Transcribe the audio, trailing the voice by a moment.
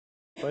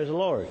Praise the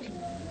Lord.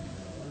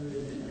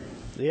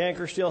 The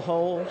anchor still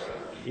holds,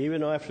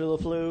 even after the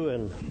flu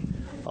and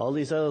all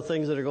these other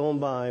things that are going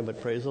by, but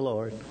praise the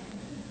Lord.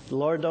 The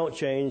Lord don't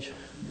change.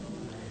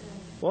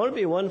 Won't it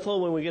be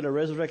wonderful when we get a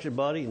resurrected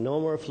body? No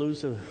more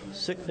flus of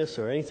sickness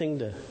or anything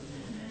to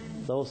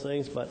those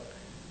things, but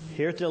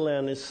here till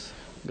then,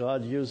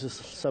 God uses,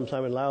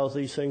 sometimes allows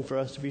these things for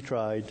us to be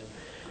tried.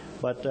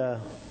 But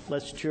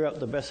let's cheer up,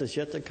 the best is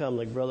yet to come,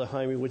 like Brother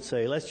Jaime would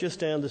say. Let's just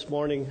stand this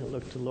morning and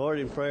look to the Lord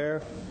in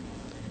prayer.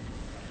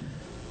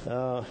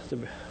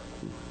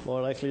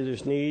 More likely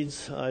there's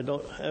needs.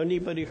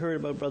 Anybody heard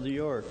about Brother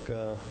York?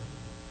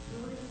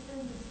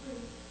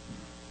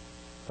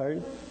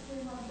 Pardon?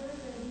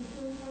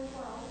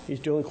 He's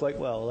doing quite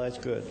well. That's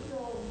good.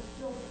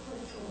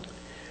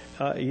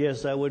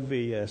 Yes, that would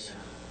be, yes.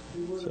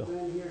 He would have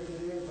been here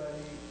today, but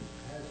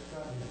he has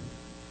gotten the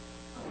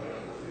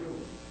flu.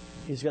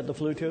 He's got the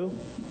flu too?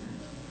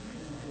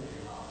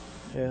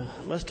 Yeah.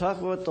 Let's talk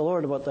about the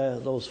Lord about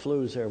those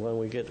flus there when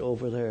we get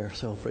over there.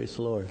 So praise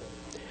the Lord.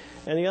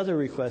 Any other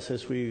requests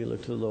as we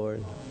look to the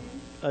Lord?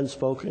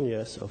 Unspoken,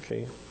 yes,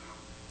 okay.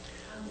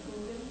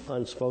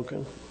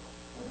 Unspoken?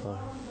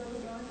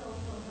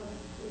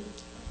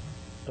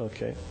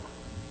 Okay.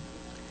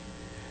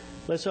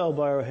 Let's all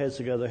bow our heads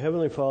together.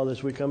 Heavenly Father,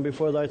 as we come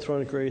before Thy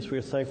throne of grace, we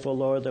are thankful,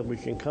 Lord, that we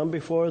can come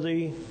before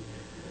Thee.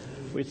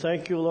 We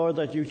thank You, Lord,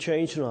 that You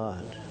change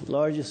not.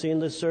 Lord, You've seen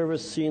this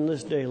service, seen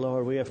this day,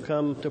 Lord. We have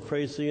come to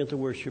praise Thee and to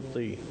worship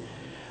Thee.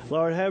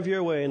 Lord, have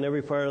Your way in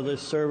every part of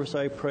this service,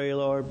 I pray,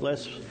 Lord.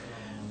 Bless,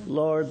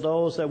 Lord,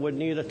 those that would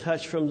need a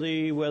touch from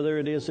Thee, whether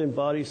it is in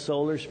body,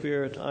 soul, or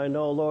spirit. I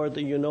know, Lord,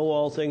 that You know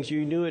all things.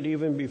 You knew it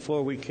even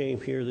before we came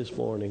here this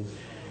morning.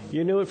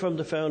 You knew it from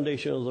the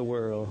foundation of the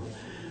world.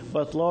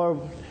 But, Lord,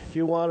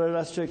 You wanted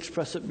us to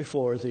express it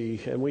before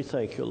Thee, and we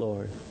thank You,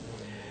 Lord.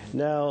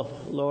 Now,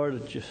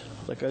 Lord, just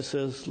like I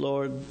says,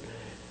 Lord,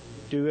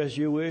 do as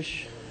You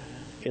wish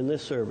in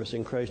this service.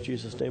 In Christ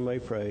Jesus' name I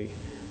pray.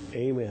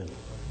 Amen.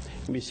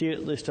 Be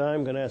seated at this time.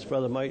 I'm going to ask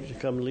Brother Mike to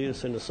come lead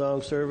us in the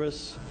song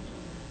service.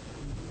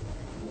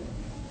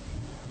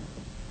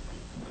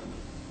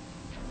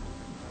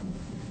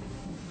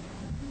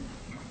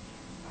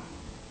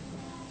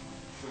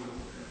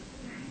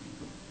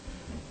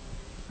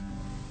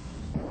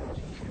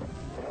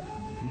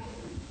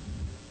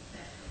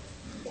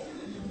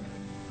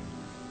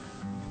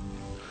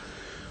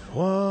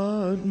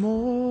 What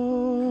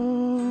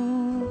more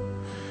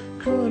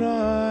could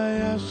I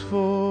ask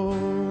for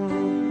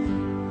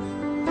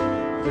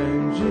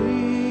than Jesus?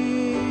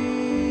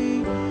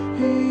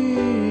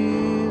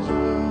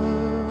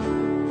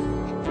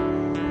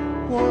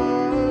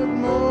 What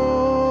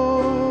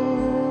more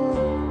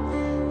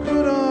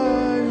could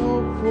I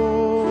hope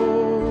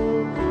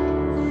for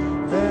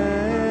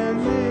than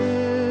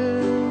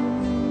Him?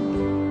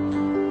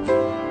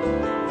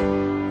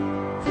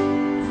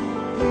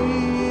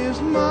 He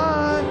is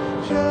my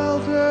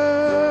shelter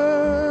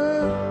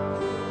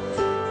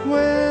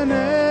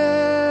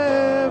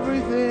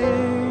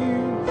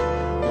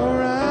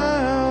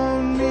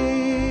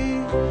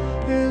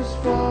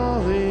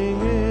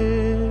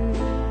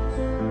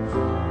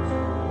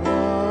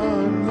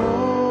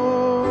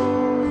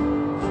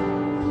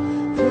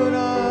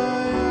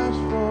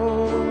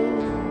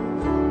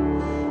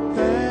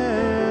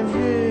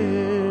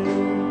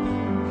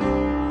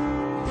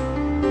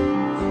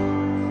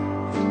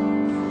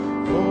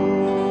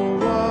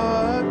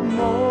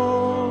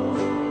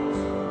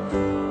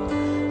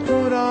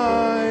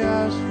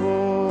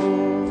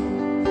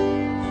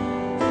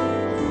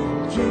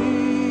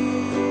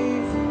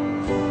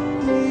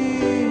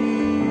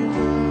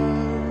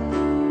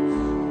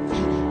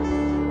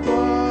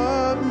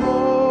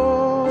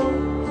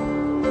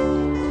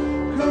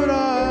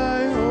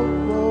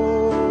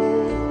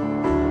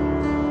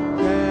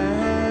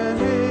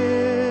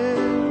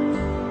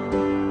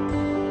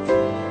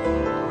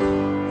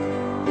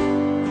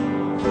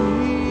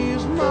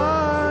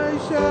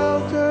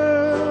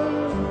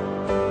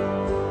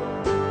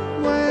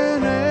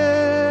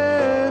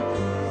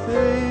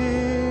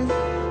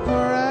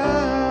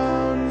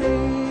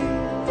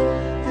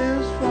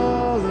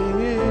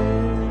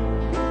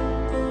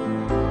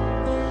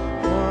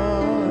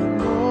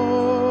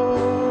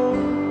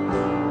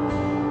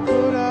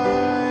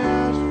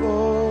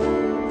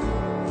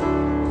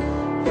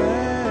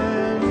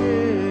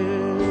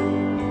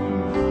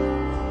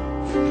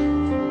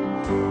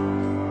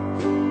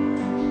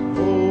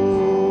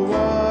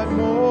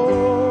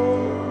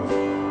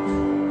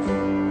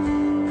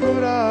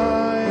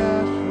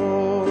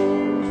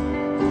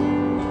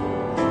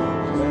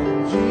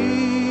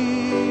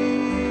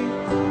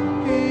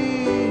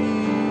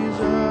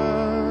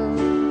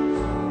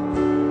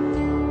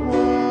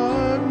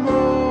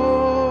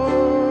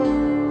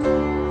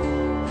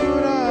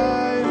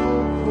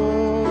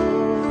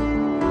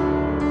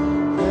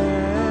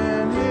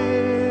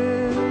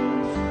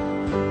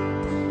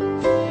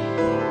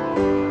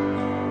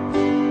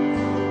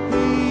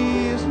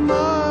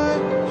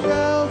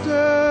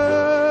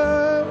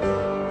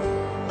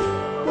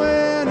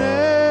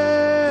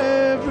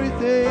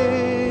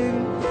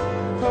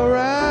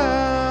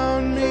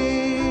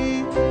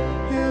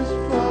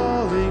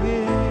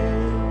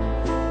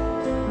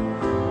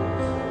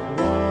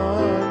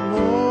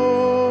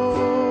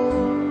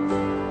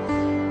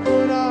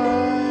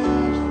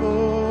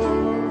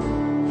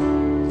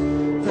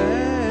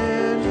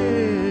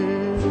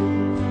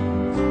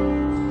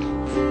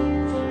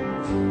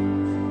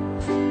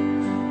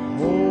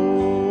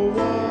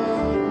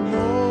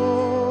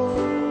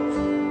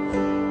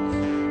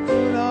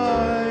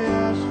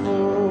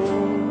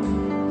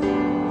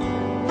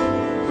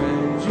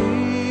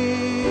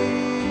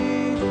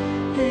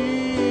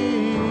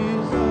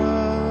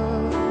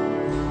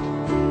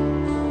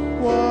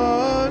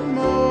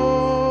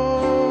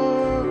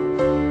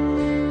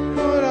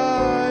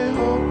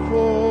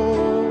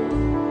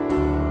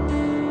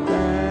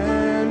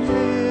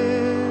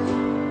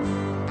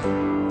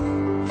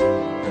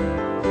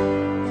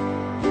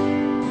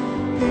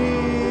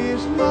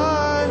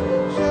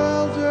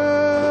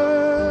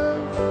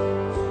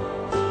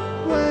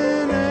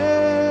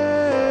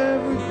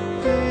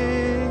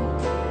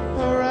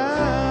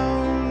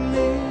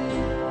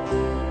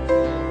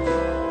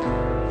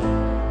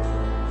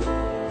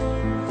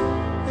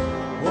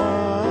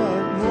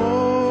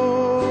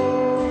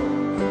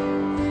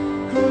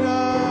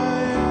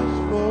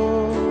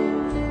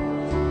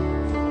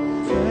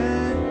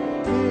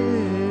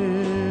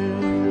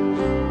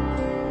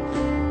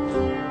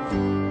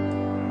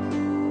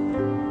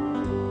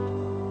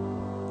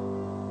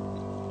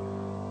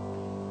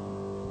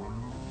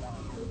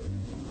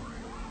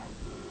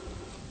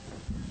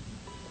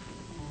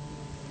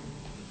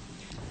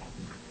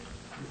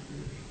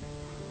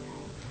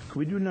Could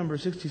we do number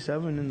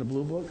 67 in the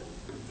blue book?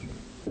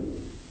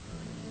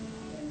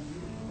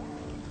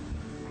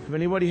 If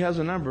anybody has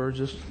a number,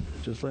 just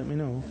let me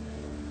know.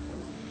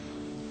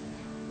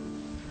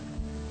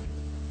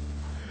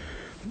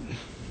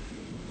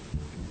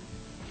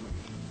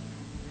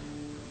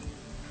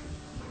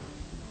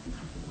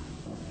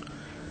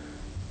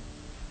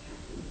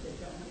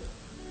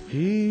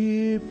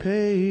 He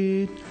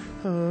paid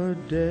a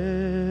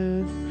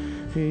debt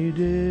he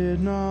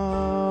did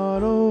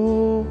not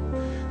owe.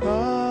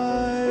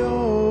 I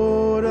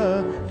owed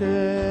a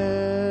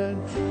debt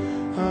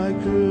I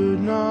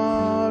could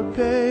not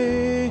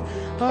pay.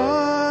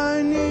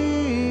 I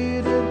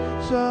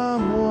needed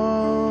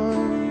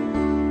someone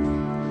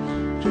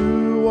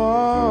to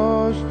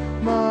wash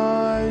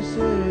my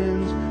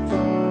sins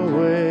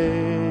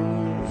away.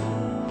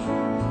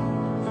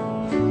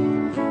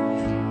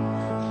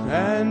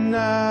 And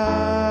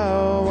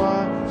now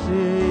I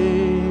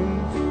sing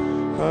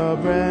a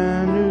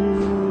brand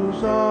new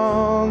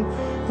song,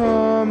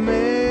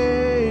 Amazing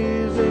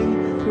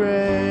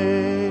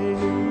Grace.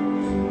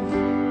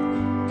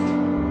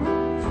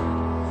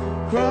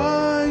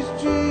 Christ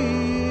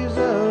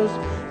Jesus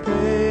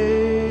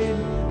paid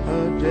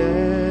a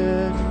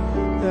debt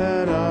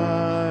that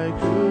I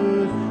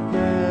could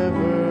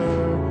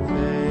never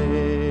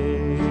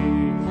pay.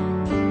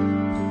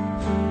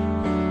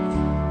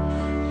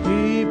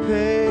 He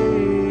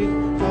paid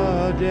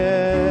a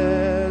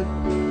debt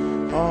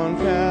on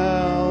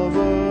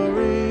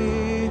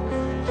Calvary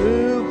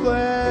to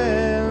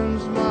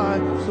cleanse my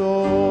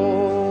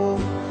soul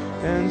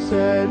and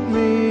set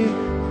me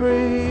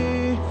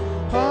free.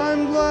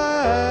 I'm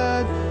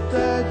glad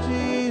that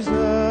Jesus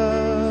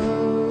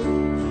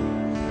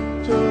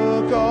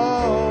took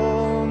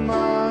all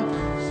my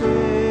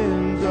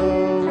sins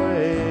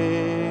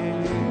away.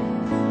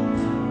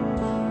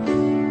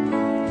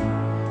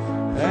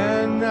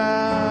 And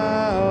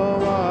now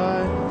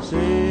I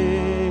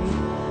sing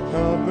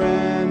a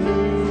brand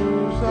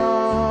new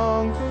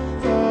song,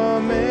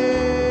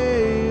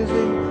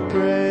 Amazing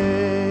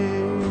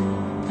Grace.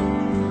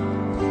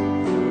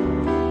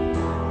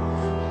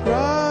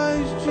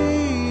 Christ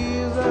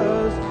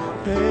Jesus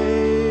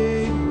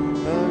paid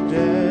a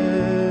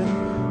debt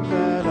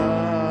that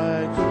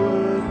I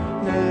could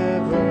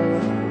never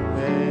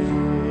pay.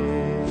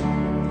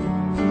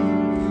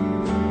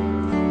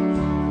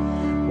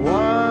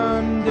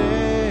 One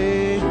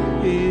day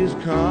he's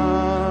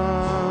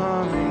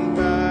coming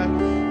back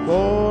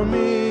for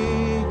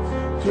me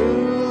to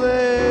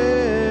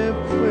live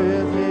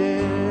with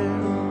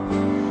him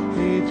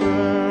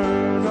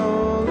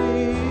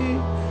eternally.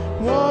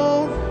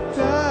 Won't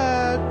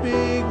that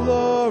be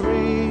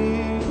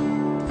glory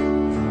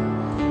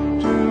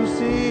to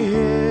see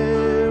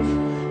him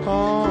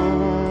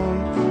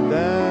on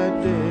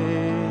that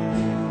day?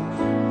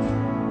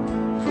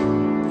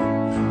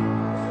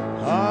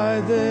 I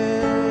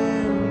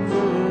then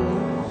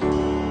will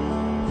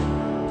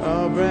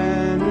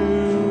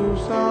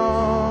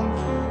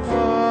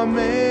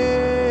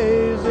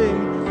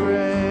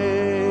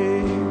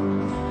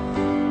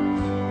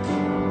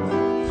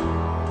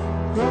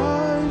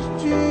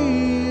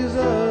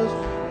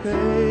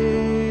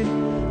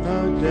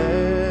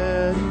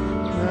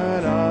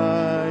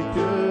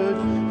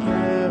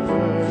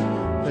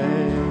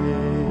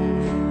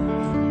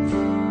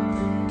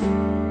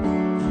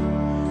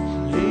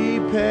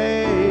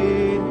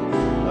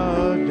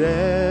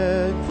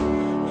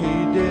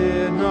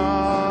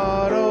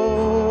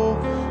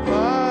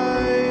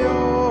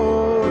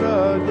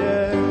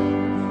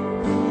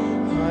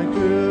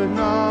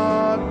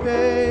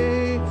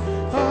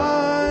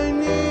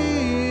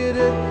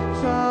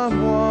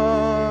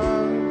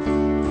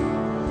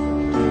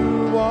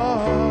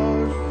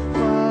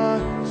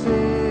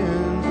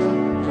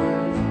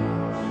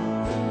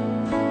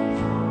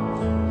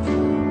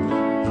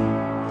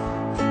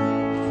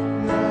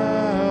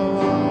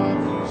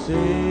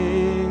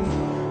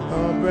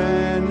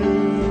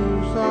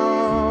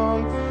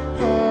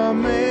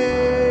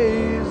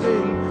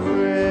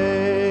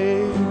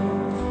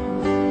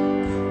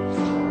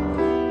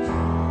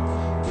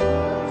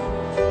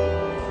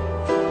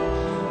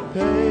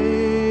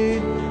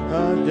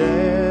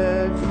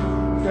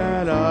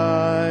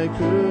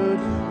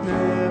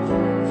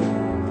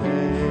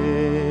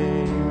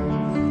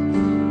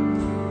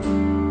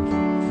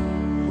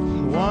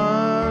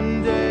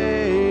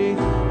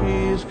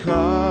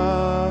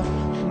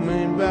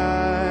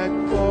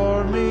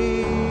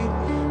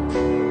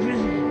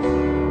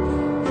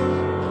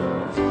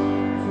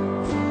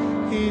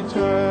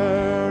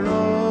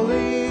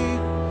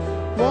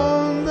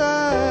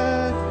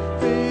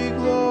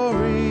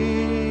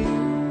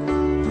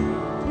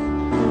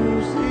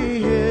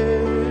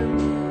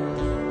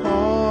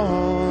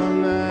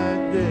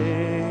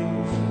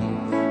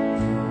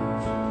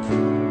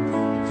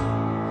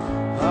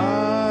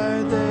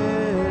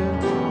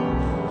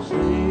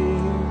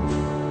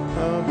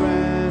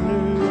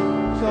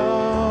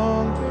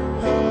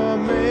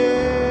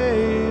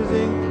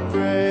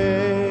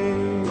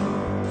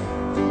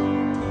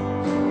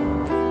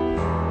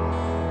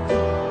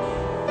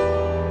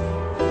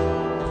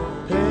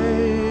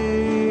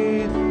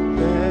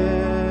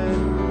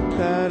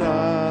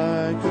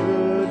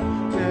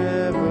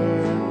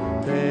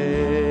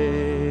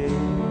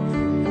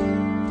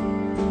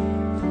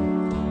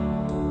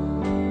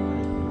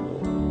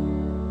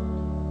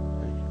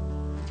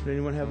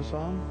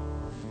song?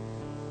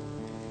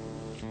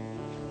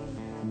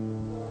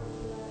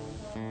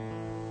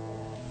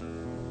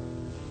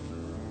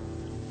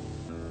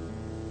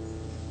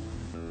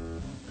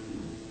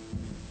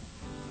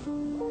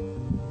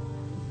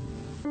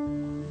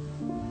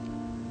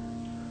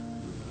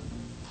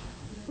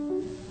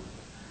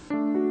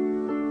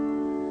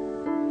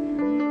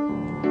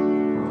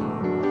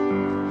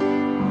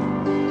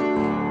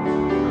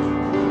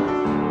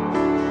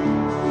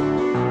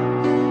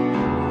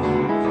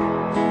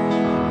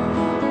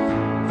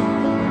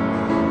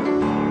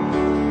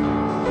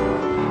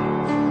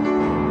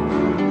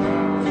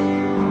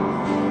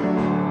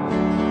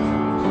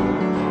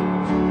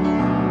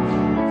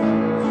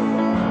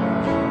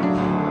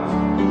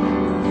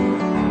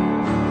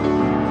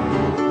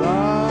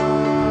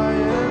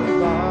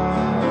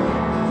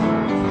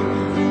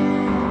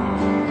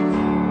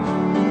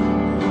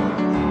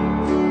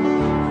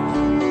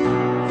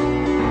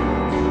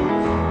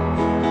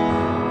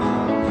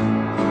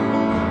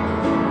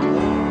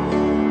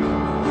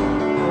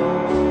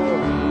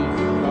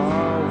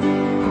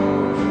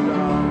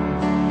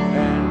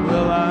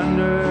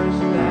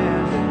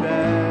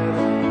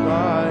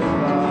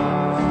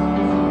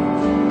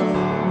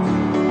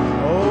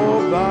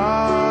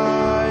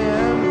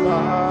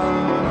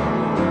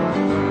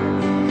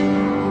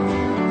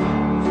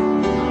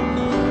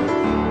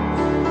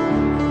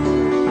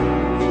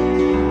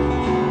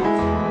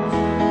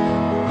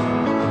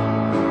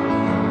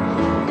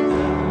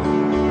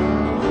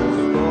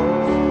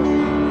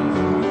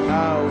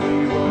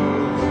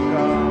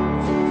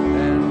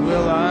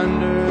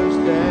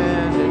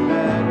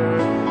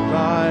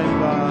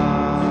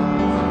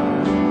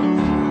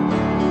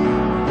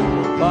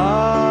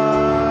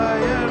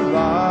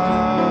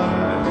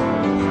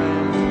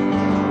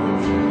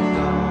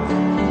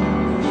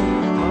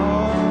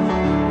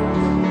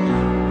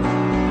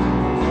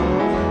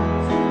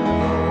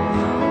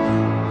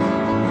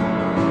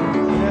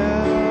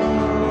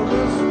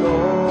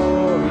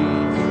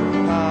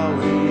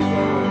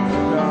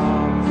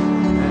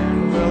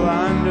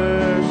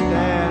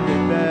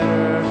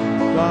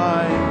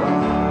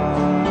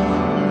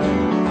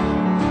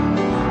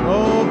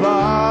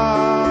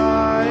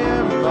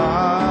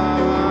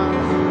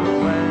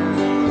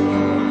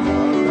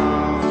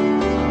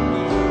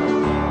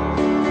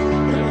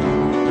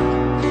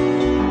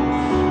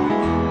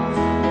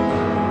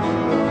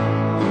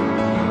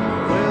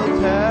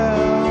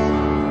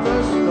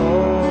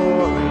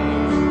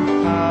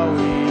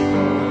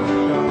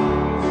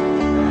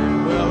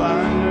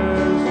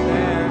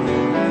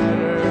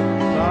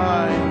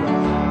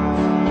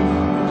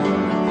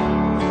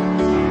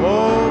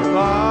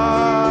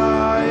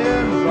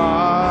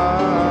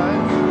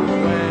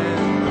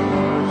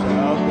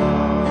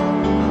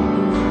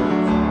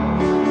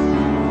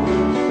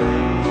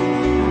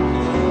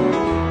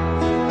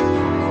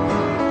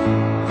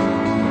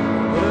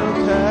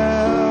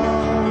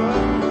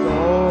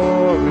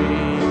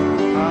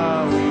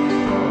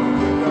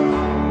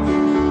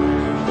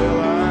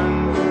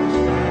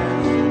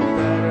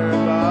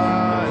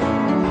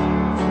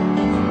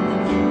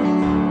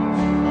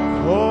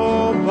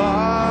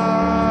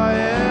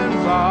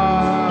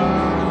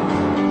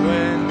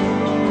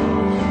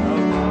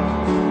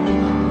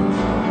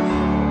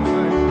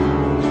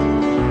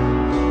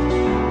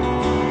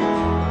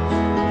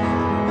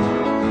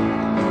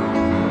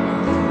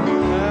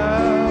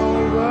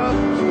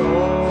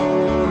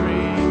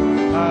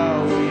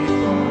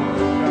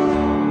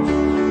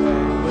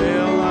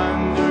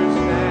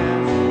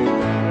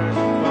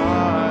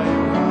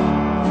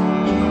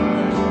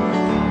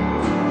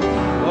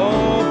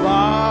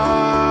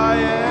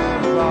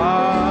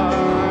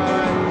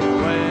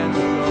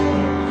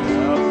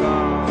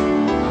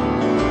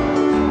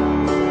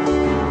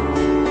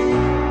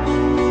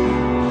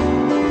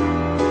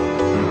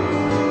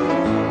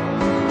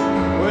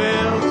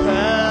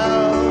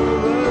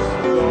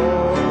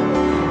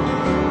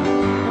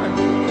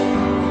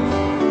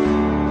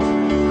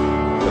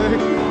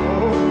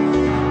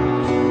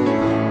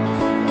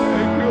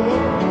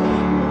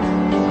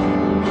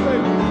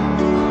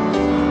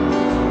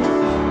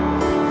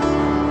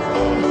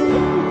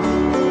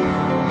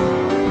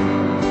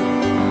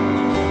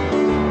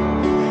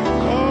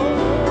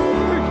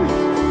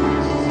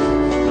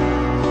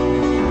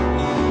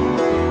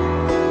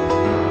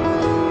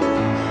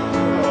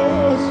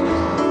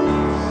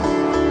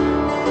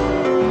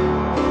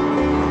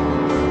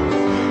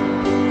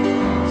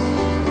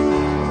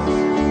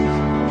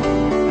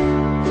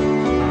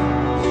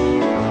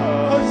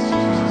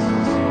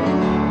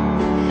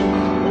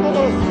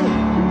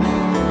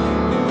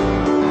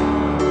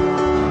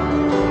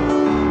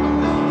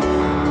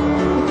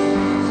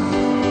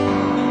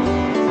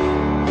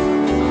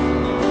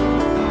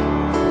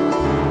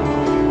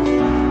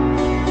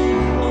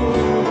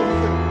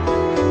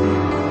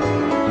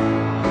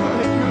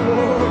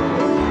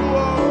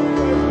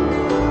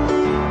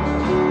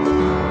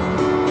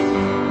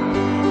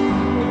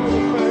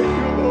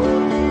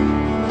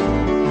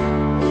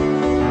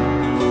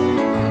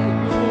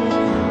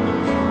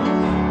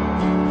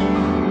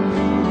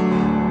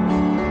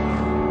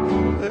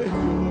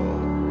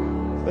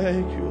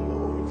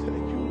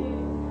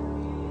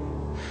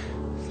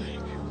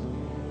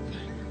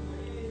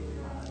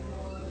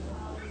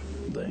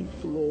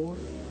 Lord.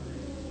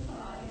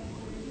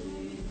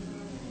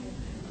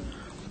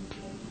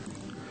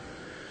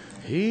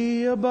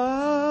 He abides,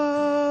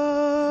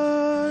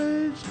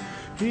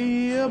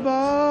 he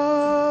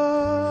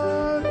abides.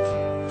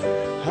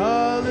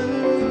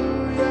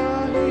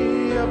 Hallelujah,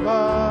 he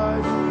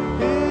abides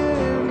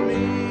in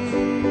me.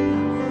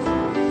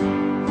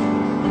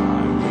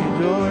 I'm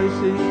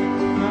rejoicing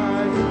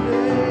night and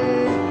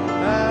day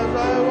as I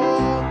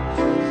walk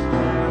this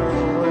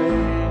narrow way.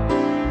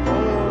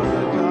 For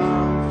the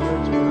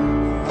Comforter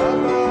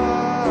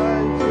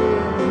abides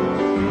in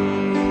me.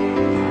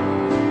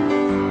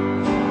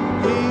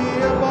 He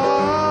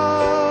abides,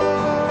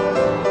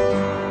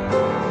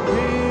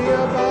 he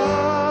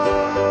abides.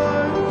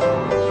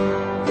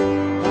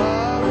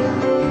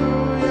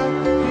 Hallelujah,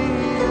 he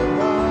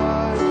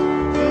abides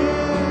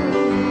in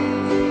me.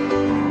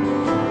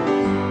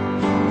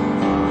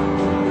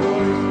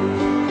 Rejoicing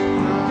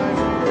night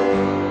and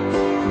day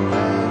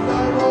as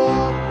I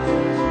walk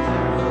this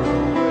narrow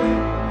way.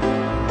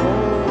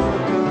 For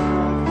the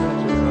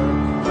Comforter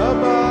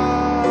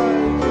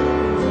abides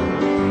in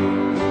me.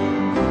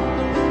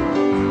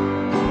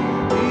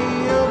 He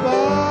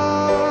abides,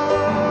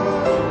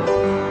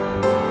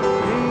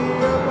 he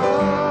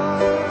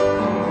abides.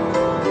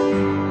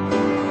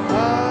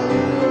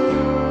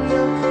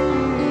 Hallelujah,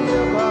 he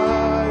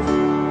abides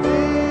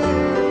in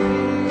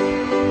me.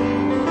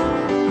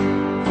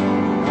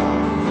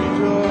 I'm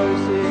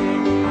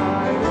rejoicing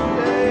night and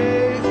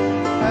day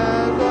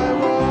as I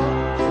walk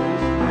this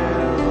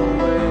narrow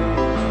way.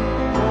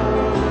 For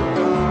the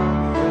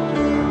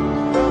Comforter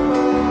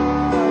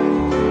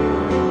abides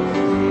in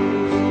me.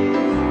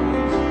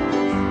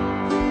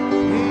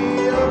 He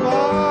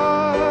abides.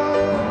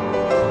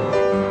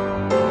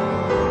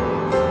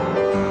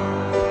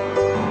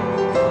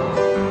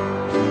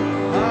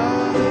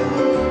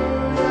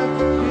 Hallelujah,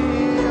 he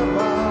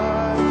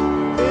abides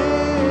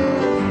in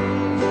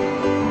me.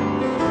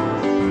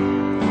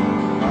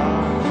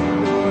 I'm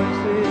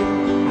rejoicing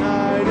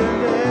night and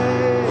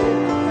day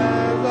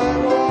as I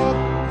walk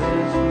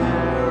this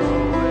narrow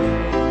way.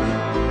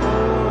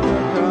 For the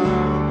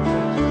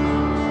Comforter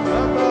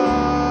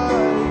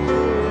abides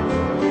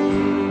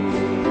in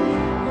me.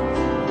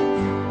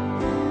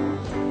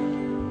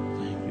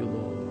 Thank you,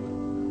 Lord.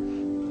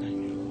 Thank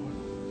you, Lord.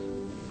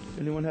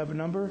 Anyone have a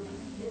number?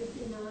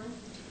 59.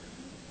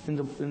 In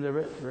the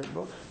red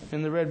book?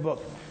 In the red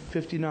book,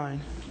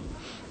 59.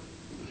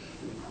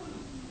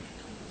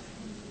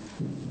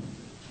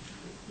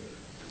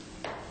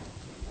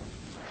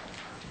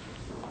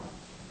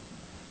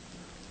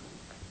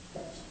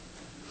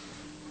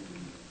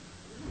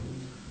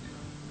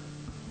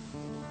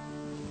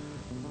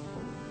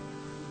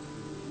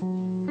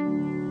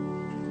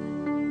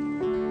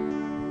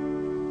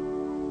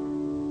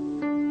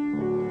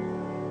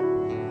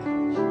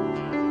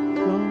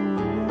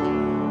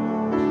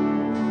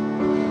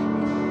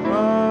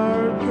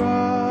 Our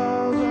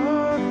trials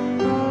are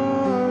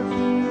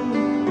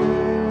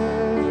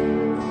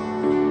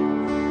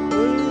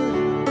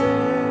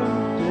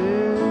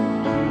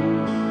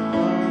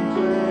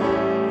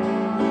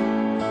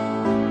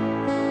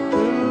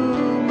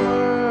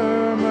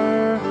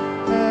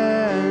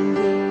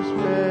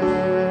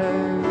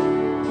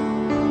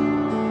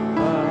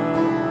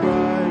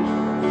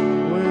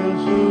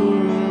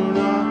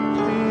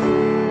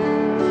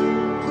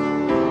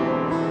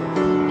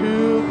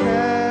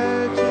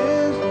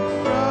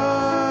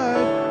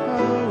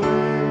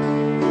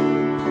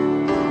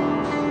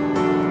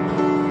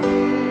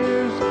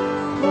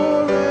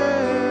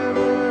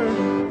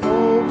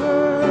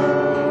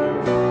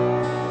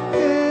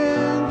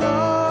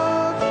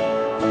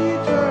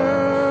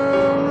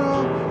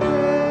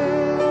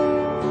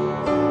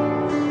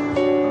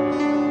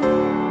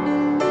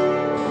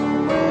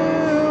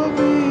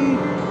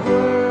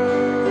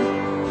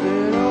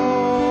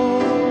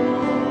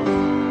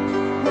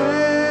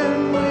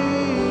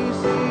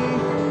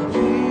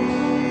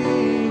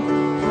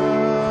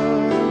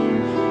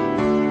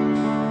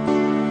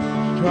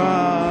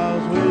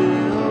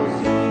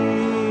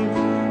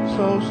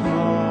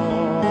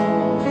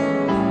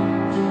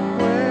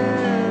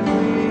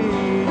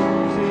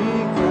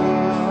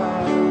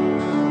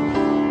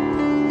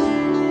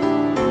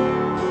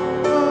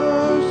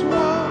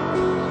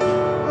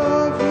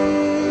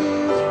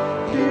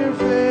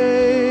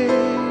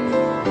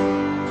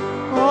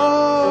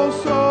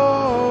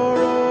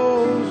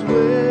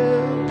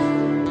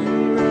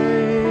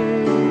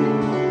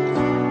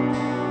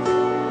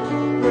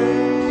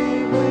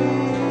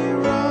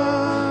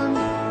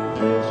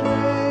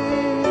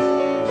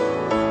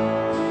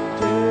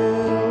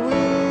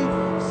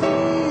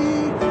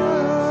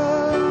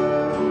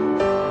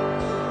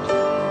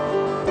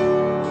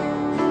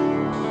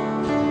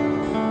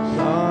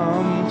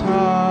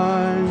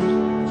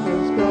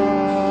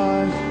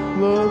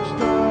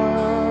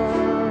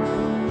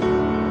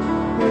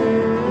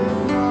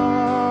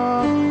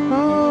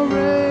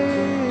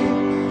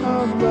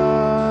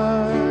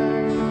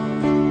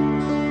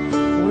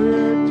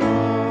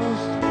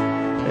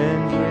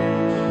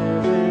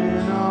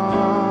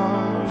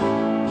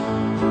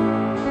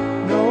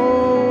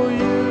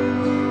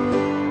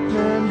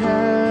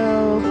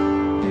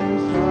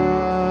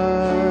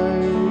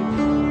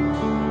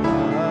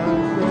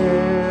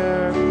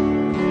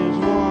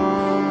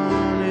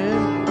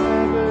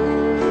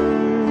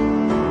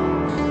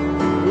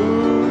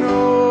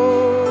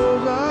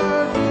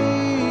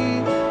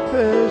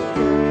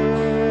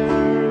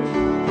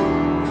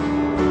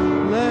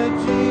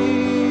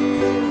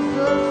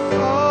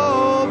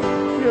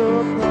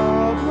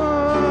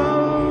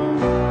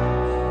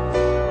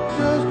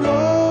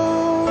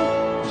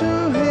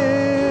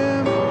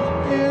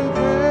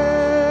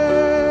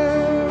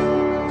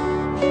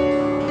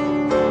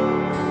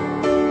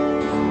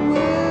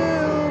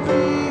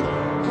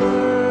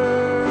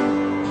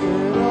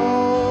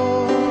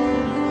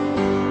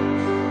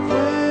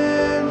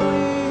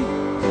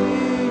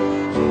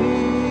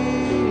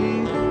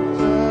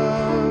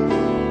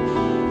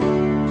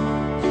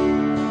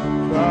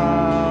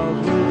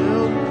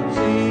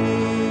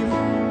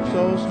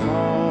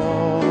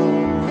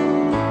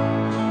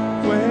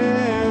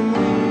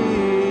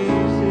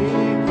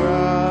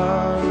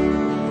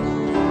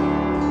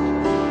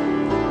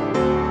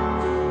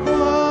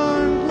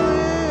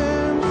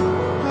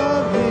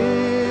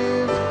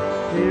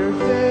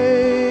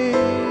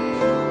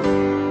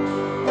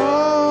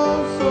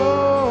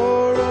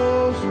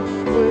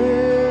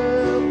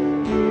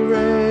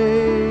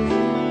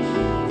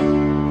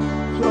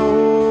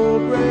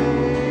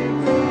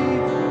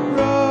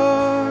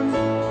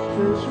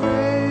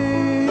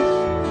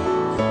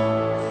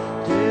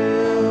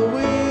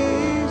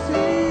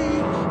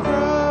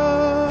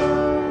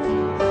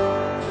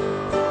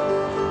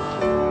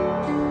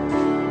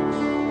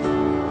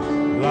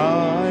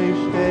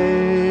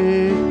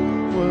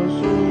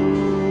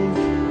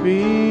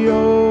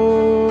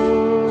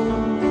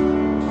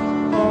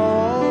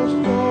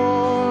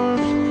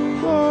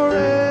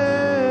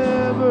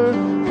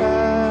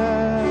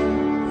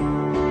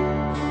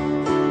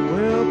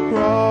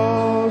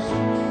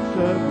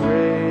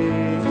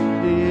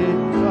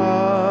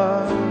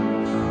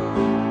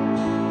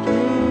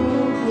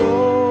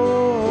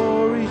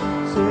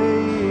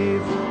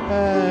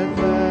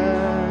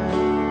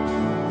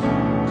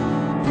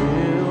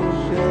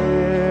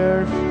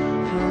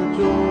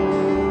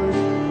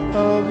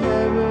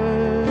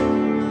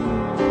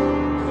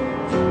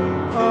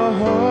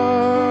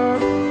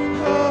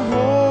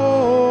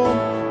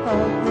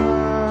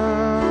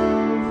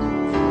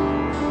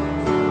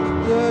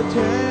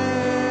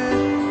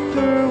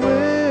tempter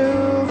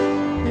will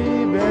be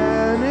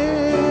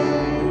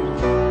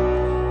banished.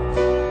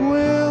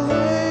 We'll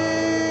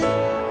lay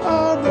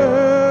our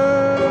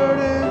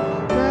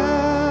burden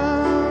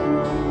down.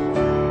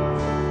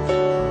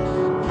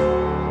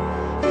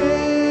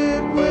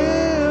 It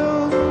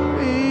will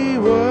be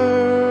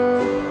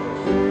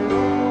worth it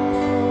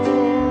all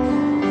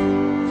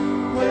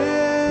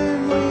when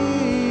we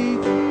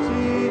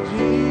see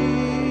Jesus.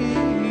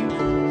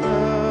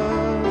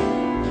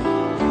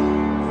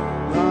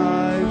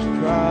 Life's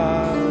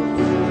trials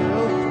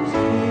will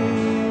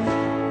seem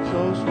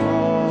so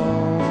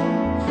small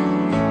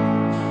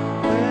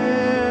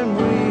when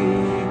we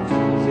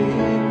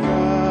see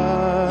Christ.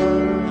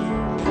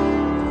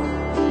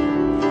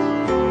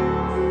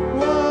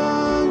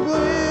 One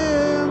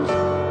glimpse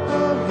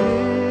of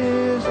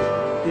His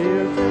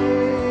dear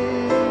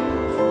face,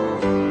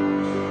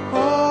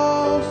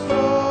 all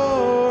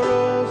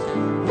sorrows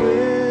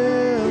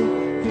will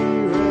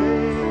erase.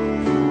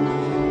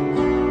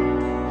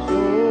 So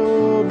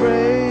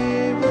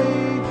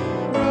bravely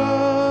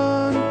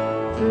run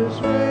this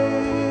race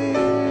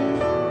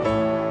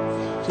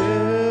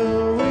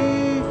till we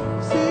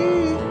see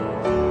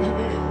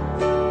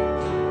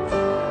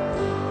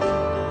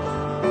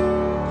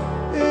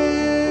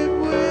it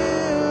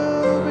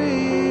will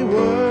be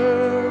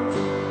worth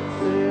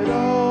it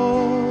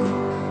all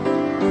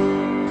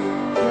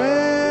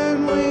when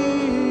we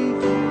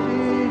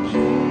see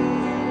Jesus.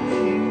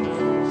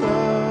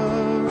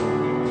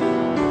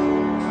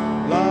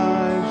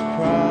 Life's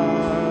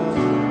trials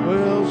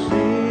will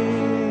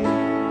seem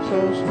so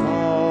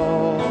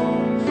small.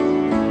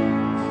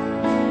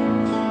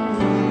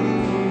 We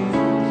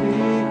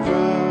see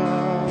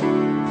Christ.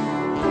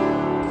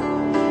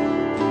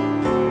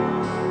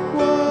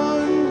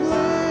 One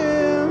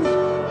glimpse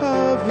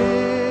of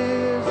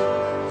His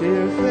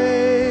dear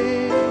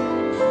face,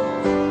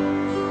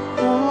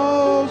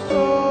 all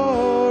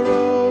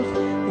sorrows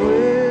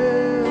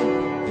will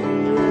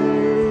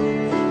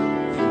erase.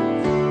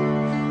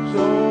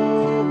 So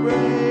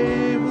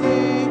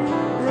bravely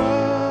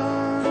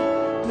run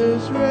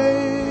this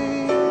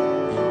race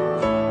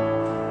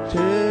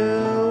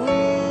till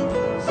we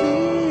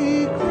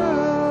see Christ.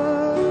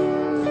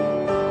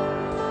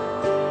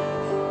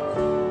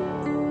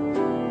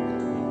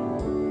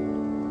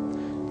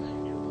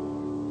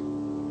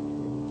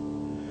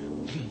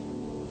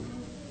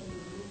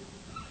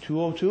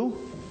 $202?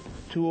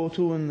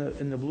 $202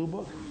 in the blue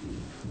book.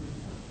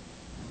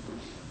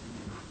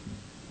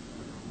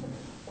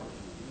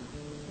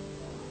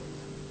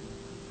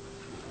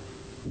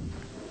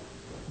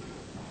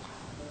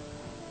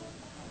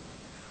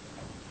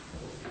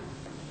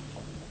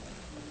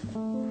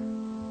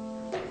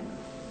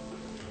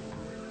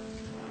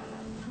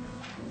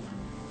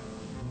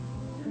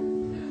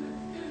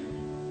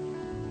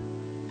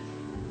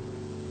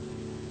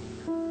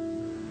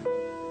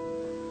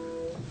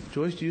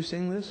 Joyce, do you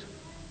sing this?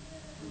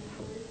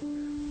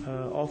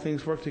 All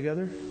things work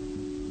together?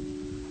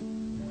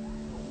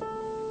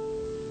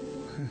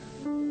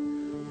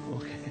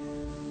 Okay.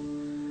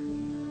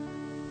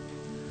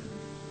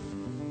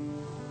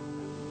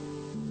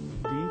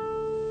 D?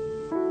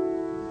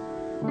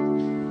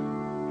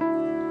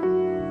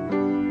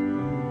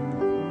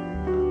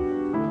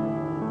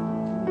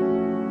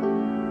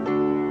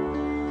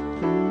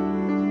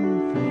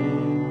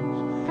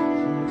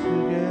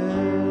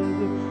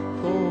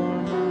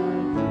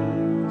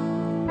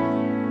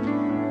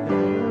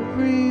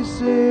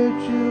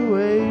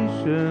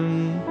 Situation,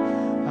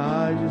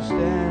 I just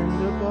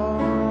stand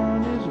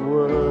upon His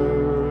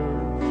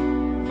word.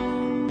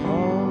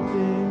 All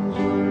things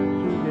work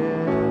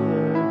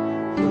together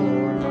for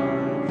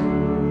my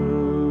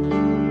good.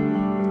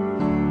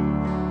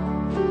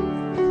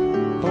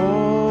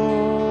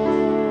 All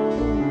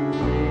things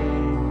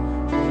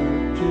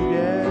work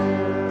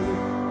together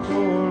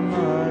for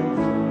my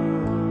good.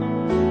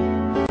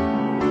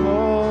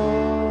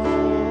 All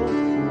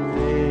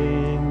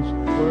things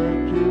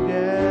work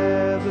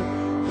together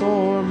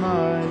for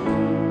my good.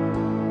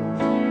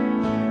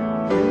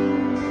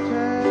 In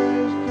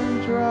test and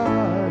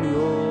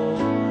trial,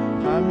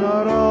 I'm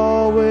not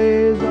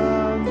always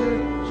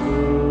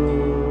understood,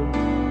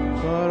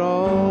 but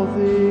all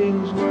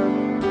things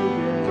work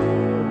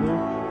together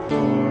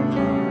for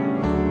my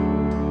good.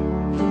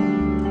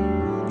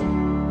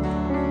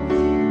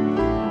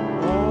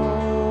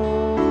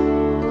 All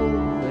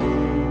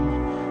things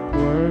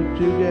work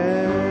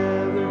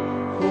together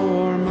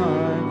for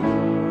my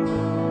good.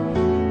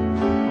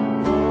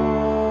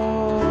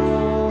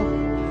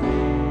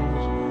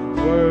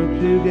 Work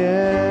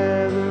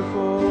together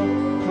for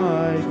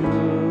my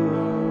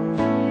good.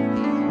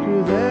 To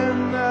them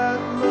that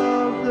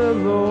love the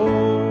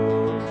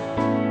Lord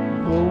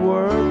will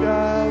work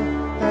out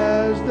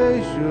as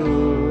they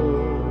should.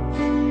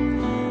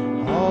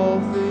 All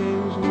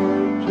things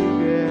work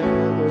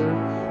together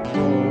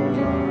for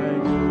my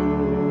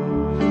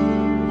good.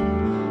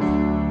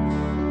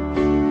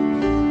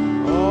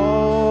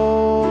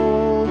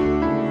 All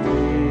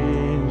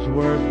things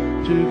work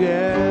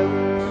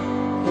together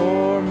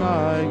for for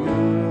my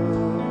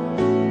good.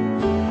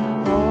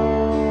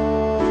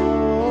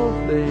 All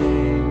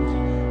things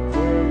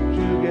work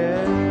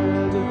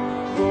together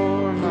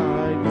for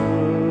my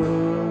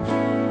good.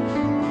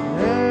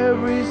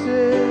 Every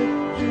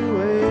situation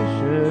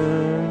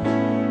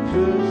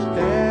to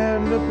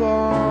stand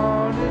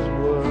upon His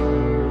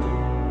word.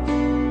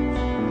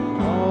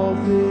 All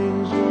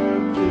things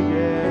work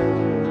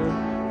together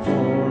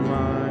for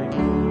my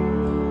good.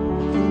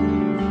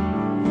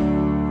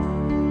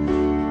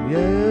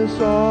 Yes,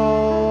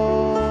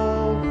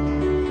 all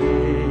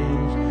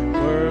things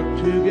work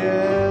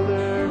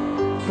together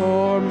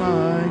for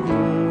my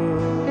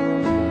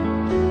good.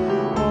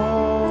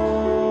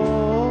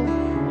 All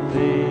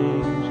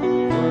things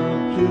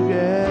work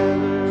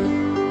together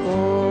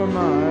for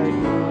my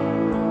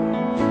good.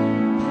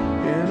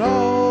 In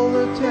all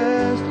the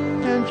tests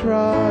and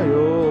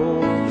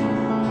trials,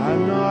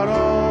 I'm not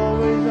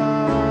always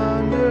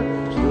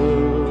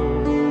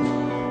understood,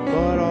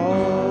 but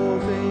all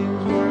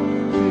things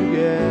work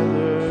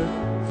together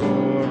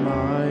for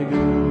my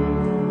good.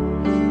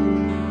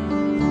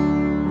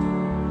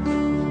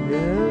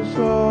 Yes,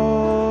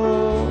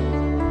 all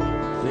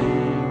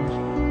things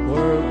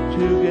work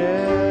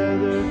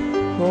together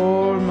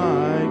for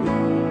my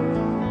good.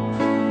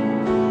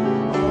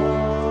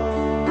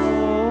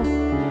 All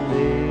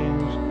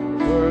things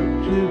work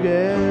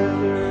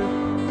together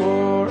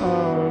for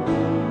our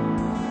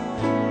good.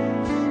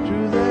 To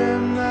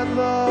them that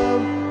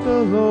love the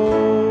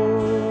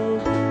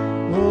Lord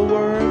will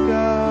work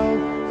out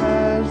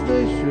as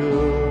they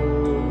should.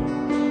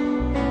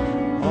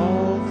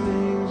 All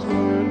things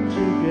work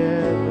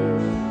together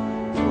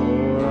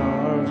for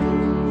our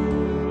good.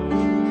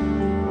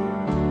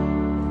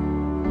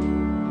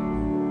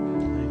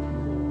 Thank you,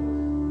 Lord.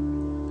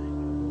 Thank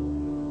you, Lord.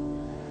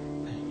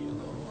 Thank you,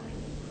 Lord.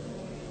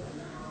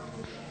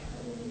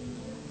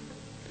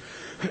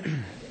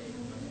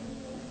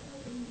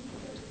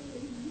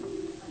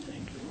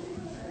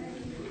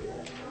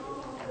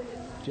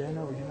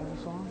 Jenna, would you have a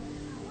song?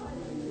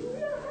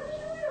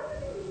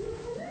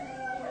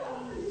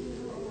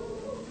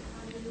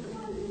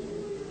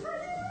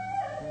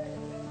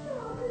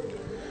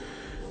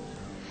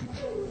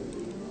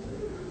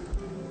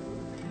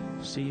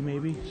 C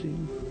maybe? C.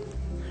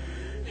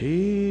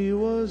 He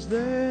was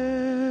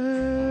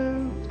there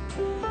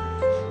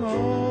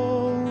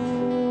all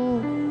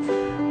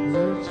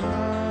the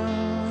time.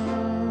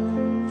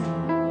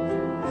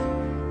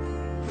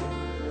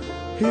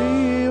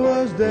 He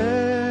was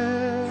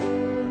there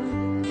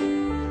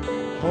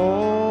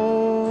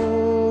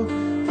all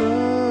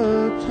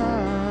the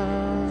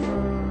time,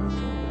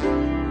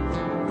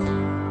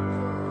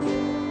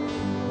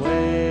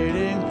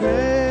 waiting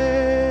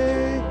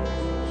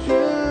patiently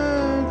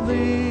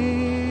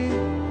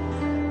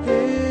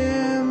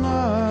in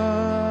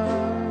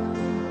line.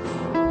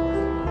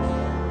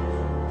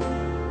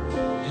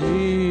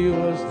 He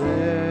was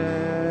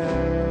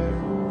there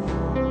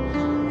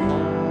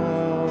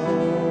all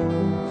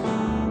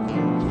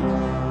the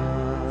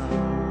time.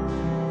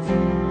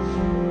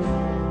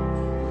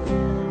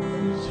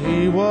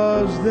 He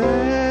was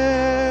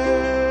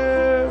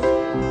there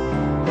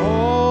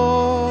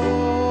all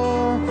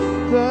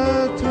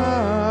the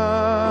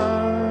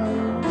time.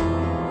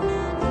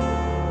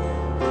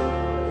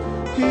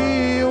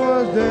 He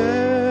was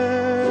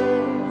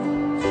there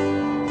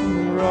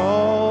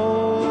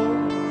all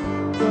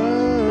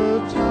the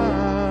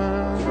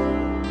time,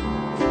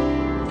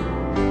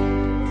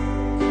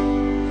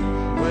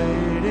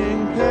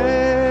 waiting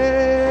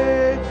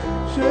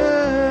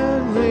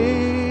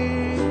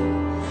patiently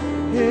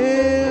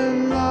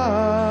in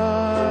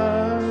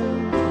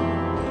line.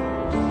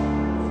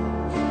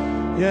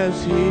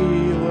 Yes,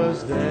 He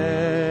was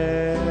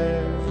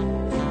there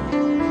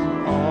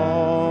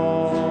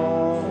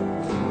all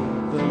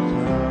the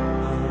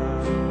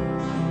time.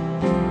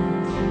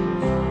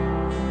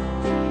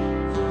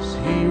 Yes,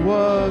 He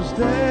was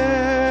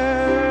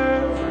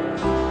there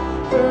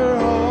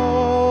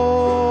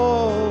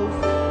all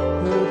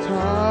the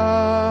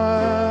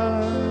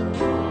time.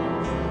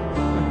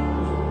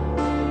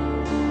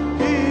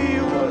 He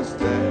was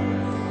there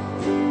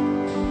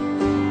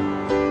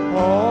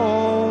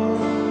all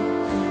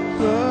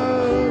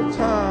the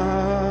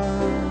time.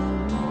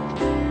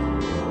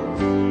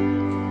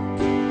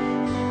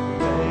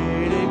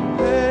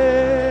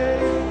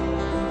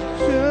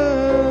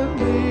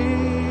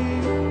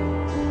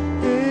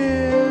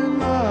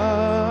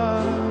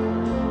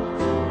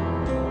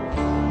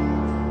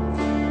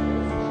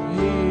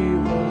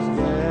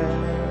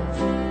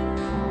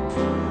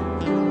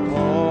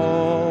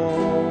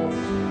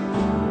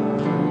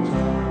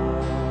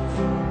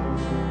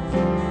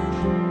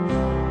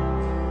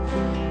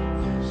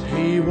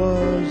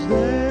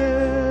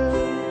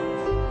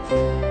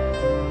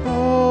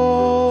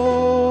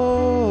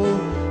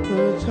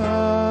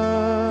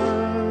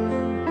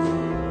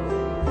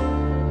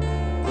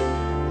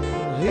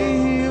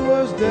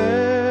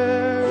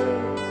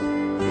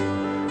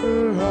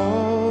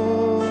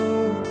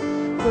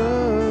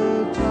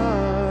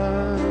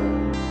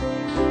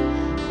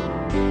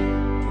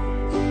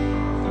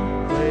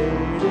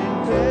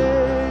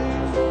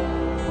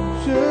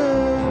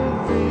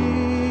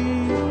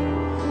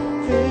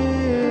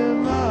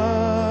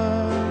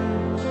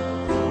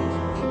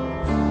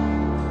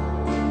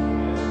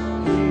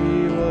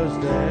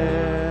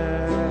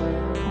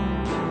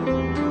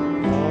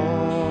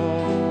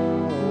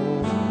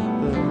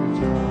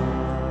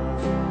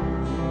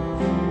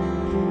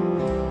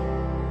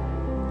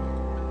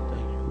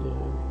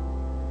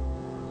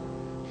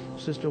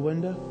 Sister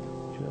Linda,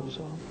 do you have a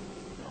song?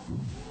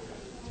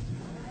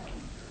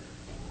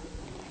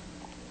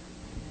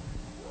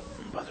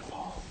 Brother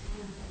Paul.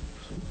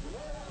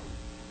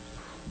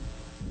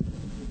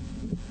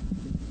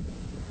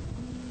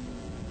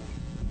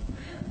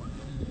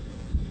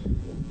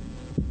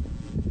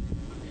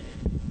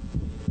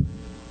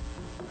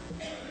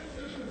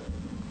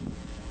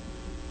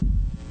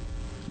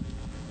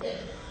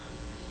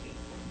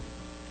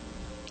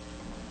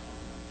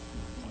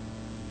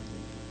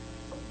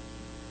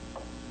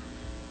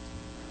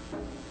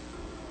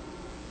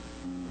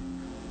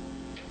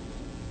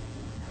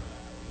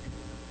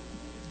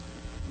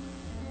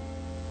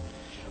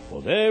 Well,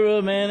 there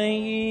are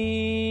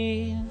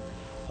many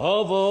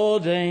of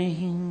old days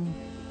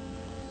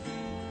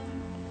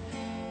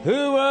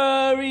who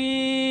are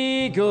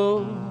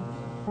eagle,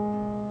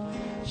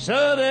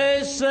 so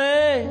they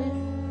say,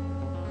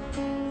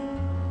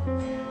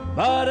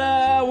 but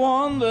I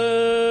wonder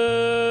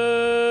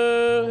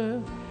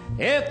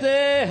if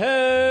they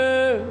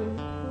heard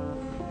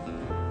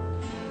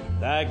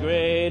that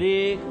great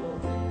eagle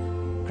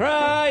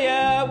cry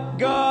out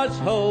God's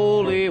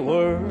holy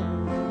word.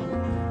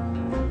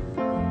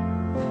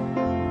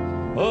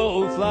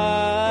 Oh,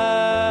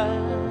 fly,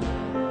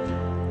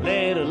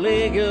 little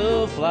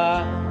eagle,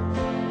 fly,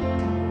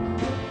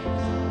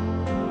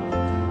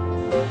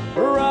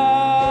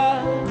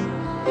 rise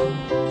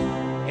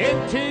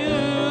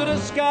into the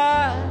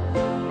sky,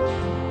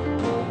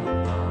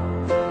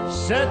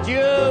 set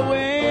your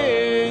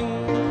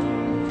wings,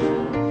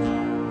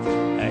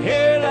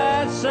 hear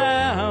that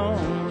sound,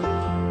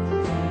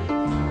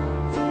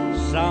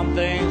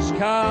 something's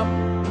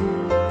come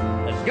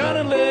that's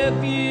gonna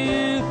lift you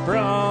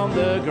from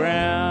the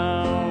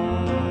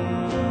ground.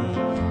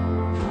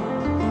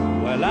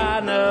 Well, I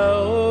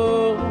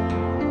know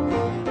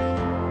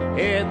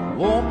it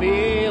won't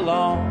be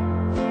long,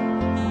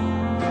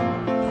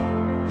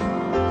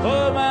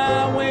 for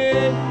my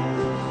wings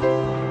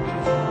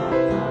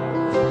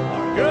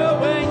are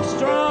growing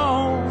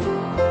strong.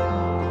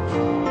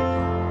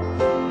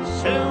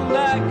 Soon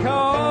that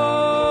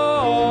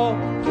call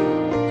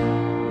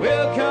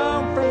will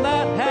come from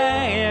that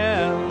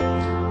hand.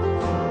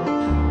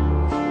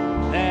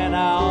 Then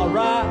I'll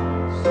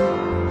rise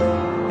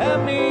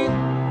and meet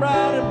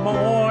bright and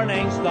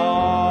morning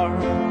star,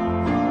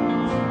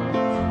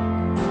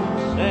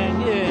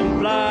 singing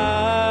fly,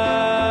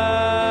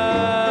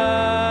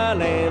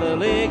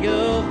 little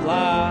eagle,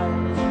 fly,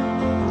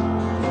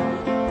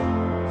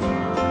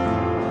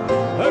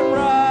 and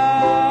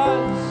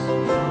rise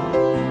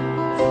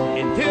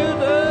into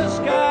the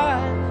sky,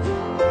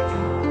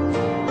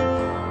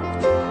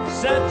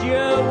 set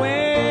your wings,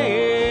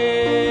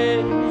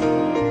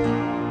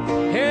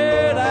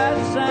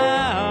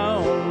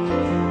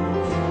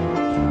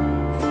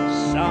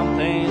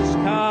 something's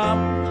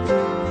come,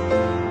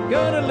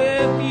 gonna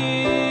lift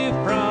you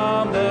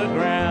from the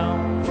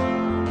ground.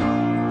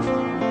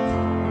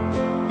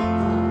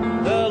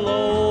 The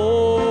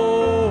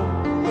Lord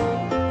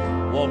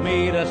will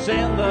meet us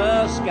in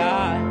the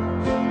sky,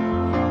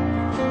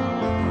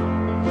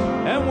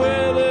 and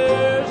where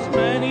there's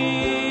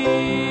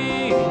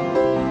many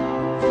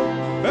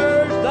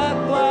birds that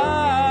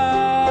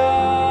fly,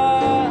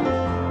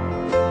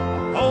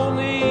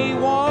 only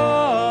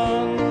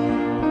one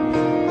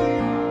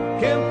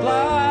can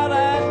fly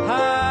that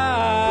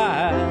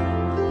high.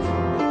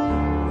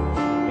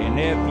 And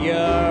if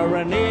you're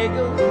an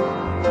eagle,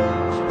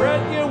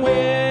 spread your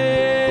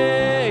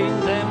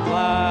wings and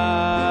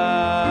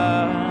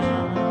fly,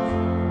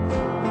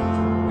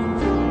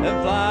 and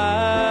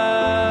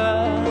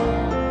fly,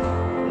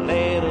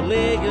 little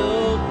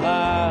eagle,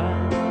 fly,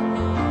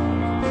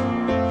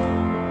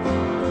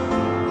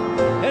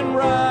 and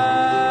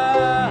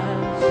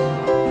rise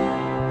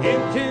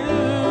into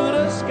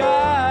the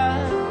sky,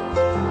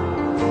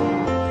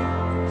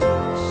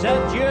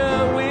 set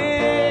your wings,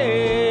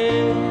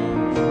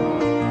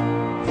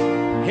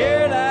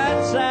 hear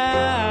that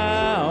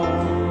sound,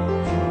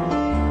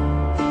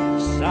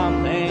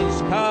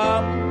 something's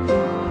come,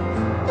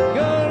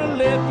 gonna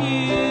lift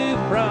you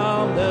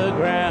from the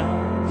ground.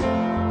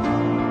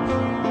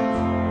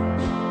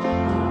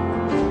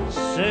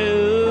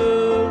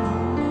 Soon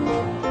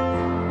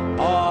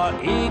our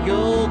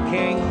eagle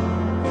king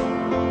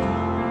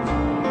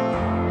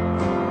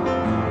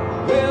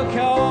will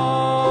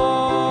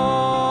call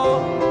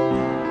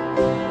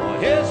for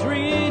his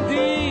redeemed,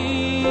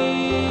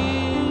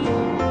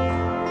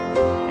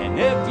 and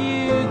if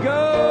you go,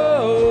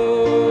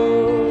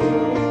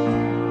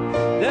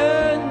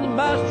 then you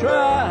must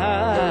try.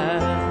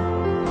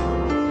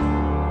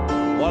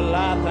 Well, I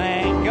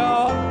thank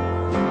God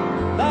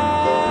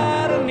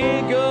that an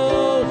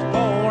eagle's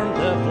born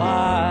to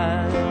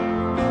fly.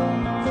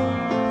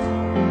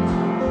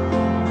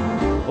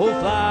 Oh,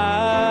 fly,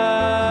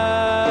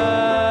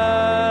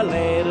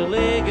 little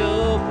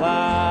eagle,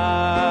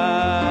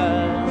 fly,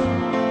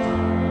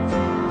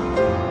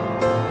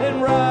 and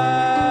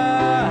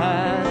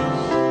rise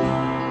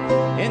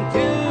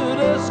into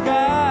the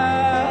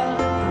sky,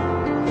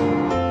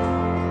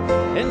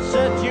 and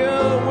set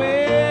your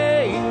wings,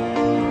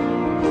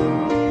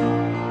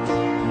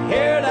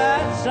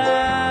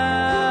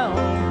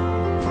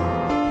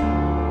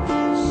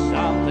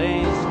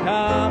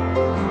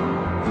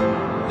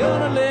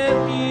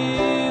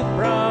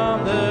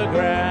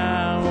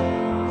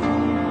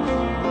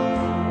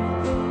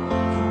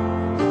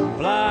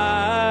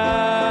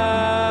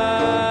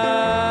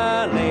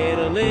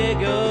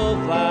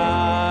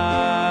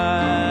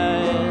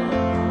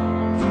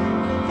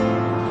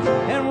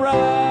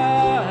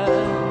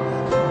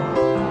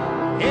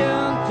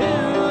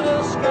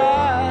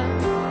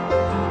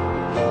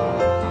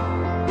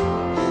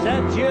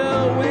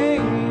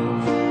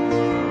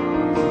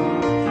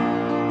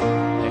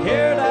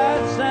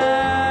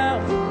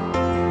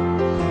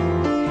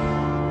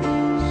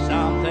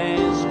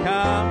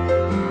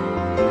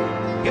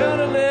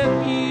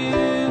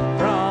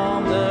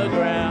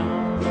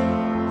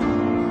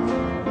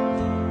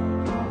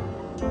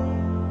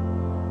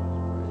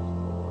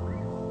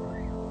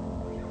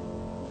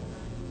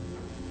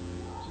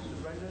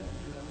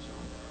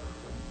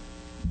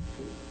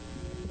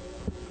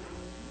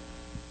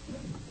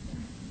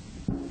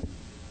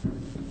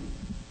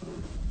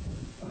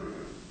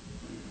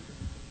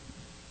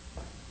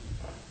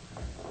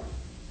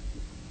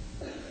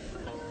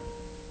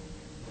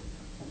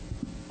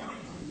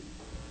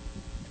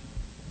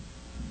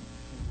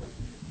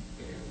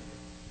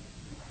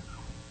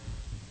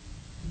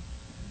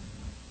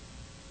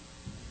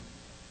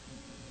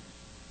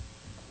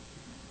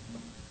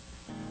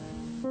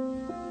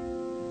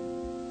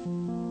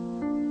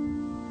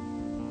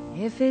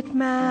 If it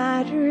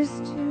matters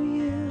to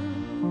you,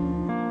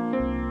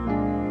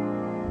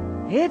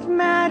 it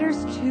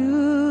matters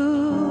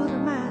to the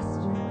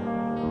Master.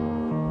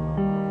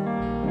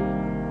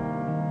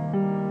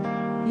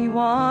 He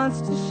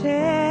wants to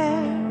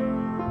share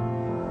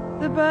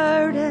the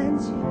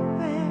burdens you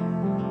bear.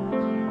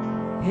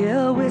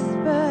 He'll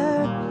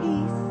whisper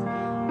peace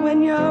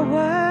when your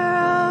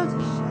world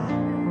is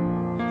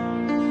shattered.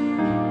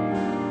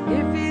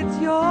 If it's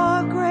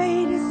your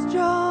greatest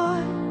joy,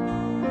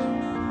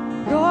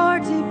 your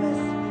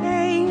deepest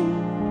pain,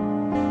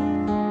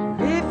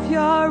 if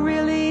you're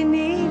really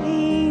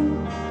needing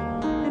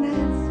an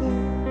answer,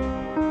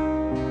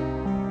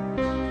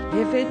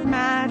 if it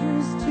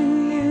matters to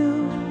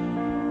you,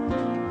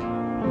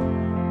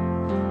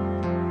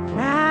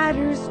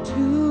 matters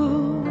to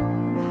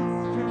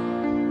Master.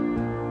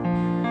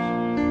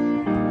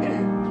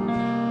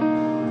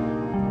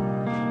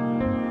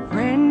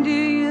 Friend, do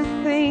you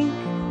think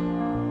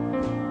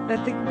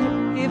that the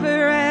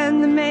giver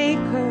and the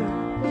maker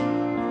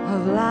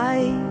of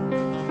life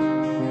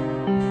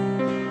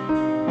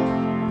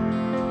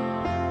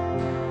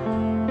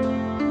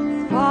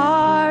is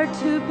far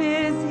too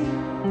busy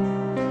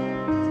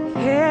to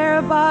care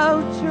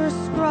about your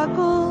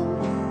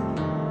struggles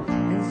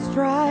and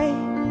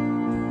strife?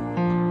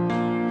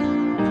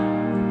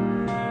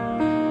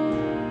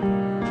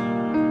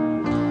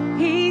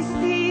 He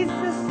sees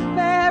the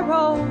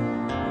sparrow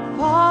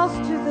falls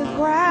to the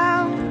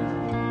ground.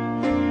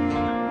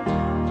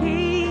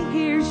 He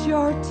hears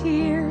your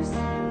tears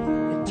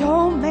that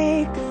don't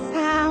make a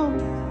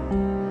sound.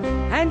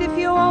 And if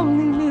you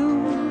only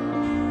knew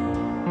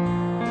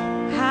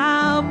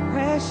how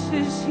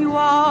precious you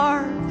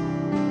are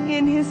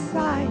in His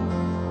sight,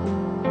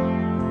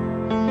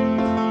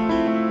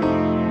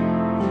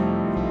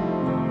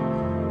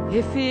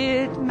 if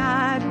it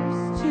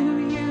matters to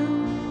you,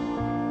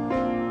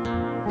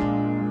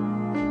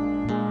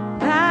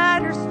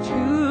 matters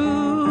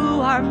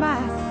to our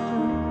Master.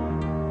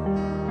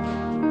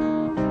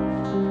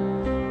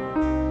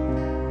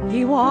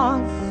 He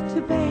wants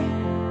to bear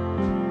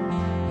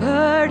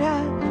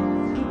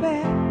burdens you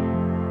bear.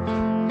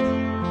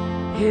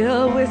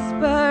 He'll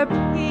whisper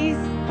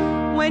peace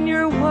when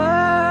your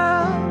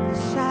world is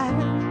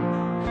shattered.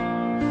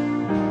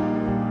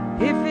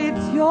 If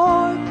it's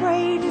your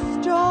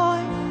greatest joy,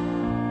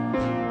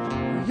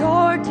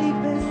 your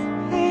deepest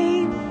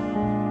pain,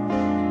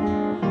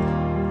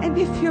 and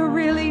if you're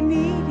really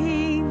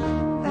needing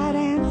that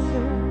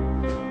answer,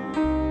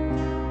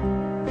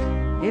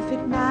 if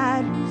it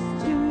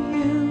matters to you,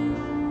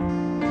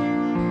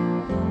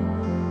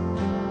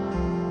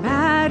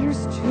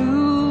 matters to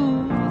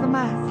the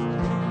Master.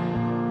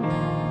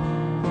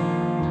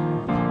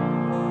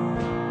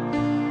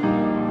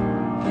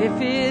 If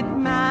it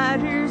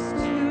matters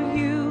to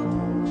you,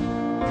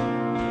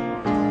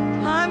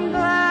 I'm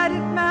glad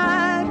it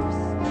matters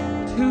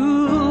to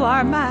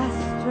our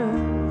Master.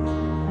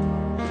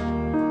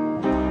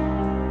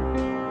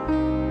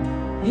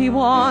 He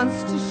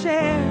wants to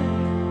share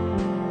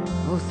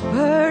those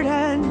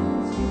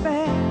burdens you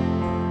bear.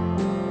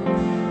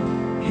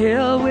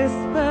 He'll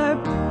whisper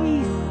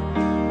peace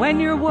when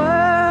your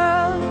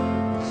world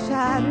is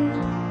shattered.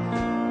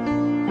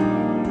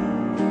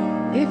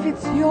 If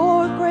it's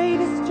your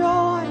greatest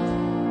joy,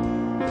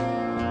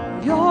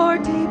 your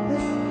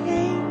deepest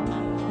pain,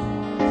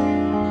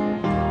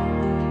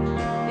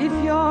 if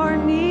you're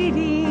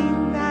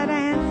needing that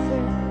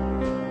answer,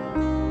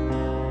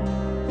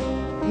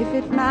 if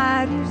it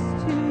matters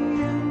to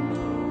you,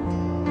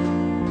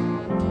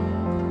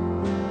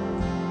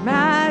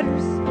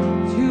 matters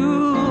to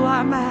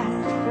our Master.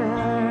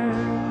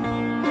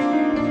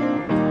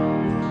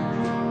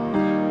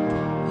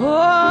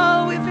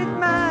 Oh, if it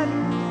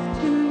matters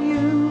to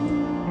you,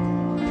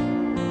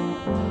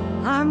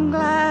 I'm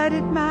glad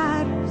it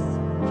matters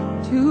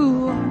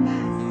to our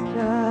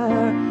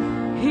Master.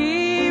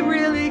 He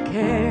really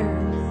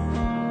cares.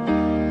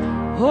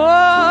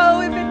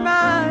 Oh, if it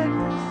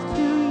matters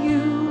to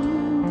you,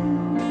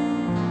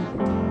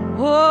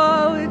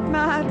 oh, it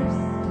matters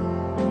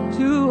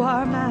to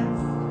our Master.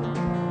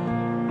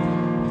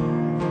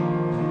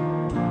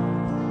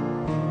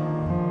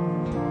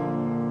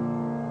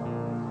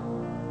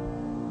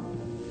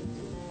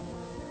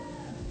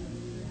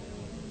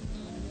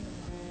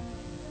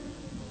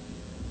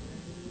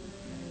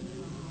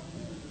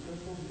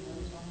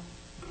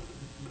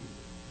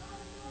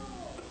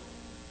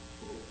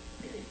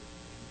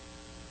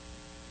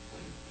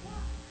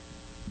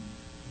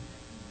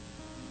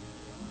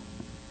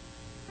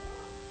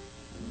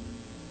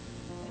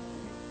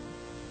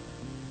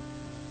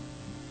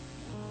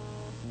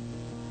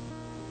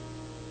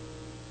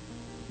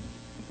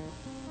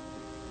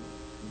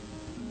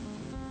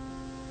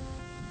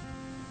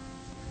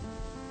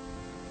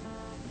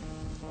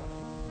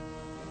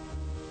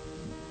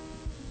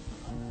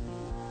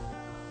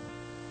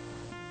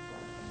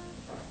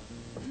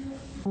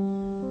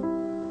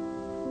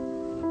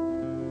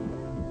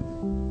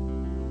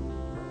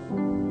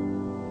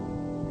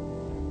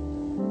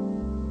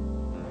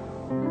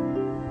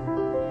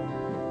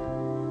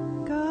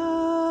 God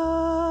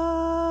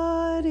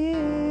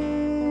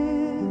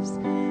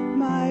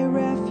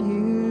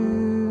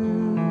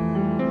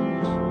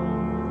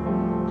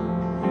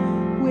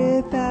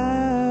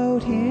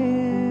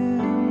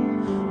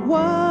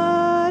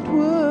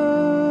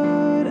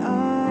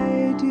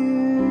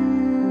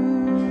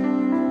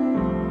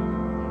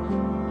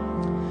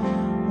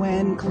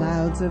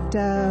Clouds of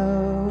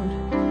doubt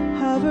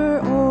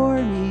hover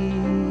o'er me.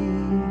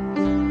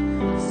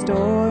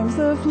 Storms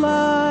of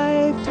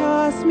life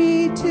toss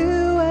me to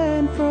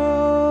and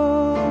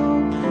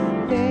fro.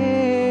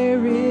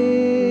 There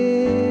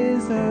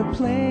is a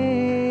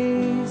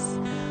place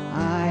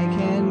I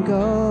can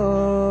go.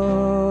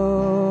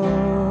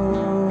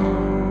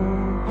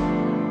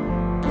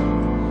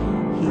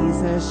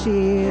 He's a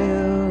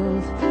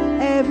shield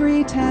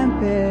every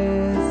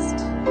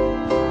tempest.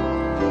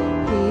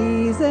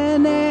 He's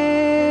an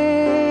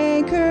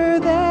anchor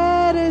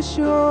that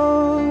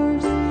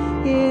assures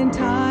in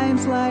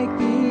times like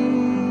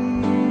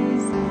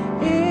these.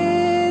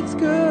 It's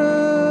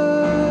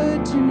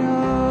good to know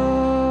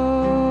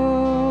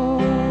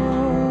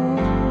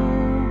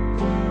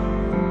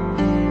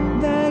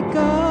that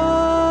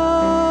God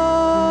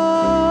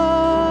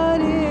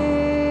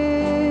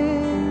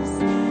is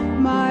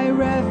my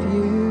refuge.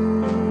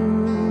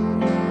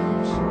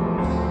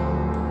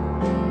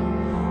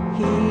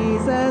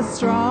 He's a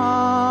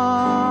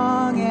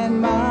strong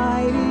and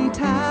mighty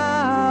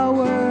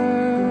tower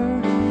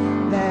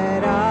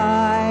that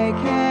I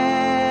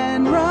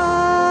can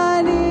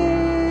run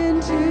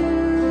into.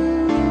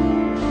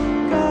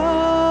 God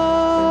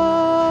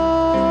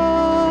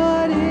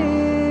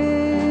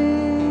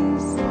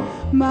is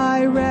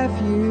my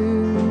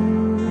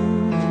refuge.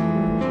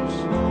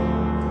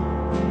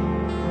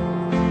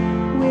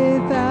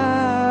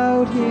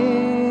 Without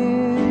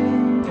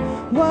him,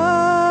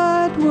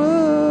 what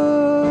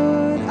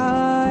would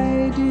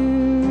I do?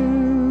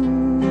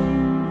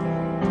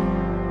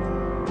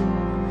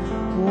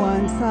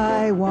 Once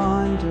I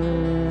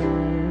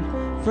wandered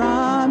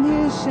from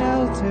his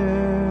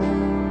shelter.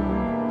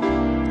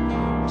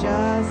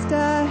 Just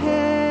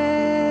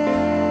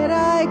ahead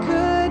I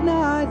could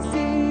not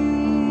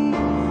see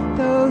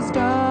those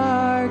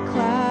dark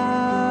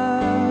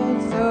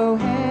clouds so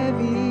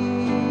heavy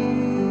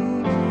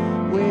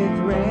with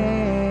rain.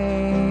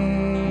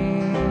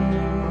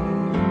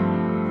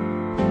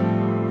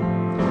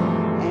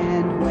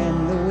 And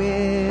when the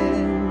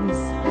winds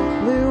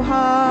blew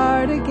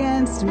hard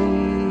against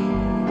me,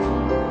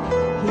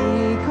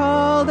 he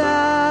called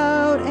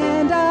out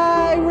and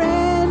I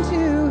ran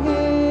to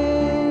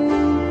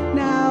him.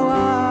 Now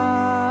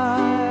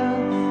I'll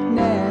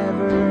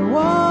never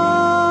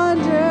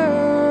wander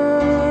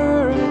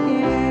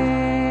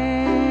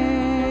again.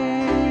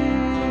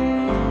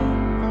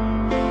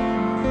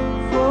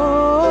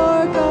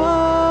 For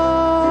God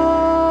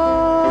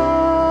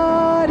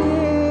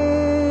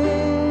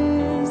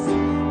is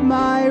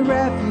my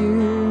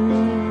refuge.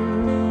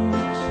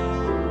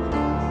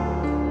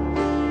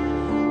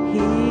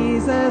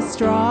 He's a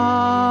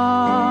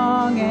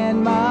strong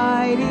and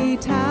mighty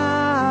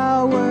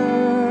tower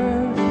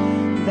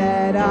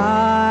that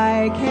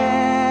I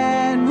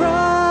can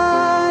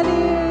run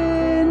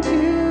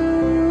into.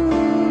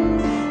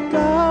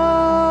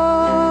 God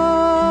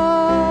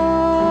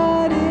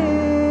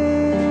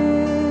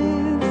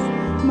is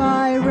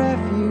my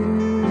refuge.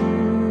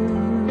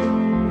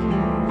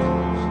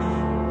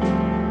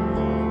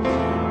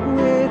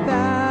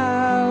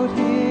 Without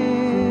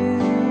him,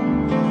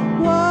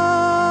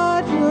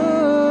 what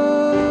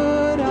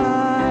would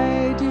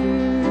I do?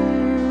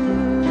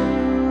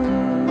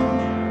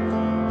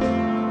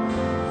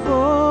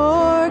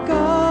 For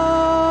God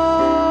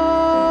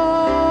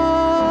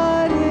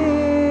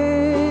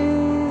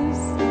is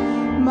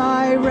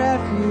my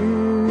refuge.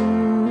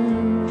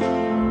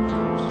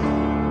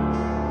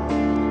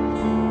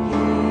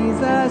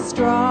 He's a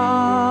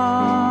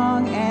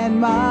strong and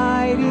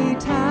mighty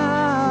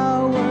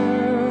tower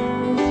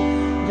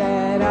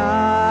that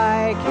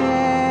I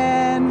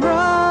can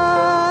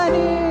run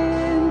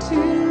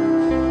into.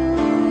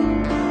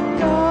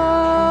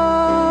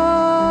 God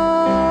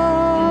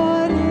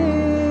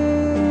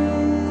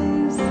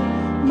is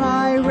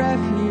my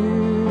refuge.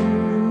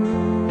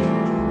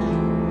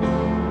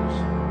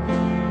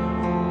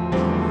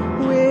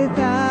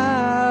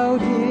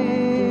 Without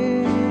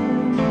him,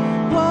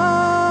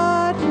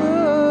 what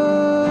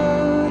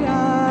would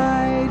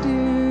I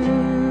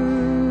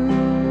do?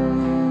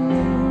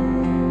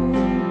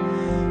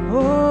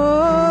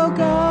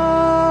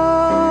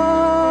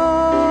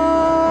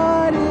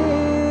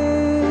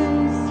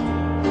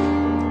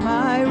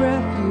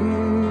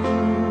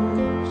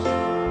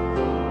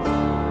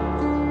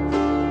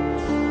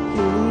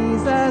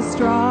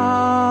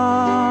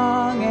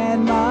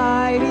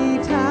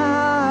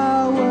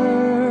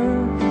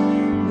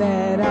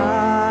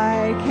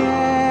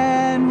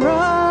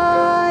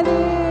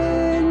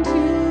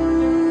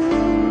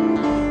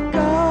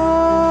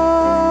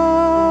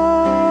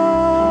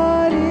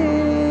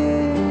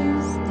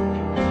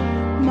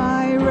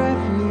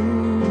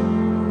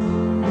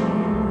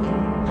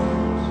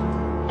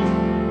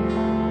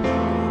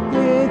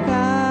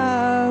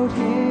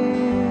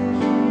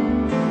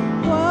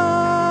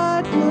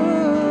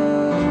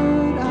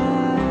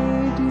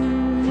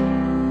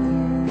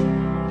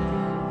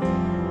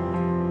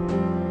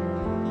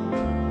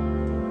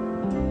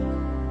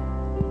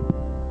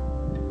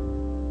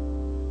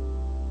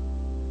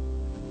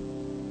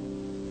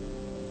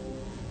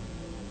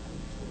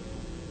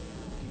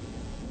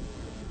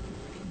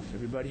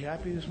 Everybody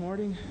happy this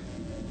morning?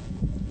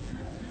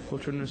 We'll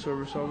turn the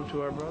service over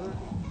to our brother.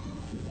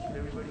 Could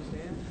everybody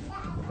stand?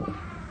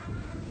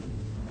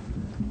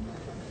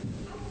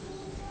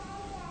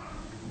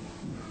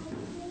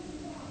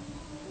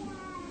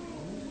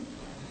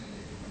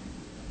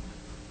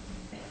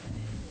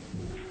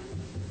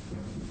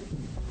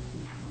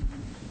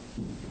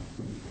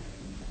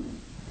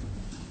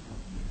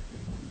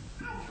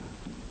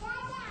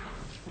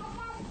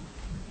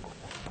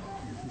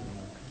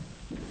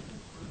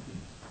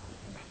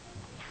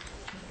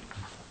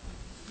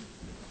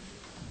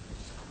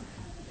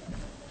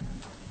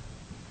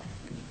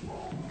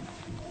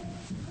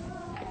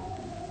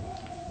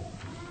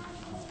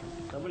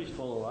 Somebody's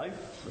full of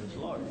life. Praise the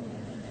Lord.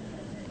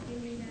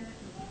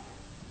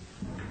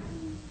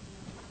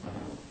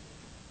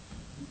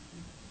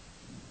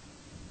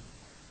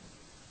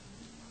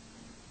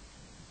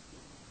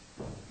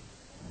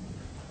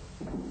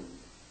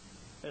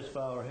 Let's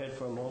bow our head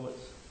for a moment.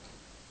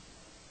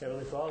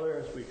 Heavenly Father,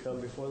 as we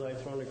come before thy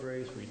throne of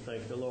grace, we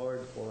thank you,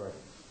 Lord, for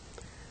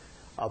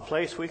a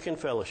place we can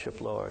fellowship,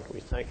 Lord.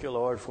 We thank you,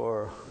 Lord,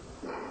 for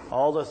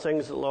all the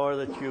things, Lord,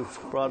 that you've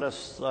brought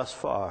us thus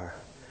far.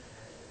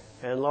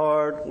 And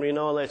Lord, we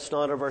know that it's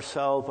not of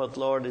ourselves, but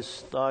Lord,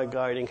 it's thy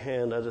guiding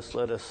hand that has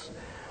led us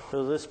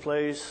to this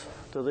place,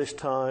 to this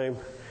time.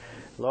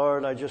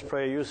 Lord, I just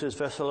pray, use this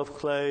vessel of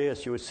clay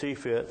as you would see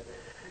fit.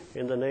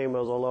 In the name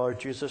of the Lord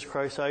Jesus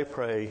Christ, I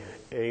pray.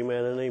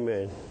 Amen and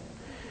amen.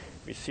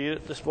 Be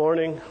seated this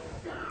morning.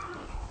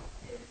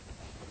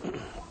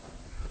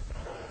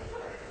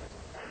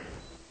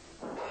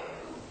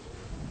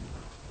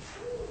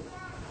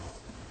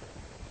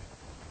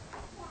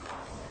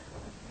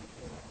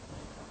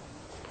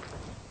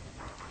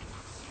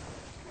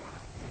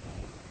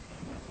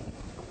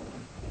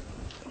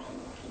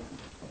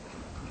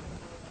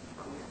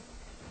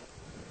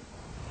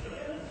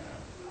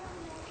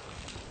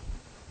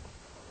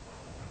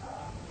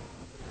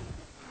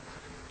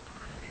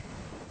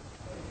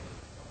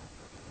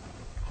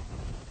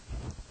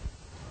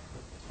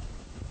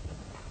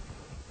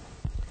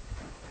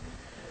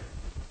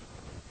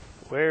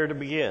 Where to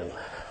begin?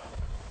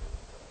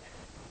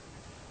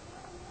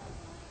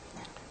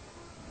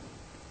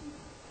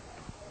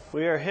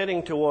 We are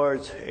heading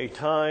towards a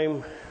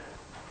time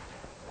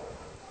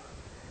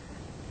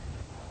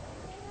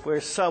where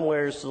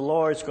somewheres the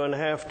Lord's going to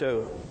have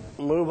to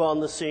move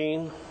on the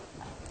scene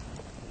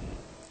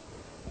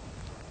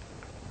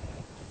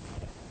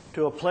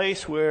to a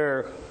place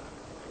where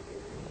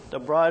the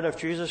bride of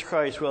Jesus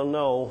Christ will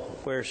know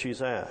where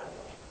she's at.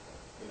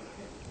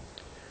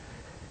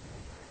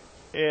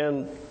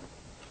 And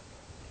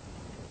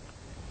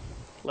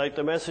like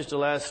the message the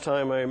last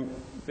time I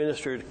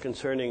ministered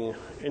concerning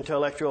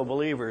intellectual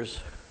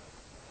believers,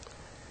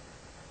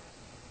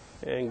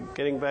 and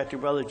getting back to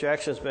Brother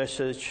Jackson's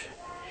message,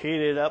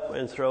 heat it up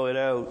and throw it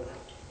out.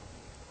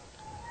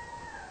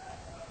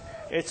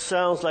 It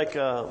sounds like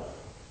a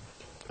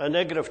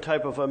negative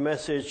type of a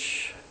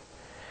message.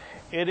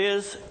 It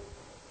is,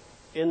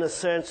 in the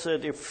sense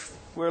that if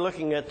we're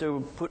looking at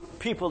to put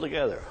people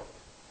together,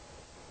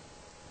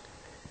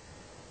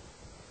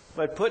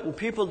 but putting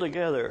people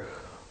together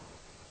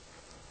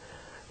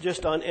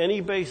just on any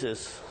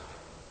basis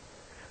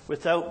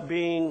without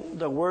being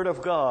the Word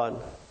of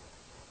God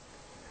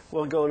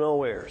will go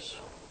nowheres.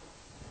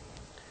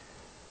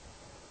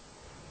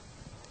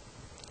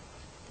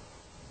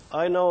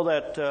 I know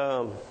that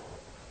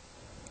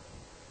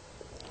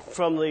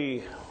from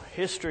the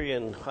history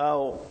and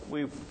how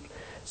we've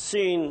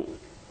seen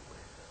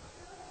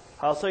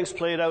how things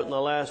played out in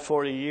the last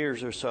 40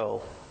 years or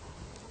so,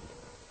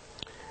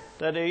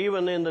 that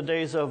even in the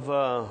days of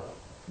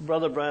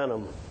Brother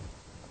Branham,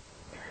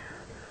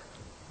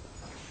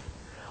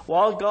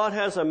 while God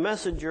has a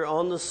messenger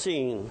on the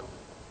scene,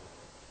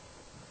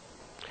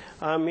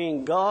 I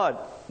mean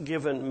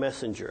God-given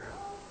messenger,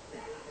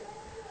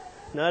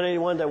 not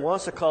anyone that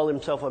wants to call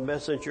himself a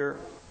messenger,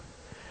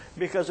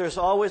 because there's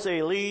always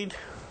a lead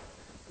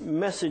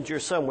messenger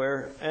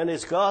somewhere, and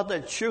it's God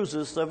that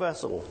chooses the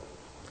vessel.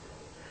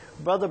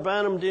 Brother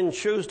Branham didn't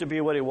choose to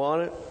be what he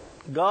wanted.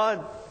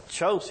 God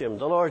chose him.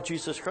 The Lord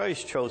Jesus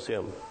Christ chose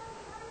him.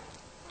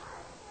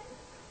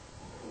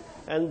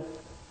 And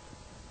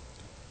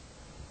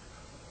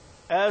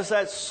as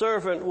that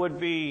servant would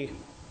be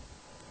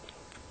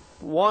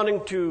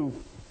wanting to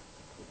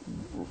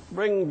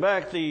bring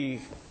back the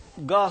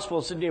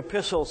Gospels and the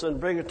epistles and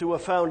bring it to a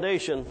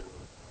foundation,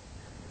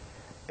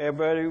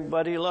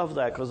 everybody loved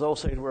that because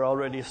those things were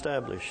already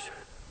established.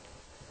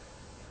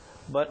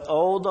 But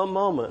oh, the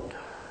moment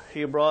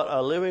he brought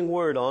a living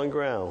word on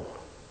ground,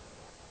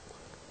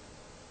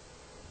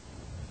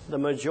 the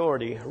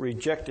majority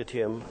rejected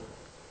him,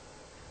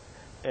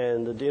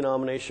 and the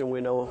denomination,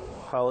 we know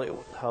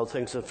how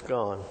things have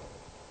gone.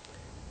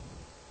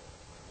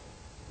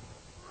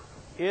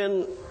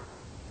 It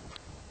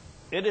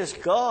is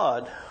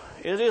God,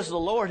 it is the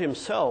Lord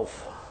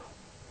himself.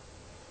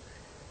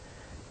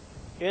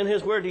 In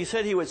his word, he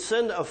said he would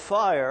send a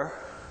fire.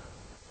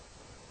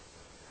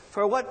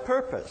 For what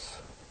purpose?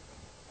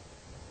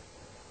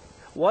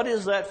 What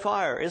is that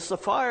fire? It's the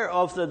fire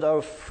of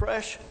the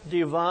fresh,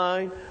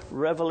 divine,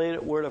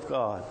 revelated Word of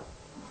God.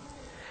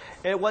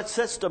 And what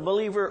sets the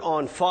believer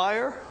on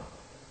fire,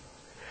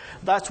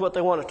 that's what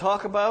they want to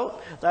talk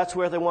about. That's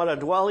where they want to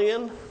dwell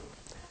in.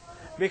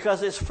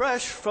 Because it's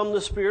fresh from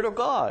the Spirit of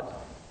God.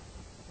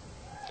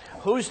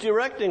 Who's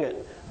directing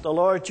it? The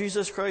Lord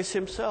Jesus Christ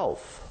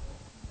Himself.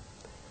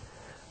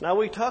 Now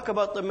we talk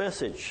about the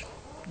message,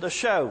 the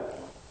shout.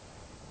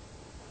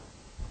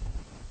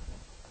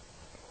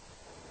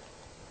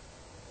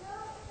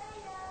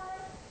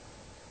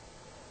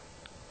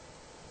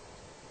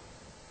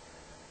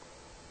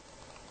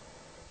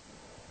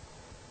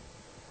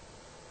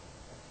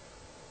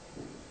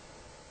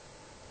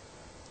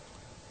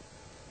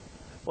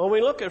 When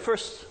we look at 1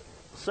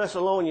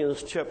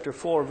 Thessalonians chapter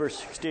 4, verse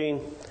 16,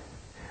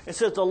 it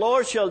says, the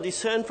Lord shall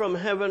descend from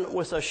heaven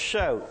with a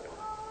shout.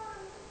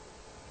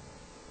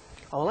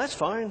 Oh, that's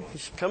fine.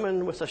 He's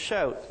coming with a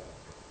shout.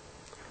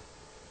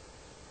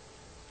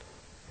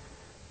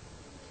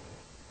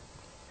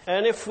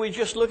 And if we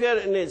just look at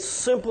it in its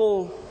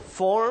simple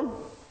form,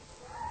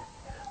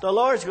 the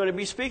Lord's going to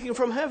be speaking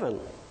from heaven.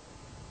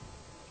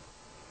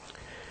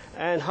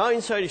 And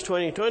hindsight is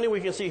 20/20.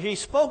 We can see He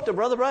spoke to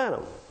Brother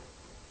Branham.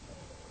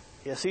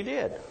 Yes, He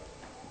did.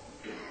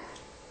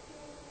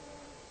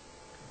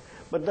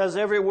 But does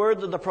every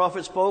word that the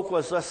prophet spoke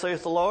was, thus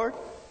saith the Lord?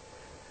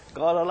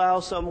 God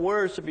allows some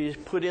words to be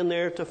put in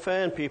there to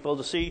fan people,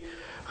 to see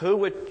who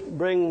would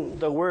bring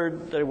the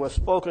word that was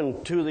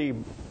spoken to the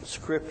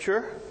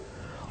Scripture,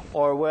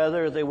 or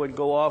whether they would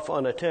go off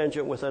on a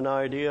tangent with an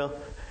idea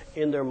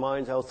in their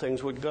minds how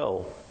things would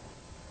go.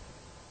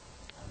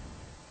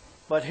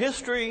 But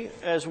history,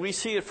 as we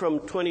see it from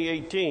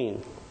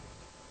 2018,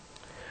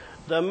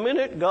 the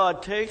minute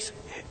God takes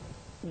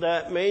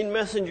that main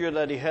messenger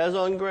that He has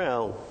on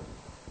ground,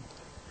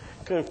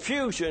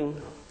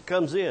 confusion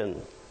comes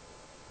in.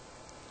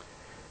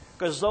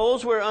 Because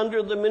those were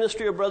under the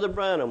ministry of Brother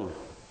Branham.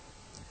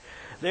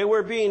 They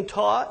were being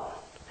taught,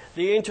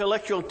 the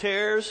intellectual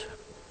tares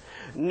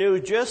knew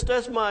just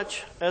as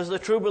much as the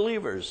true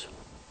believers.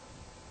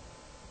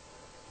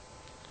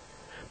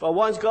 But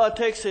once God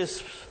takes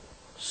His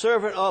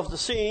servant off the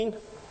scene,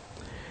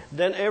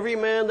 then every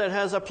man that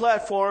has a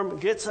platform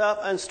gets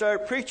up and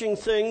start preaching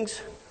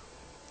things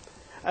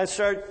and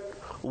start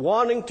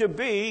wanting to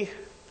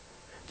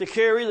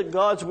carry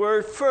God's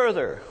word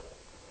further,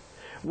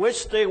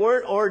 which they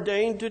weren't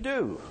ordained to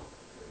do.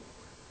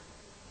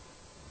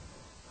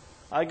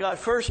 I got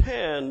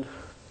firsthand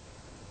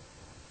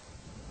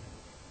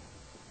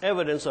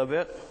evidence of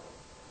it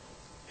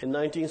in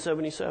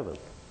 1977.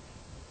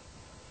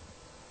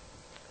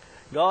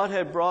 God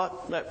had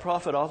brought that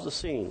prophet off the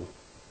scene.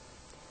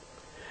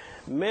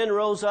 Men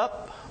rose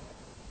up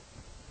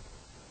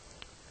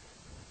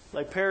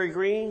like Perry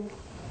Green,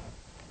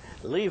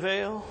 Lee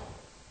Vale,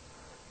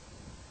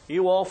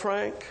 Ewald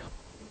Frank.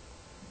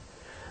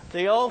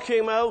 They all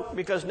came out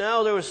because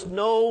now there was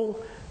no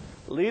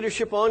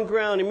leadership on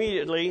ground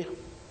immediately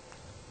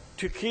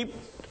to keep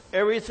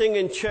everything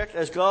in check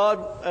as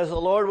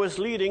the Lord was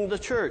leading the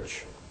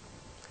church.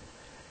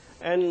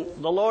 And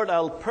the Lord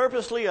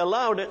purposely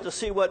allowed it to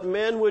see what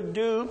men would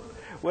do,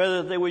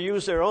 whether they would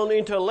use their own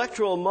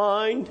intellectual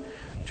mind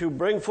to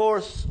bring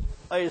forth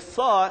a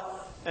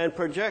thought and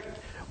project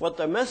what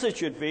the message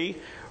should be,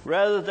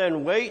 rather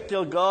than wait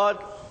till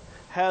God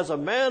has a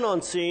man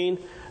on scene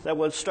that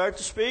would start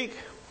to speak.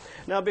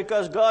 Now,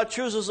 because God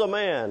chooses a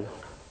man,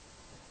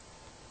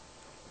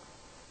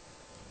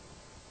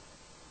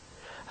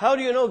 how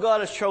do you know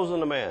God has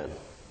chosen a man?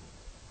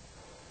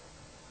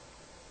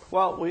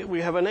 Well,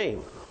 we have a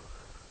name.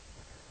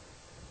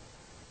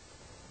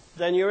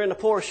 Then you're in a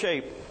poor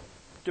shape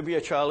to be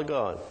a child of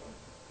God.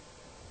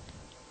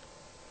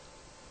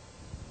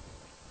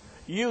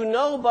 You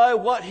know by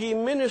what he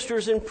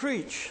ministers and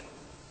preach.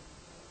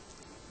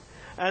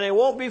 And it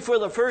won't be for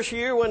the first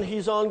year when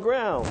he's on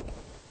ground.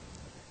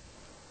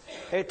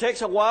 It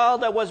takes a while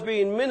that what's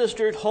being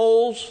ministered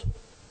holds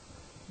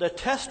the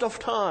test of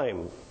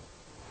time.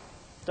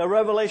 The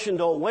revelation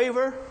don't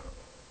waver.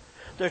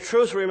 The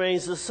truth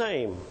remains the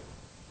same.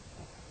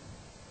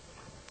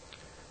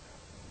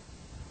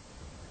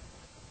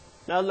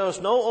 Now,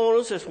 there's no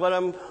onus, is what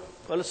I'm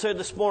going to say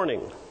this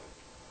morning.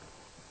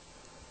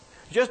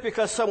 Just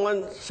because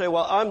someone say,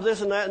 well, I'm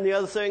this and that and the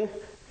other thing,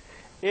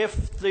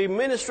 if the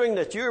ministering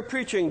that you're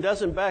preaching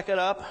doesn't back it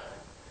up,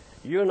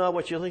 you're not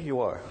what you think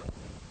you are.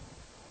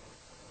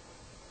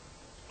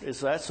 It's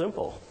that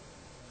simple.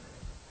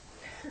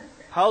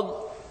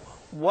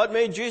 What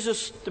made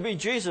Jesus to be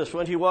Jesus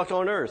when he walked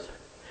on earth?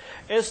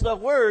 It's the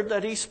word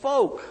that he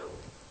spoke.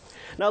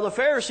 Now, the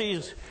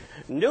Pharisees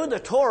knew the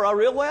Torah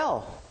real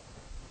well.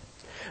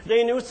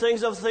 They knew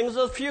things of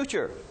the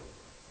future.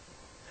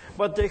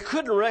 But they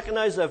couldn't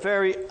recognize the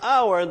very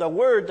hour and the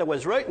word that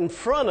was right in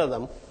front of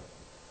them.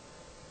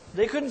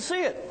 They couldn't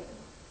see it.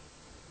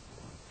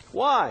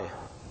 Why?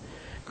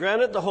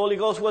 Granted, the Holy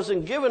Ghost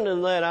wasn't given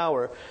in that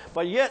hour,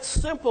 but yet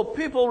simple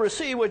people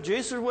received what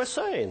Jesus was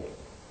saying.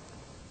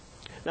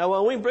 Now,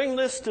 when we bring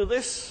this to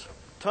this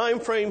time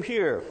frame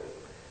here,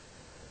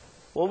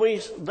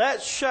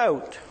 that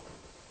shout,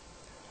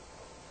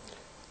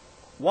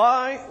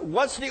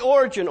 what's the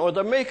origin or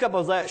the makeup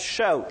of that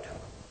shout?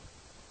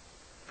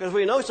 Because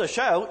we know it's a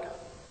shout,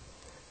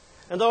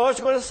 and the Lord's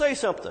going to say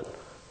something.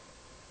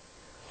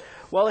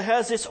 Well, it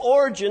has its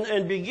origin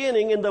and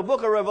beginning in the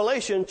book of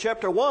Revelation,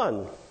 chapter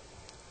 1.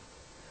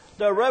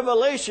 The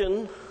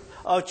revelation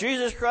of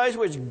Jesus Christ,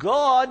 which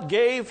God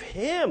gave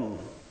him,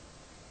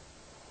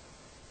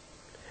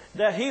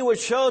 that he would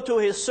show to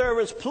his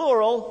servants,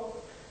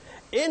 plural,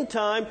 in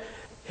time,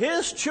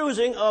 his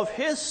choosing of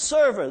his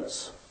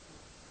servants.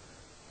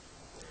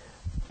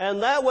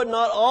 And that would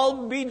not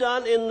all be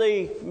done in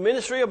the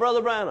ministry of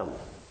Brother Branham.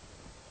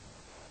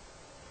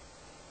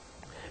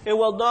 It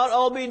will not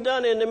all be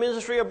done in the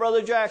ministry of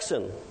Brother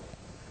Jackson.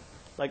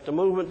 Like the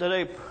movement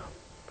today,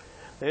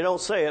 they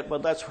don't say it,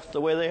 but that's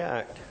the way they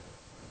act.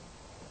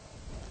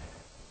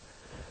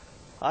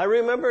 I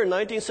remember in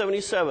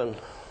 1977,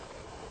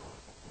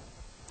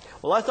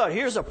 well, I thought,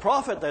 here's a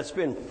prophet that's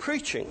been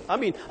preaching. I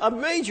mean, a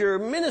major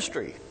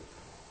ministry.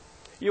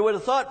 You would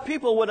have thought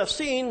people would have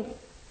seen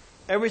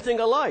everything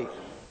alike.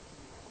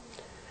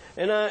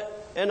 And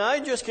I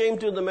just came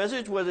to the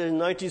message in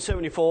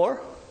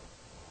 1974.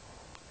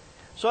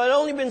 So I'd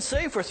only been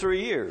saved for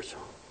 3 years.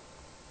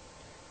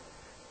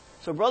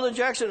 So Brother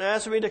Jackson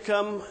asked me to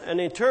come and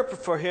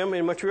interpret for him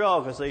in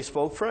Montreal because they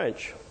spoke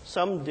French.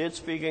 Some did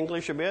speak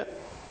English a bit,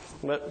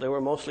 but they were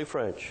mostly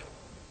French.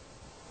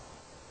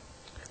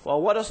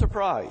 Well, what a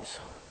surprise.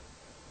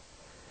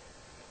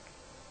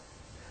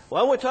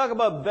 When we talk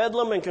about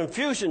bedlam and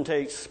confusion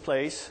takes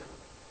place,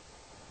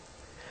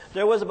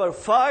 there was about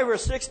 5 or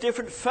 6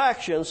 different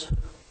factions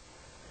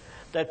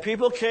that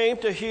people came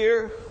to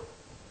hear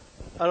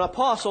an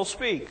apostle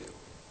speak.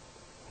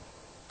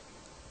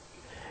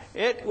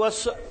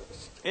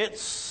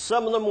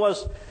 Some of them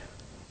was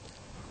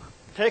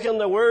taking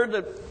the word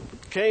that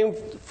came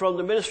from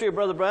the ministry of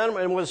Brother Branham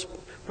and was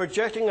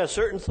projecting a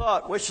certain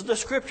thought, which the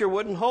Scripture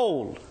wouldn't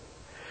hold.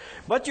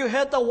 But you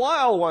had the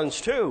wild ones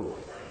too.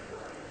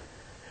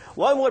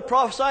 One would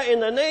prophesy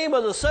in the name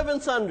of the 7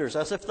 thunders,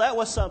 as if that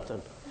was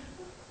something.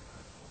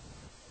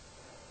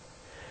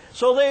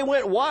 So they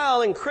went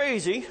wild and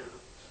crazy.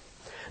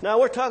 Now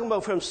we're talking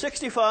about from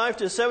 65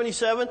 to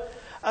 77,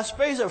 a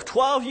space of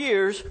 12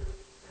 years,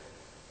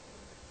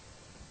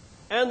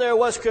 and there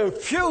was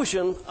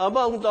confusion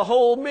among the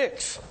whole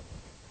mix.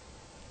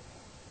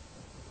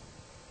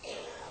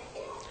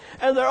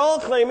 And they're all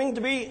claiming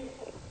to be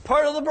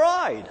part of the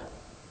bride,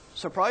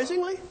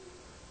 surprisingly.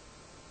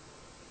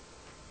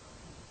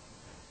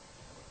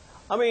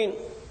 I mean,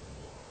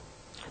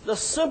 the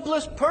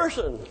simplest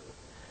person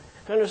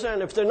can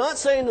understand, if they're not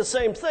saying the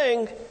same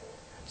thing,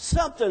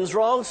 something's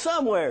wrong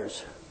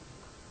somewheres.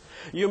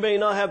 You may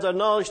not have the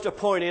knowledge to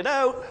point it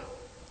out,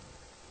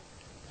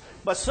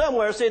 but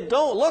somewheres it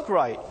don't look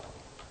right.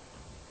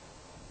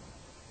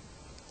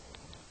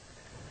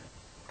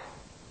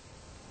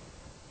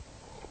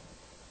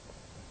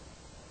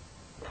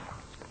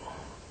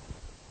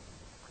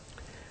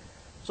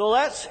 So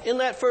that's in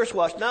that first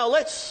watch. Now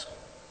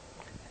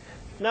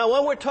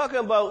when we're talking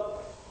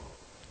about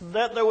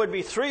that there would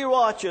be 3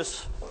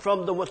 watches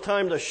from the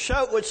time the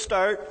shout would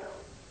start,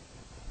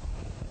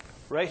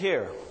 right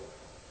here,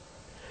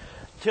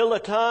 till the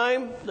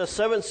time the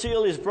 7th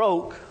seal is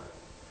broke,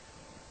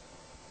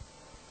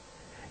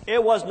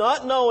 it was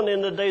not known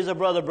in the days of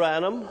Brother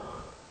Branham.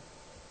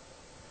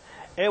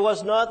 It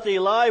was not the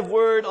live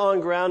word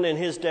on ground in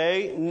his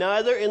day,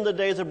 neither in the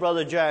days of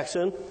Brother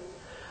Jackson.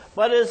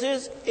 But it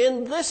is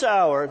in this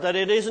hour that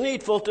it is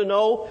needful to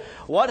know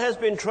what has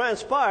been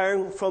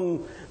transpiring from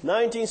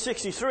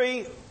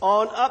 1963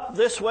 on up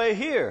this way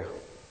here.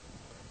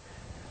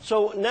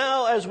 So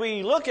now as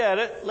we look at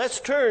it, let's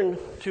turn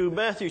to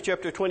Matthew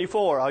chapter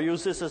 24. I'll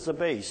use this as the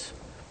base.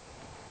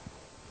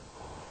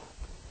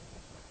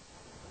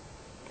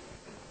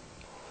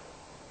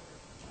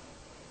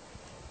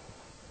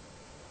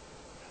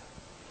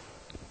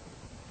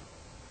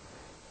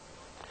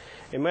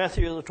 In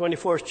Matthew, the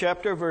 24th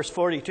chapter, verse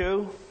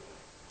 42,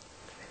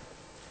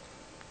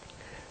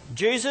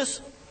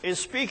 Jesus is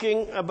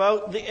speaking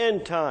about the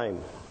end time,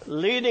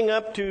 leading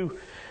up to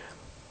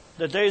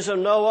the days of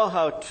Noah,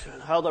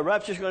 how the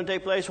rapture is going to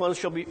take place, one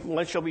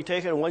shall be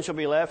taken and one shall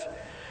be left.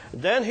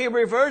 Then he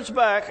reverts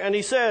back and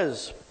he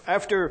says,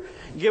 after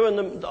giving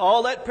them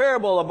all that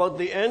parable about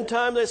the end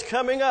time that's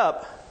coming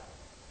up,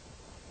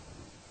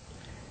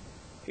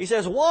 he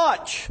says,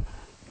 "Watch,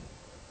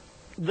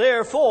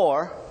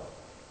 therefore,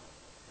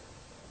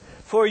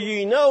 for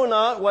ye know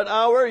not what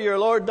hour your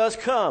Lord does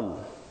come."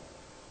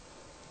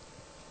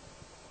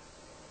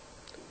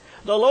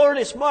 The Lord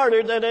is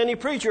smarter than any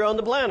preacher on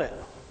the planet.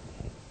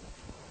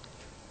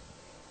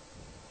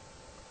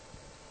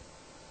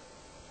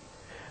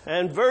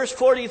 And verse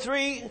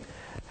 43,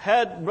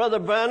 had Brother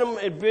Branham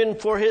been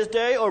for his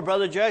day, or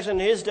Brother Jackson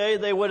in his day,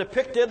 they would have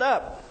picked it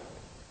up.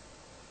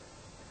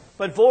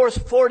 But verse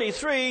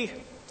 43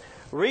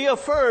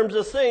 reaffirms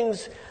the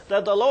things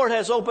that the Lord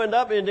has opened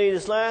up in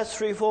these last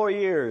 3-4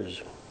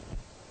 years.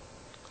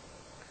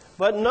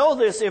 But know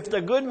this, if the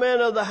good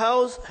man of the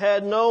house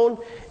had known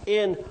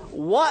in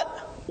what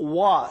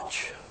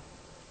watch.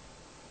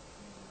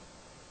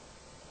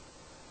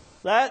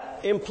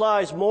 That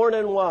implies more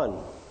than one.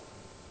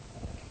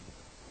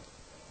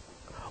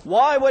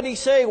 Why would he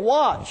say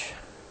watch?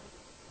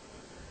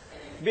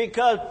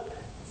 Because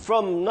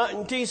from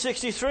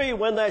 1963,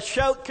 when that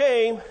shout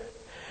came,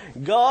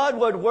 God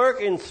would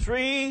work in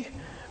 3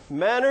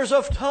 manners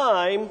of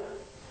time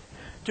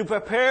to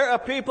prepare a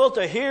people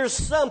to hear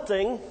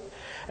something,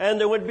 and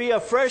there would be a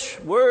fresh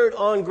word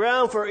on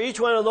ground for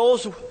each one of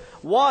those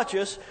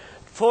watches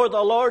for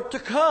the Lord to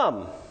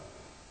come.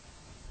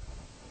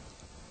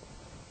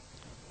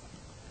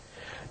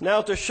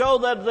 Now, to show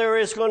that there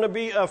is going to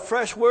be a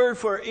fresh word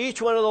for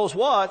each one of those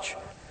watch,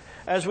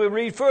 as we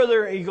read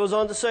further, he goes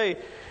on to say,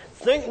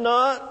 think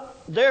not,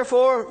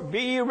 therefore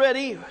be ye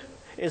ready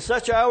in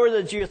such hour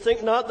that ye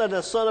think not that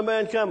the Son of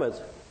Man cometh.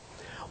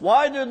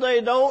 Why do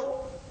they don't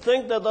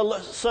think that the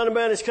Son of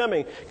Man is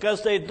coming?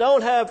 Because they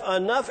don't have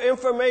enough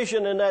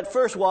information in that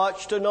first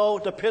watch to know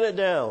to pin it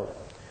down.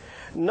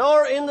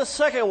 Nor in the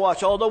second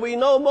watch, although we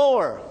know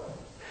more.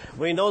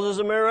 We know there's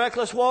a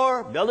miraculous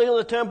war, building of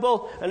the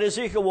temple, and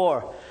Ezekiel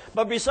war.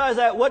 But besides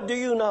that, what do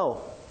you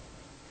know?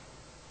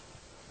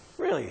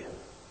 Really?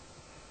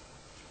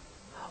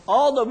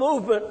 All the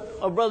movement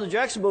of Brother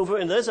Jackson's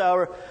movement in this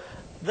hour,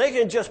 they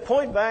can just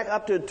point back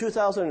up to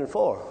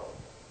 2004.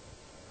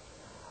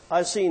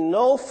 I've seen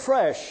no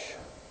fresh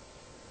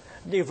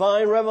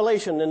divine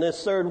revelation in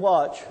this third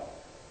watch.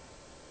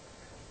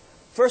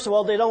 First of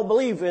all, they don't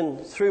believe in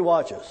 3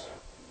 watches.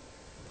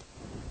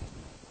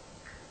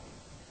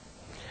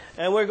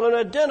 And we're going to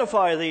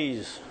identify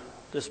these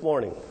this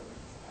morning.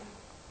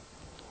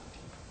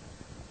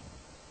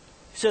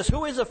 He says,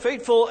 who is a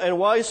faithful and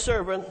wise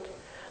servant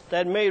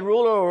that made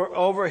ruler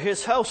over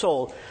his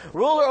household?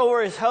 Ruler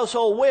over his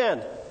household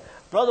when?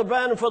 Brother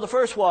Brandon for the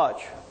first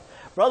watch.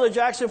 Brother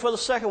Jackson for the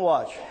second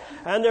watch.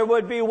 And there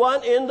would be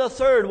one in the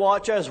third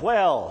watch as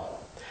well.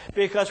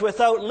 Because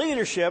without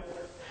leadership,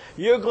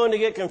 you're going to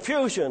get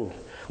confusion.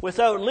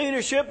 Without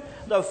leadership,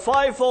 the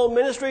fivefold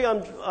ministry,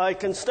 I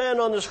can stand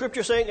on the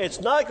scripture saying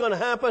it's not going to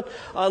happen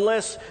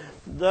unless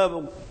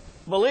the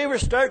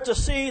believers start to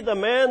see the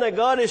man that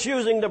God is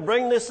using to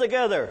bring this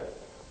together.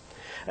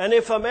 And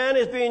if a man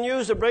is being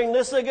used to bring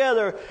this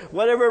together,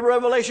 whatever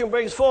revelation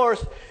brings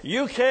forth,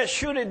 you can't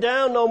shoot it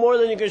down no more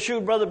than you can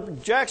shoot Brother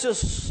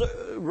Jackson's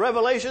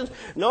revelations,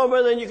 no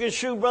more than you can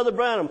shoot Brother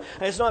Branham.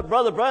 And it's not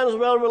Brother Branham's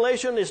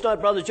revelation, it's not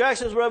Brother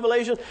Jackson's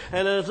revelation,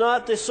 and it's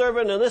not this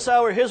servant in this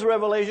hour, his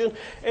revelation.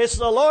 It's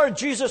the Lord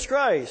Jesus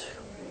Christ.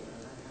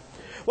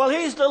 Well,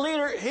 he's the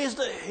leader, he's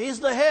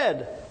the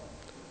head.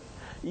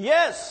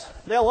 Yes,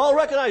 they'll all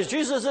recognize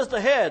Jesus is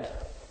the head.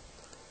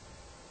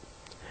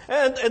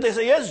 And they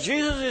say, yes,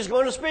 Jesus is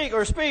going to speak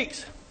or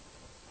speaks.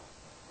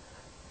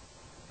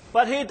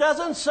 But he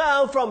doesn't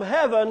sound from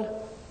heaven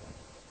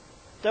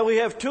that we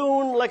have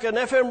tuned like an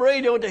FM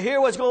radio to hear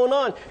what's going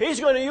on. He's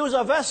going to use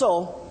a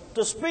vessel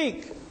to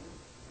speak.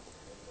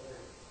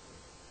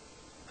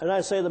 And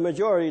I say the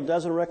majority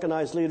doesn't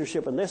recognize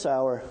leadership in this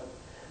hour.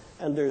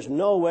 And there's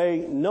no way,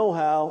 no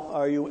how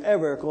are you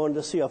ever going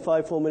to see a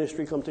fivefold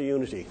ministry come to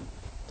unity.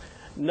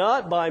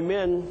 Not by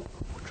men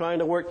trying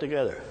to work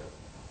together.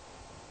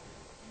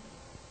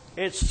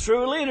 It's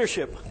through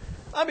leadership.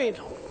 I mean,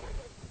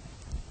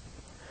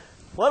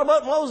 what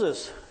about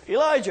Moses,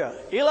 Elijah,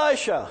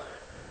 Elisha,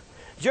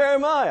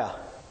 Jeremiah?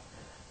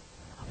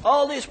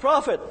 All these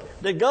prophets.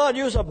 Did God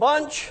use a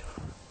bunch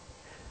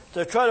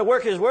to try to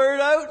work his word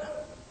out?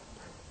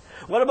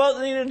 What about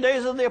the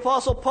days of the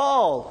Apostle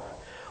Paul?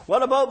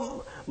 What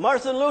about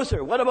Martin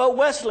Luther? What about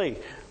Wesley?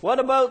 What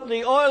about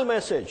the oil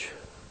message?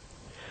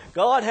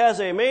 God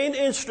has a main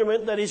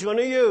instrument that he's going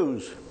to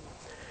use.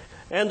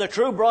 And the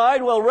true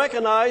bride will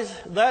recognize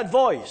that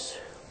voice.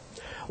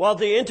 While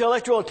the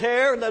intellectual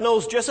tear that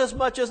knows just as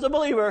much as the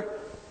believer,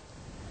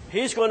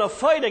 he's going to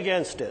fight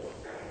against it.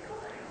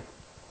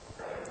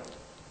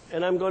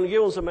 And I'm going to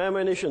give him some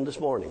ammunition this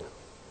morning.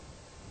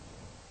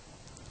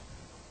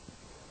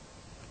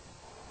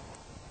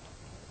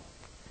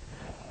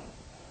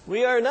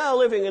 We are now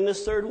living in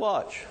this third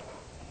watch.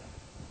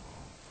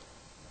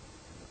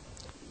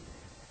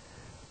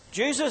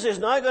 Jesus is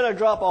not going to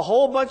drop a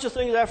whole bunch of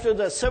things after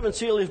the seventh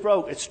seal is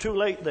broke. It's too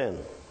late then.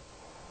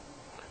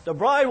 The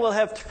bride will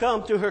have to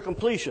come to her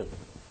completion.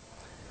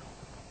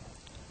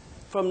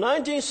 From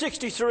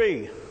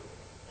 1963,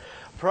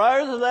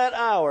 prior to that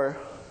hour,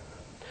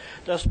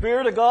 the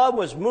Spirit of God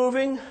was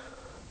moving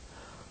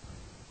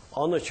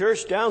on the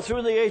church down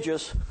through the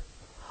ages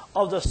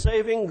of the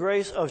saving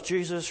grace of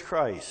Jesus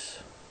Christ.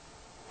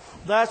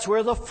 That's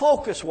where the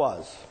focus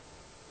was.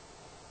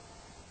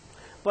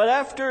 But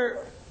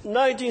after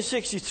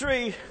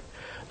 1963,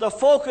 the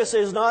focus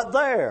is not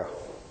there.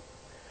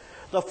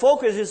 The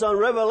focus is on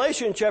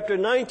Revelation chapter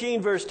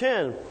 19, verse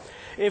 10.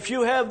 If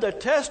you have the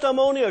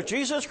testimony of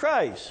Jesus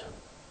Christ,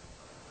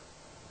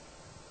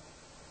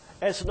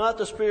 it's not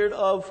the spirit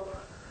of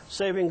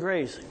saving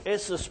grace.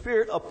 It's the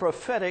spirit of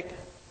prophetic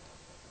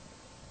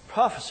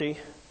prophecy,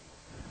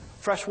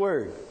 fresh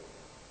word.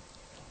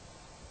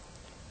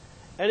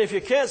 And if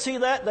you can't see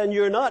that, then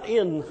you're not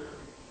in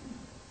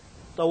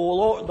the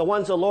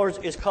ones the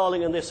Lord is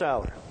calling in this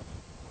hour.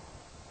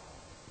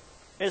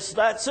 It's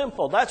that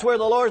simple. That's where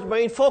the Lord's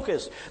main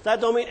focus.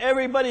 That don't mean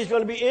everybody's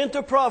going to be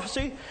into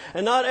prophecy,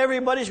 and not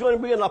everybody's going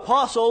to be an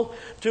apostle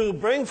to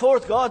bring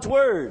forth God's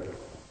word.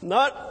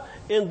 Not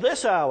in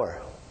this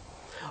hour.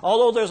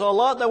 Although there's a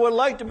lot that would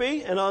like to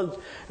be, and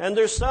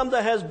there's some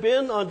that has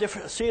been on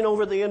seen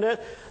over the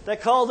internet that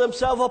call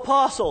themselves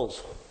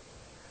apostles.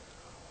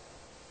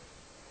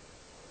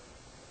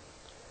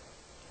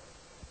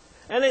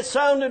 And it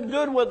sounded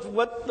good with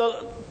what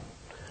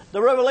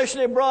the revelation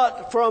they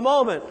brought for a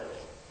moment.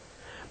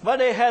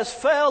 But it has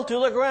fell to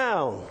the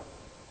ground.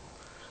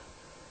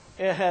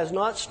 It has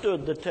not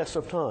stood the test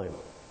of time.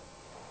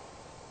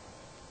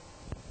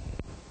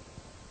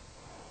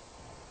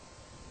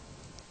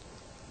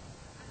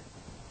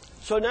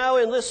 So now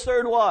in this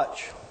third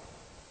watch,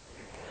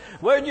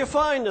 where did you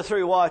find the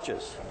 3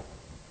 watches?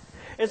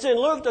 It's in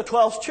Luke, the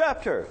 12th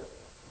chapter.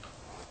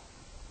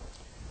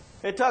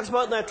 It talks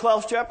about in that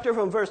 12th chapter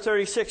from verse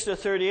 36 to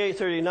 38,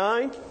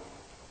 39.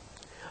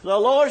 The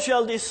Lord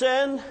shall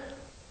descend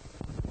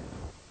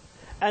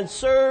and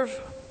serve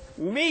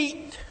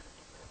meat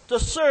to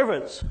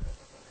servants.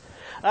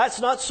 That's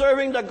not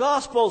serving the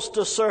gospels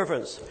to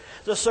servants.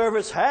 The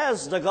servants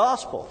has the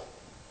gospel.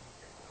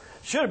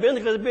 Should have been,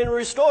 because it's been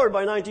restored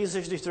by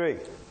 1963.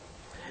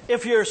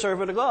 If you're a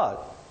servant of God.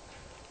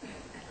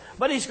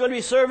 But he's going to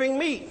be serving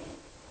meat.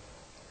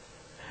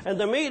 And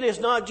the meat is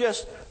not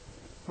just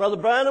Brother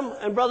Branham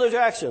and Brother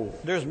Jackson.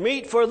 There's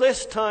meat for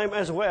this time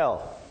as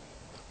well.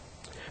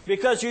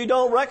 Because you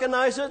don't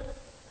recognize it,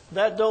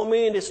 that don't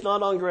mean it's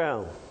not on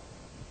ground.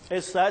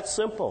 It's that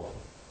simple.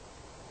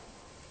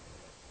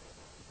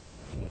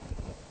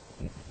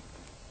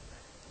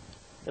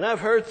 And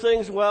I've heard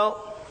things,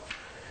 well,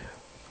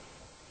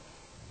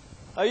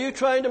 are you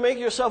trying to make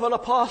yourself an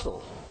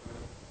apostle?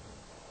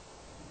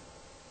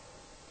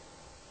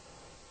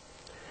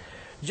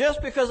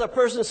 Just because a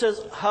person says,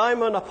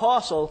 I'm an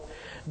apostle,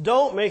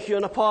 don't make you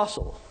an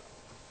apostle.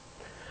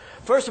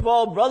 First of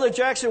all, Brother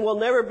Jackson will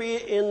never be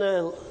in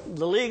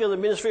the league of the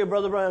ministry of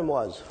Brother Branham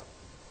was.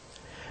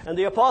 And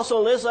the apostle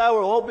in this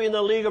hour won't be in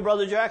the league of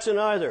Brother Jackson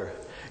either.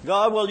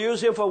 God will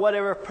use him for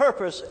whatever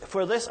purpose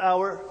for this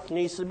hour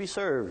needs to be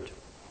served.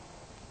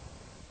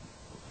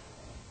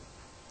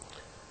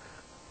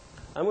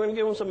 I'm going to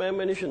give him some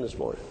ammunition this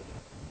morning.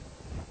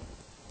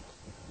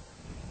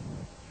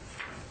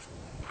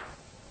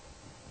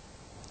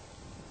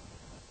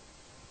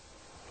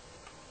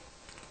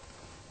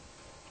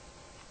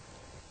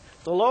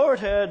 The Lord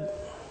had,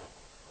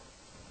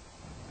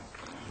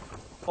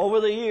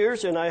 over the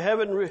years, and I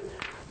haven't...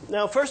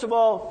 Now, first of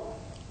all,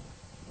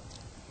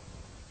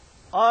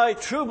 I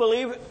truly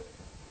believe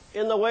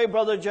in the way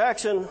Brother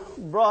Jackson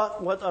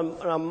brought what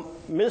a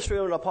ministry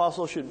of an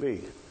apostle should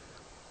be.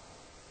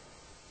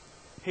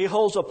 He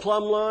holds a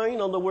plumb line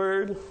on the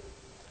Word,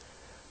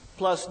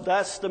 plus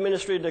that's the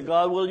ministry that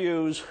God will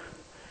use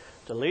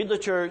to lead the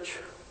church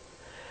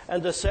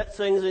and to set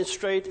things in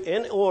straight,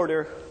 in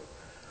order,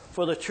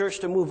 for the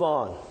church to move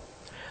on.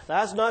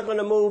 That's not going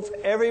to move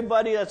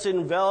everybody that's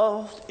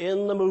involved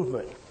in the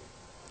movement.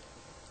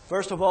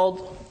 First of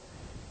all,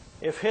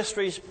 if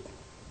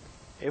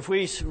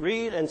we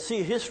read and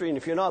see history, and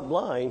if you're not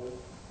blind,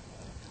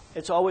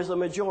 it's always the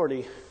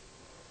majority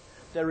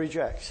that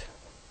rejects.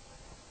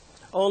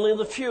 Only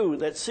the few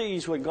that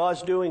sees what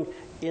God's doing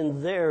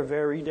in their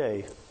very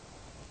day.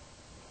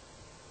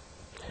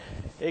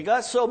 It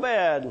got so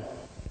bad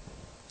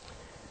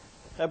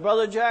that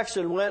Brother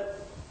Jackson went...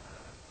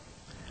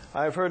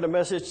 I've heard a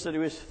message that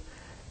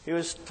he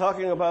was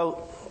talking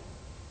about,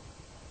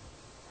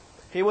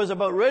 he was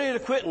about ready to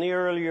quit in the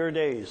earlier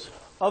days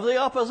of the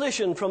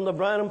opposition from the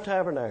Branham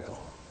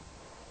Tabernacle.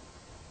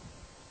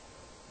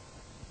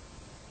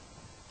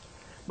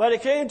 But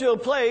it came to a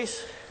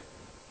place,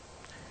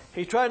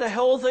 he tried to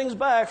hold things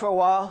back for a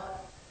while,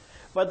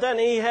 but then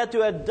he had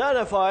to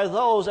identify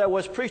those that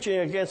was preaching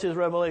against his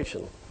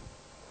revelation.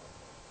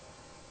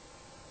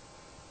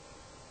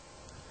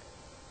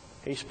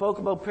 He spoke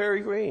about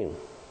Perry Green.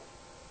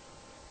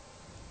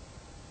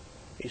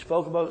 He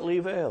spoke about Lee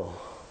Vale,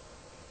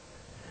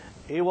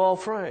 Ewald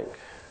Frank,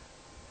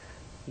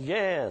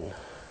 Gann,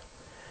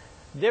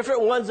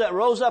 different ones that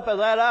rose up at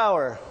that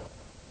hour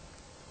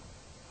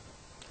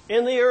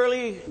in the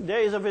early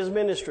days of his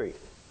ministry.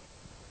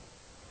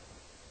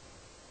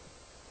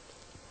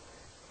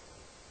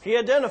 He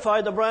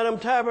identified the Branham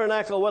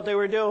Tabernacle, what they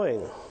were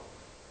doing.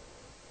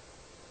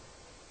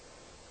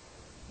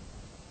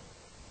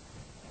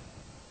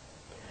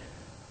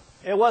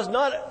 It was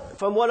not,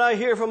 from what I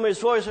hear from his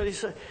voice, he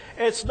said,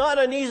 it's not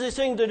an easy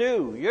thing to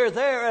do. You're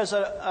there as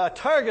a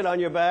target on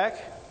your back.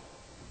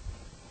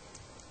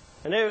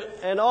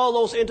 And all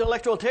those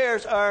intellectual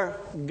tares are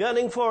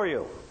gunning for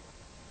you.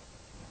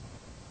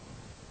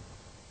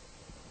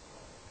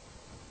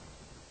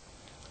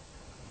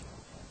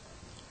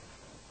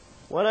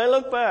 When I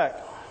look back,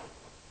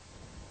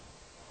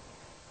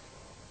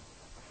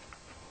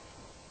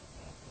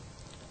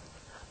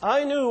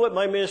 I knew what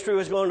my ministry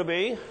was going to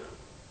be.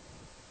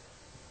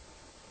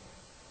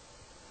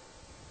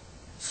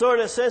 sort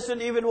of sensed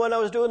it even when I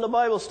was doing the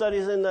Bible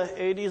studies in the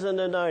 80s and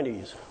the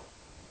 90s.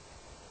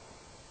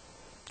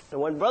 And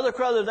when Brother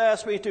Crothers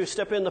asked me to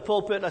step in the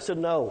pulpit, I said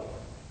no.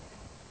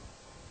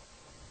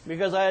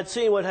 Because I had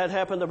seen what had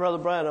happened to Brother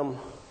Branham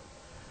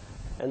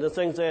and the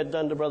things they had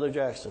done to Brother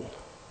Jackson.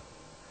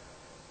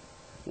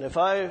 And if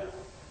I,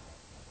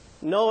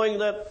 knowing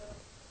that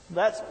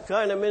that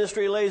kind of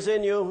ministry lays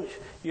in you,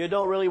 you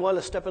don't really want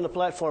to step in the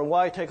platform.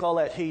 Why take all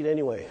that heat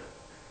anyway?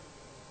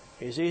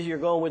 It's easier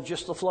going with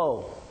just the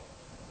flow.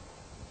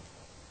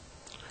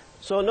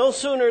 So no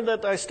sooner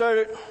that I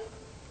started,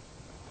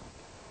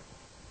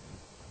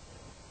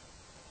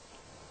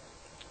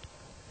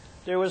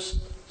 there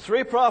was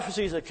 3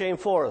 prophecies that came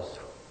forth.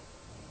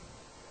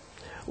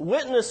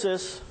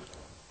 Witnesses,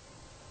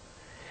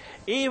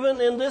 even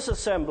in this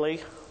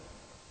assembly.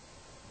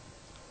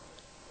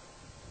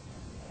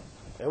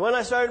 And when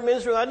I started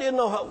ministering, I didn't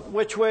know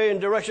which way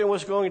and direction it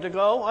was going to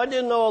go. I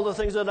didn't know all the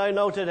things that I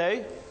know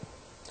today.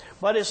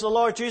 But it's the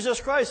Lord Jesus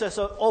Christ that's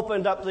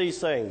opened up these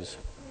things.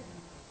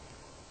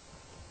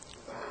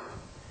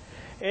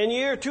 In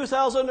year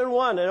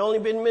 2001, I'd only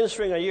been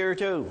ministering a year or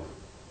two.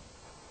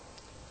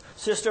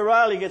 Sister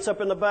Riley gets up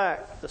in the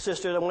back, the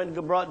sister that went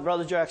and brought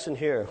Brother Jackson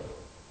here.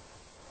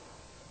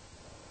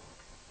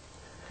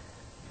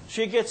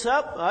 She gets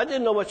up. I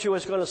didn't know what she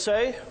was going to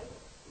say.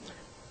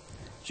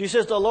 She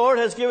says, the Lord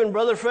has given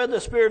Brother Fred the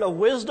spirit of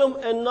wisdom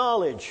and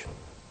knowledge.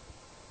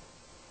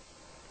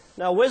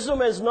 Now,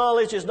 wisdom and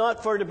knowledge is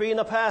not for to being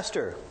a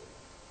pastor.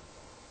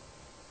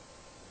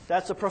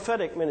 That's a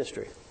prophetic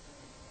ministry.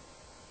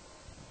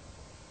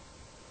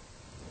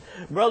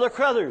 Brother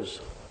Crothers,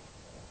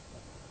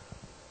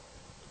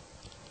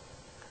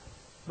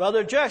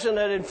 Brother Jackson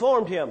had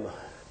informed him,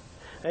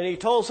 and he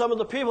told some of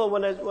the people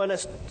when I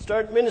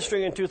started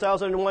ministering in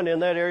 2001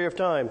 in that area of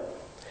time.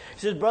 He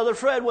said, Brother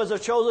Fred was a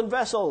chosen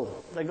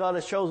vessel that God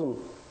has chosen.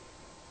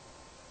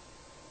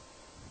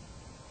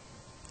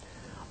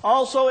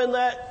 Also in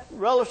that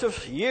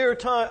relative year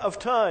of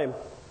time,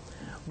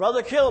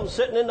 Brother Killam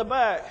sitting in the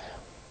back,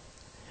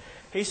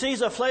 he sees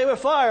a flame of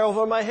fire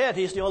over my head.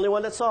 He's the only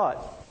one that saw it.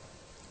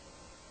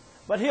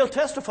 But he'll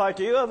testify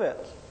to you of it.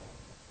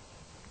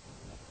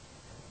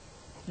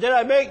 Did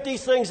I make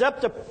these things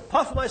up to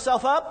puff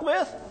myself up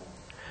with?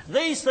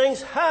 These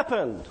things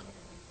happened.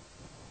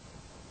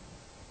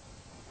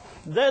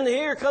 Then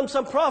here come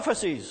some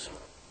prophecies.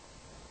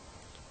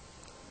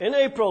 In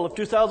April of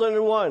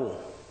 2001,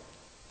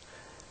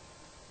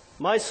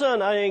 my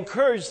son, I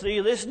encourage thee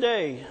this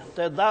day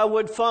that thou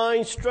would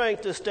find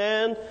strength to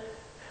stand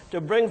to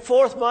bring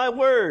forth my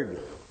word.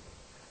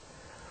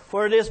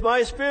 For it is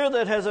my spirit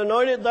that has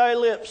anointed thy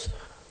lips.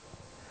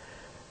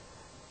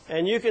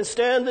 And you can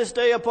stand this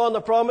day upon the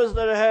promise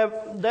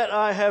that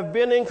I have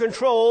been in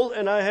control,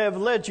 and I have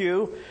led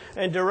you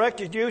and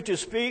directed you to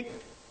speak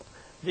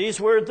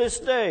these words this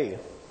day,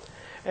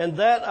 and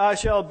that I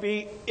shall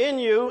be in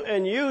you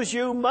and use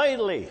you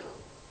mightily.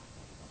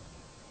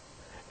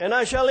 And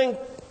I shall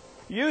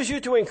use you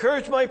to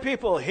encourage my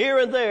people here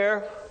and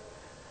there,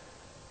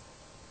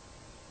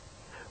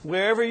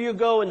 wherever you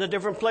go in the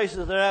different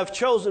places that I've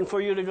chosen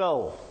for you to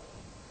go.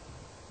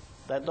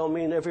 That don't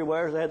mean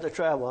everywhere they had to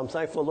travel. I'm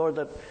thankful, Lord,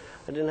 that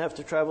I didn't have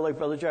to travel like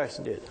Brother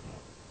Jackson did. It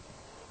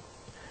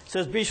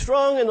says, be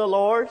strong in the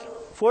Lord,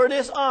 for it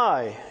is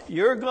I,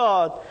 your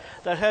God,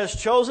 that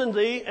has chosen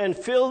thee and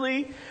filled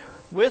thee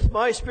with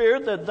my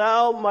spirit, that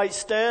thou might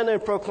stand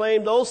and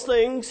proclaim those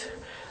things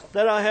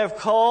that I have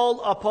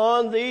called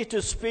upon thee to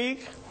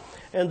speak,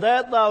 and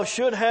that thou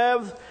should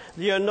have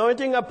the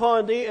anointing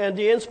upon thee and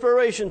the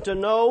inspiration to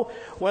know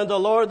when the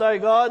Lord thy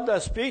God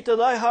doth speak to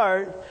thy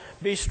heart.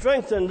 Be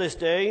strengthened this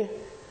day,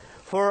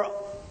 for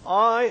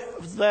I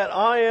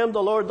am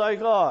the Lord thy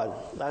God.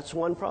 That's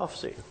one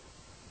prophecy.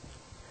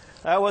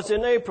 That was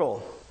in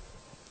April.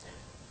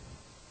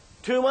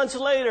 2 months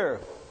later,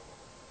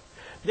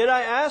 did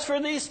I ask for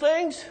these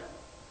things?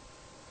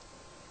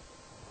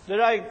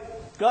 Did I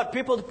got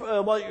people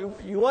to,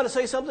 you want to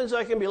say something so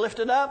I can be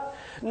lifted up?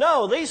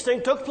 No, these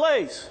things took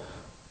place.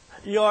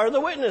 You are the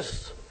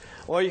witness.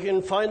 Or you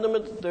can find them,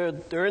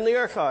 they're in the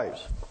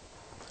archives.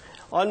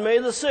 On May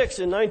the 6th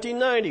in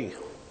 1990,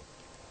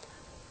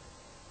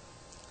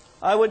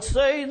 I would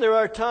say there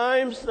are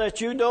times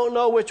that you don't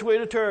know which way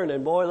to turn,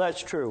 and boy,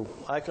 that's true.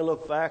 I can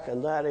look back,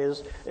 and that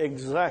is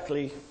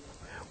exactly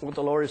what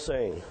the Lord is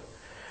saying.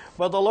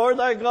 But the Lord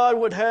thy God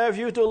would have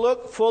you to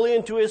look fully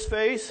into his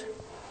face.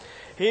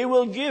 He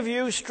will give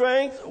you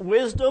strength,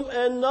 wisdom,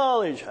 and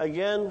knowledge.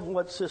 Again,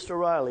 what Sister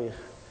Riley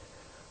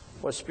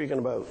was speaking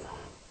about.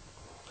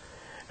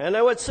 And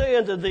I would say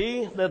unto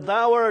thee that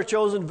thou art a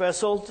chosen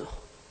vessel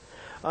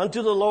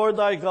unto the Lord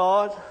thy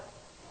God,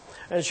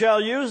 and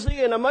shall use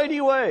thee in a mighty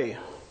way,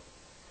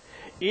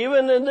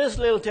 even in this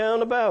little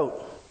town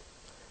about.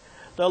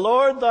 The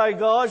Lord thy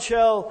God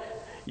shall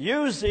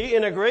use thee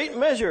in a great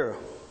measure,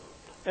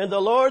 and the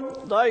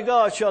Lord thy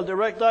God shall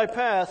direct thy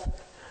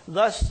path.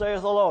 Thus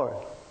saith the Lord.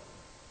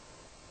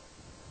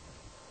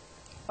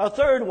 A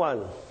third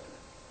one,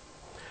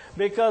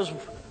 because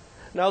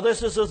now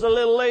this is a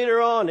little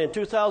later on in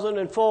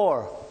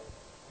 2004.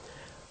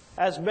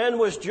 as men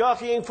was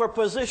jockeying for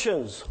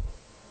positions.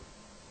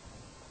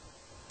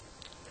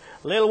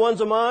 Little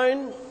ones of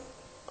mine,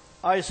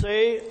 I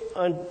say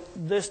on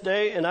this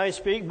day, and I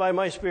speak by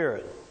my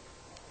Spirit.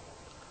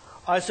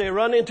 I say,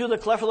 run into the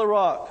cleft of the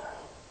rock.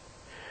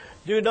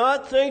 Do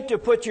not think to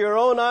put your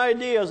own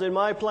ideas in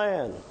my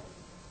plan.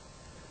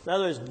 In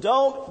other words,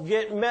 don't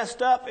get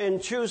messed up in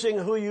choosing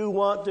who you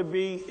want to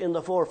be in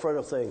the forefront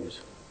of things.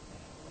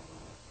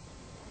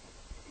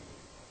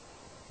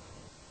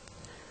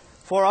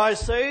 For I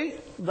say,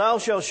 thou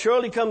shalt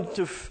surely come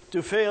to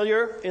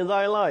failure in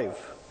thy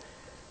life.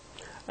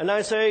 And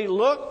I say,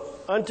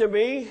 look unto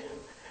me,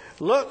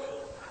 the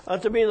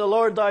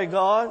Lord thy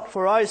God,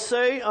 for I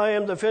say, I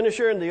am the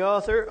finisher and the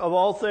author of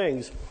all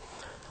things.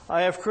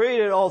 I have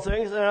created all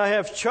things, and I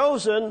have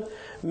chosen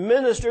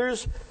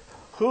ministers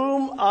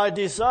whom I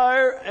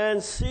desire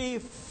and see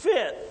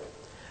fit.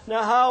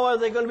 Now, how are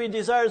they going to be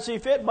desired and see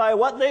fit? By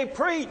what they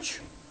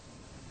preach.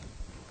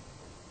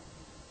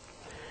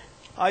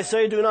 I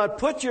say, do not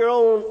put your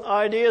own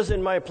ideas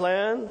in my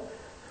plan,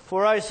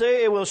 for I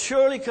say it will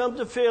surely come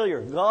to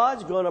failure.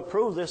 God's going to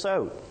prove this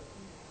out.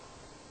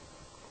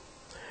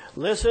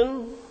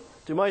 Listen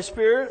to my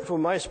spirit, for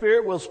my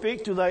spirit will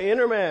speak to thy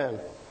inner man.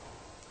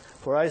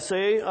 For I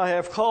say, I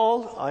have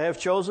called, I have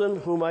chosen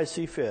whom I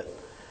see fit.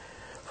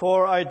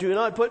 Do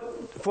not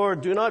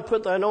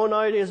put thine own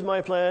ideas in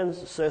my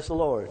plans, says the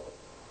Lord.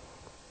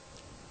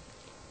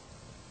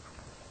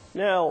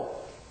 Now,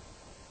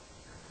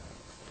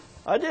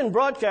 I didn't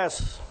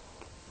broadcast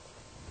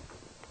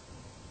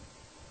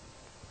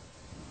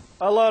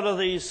a lot of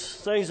these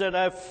things that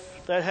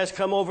has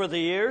come over the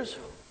years.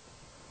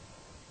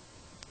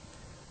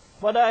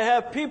 But I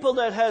have people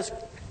that has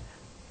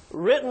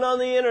written on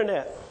the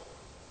internet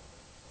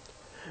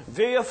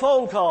via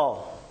phone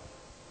call.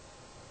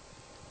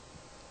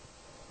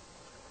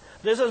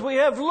 This is, we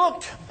have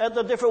looked at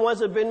the different ones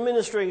that have been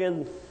ministering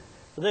in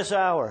this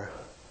hour.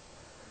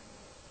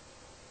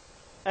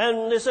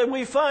 And they said,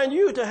 we find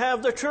you to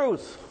have the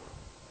truth.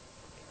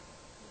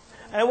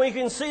 And we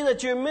can see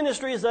that your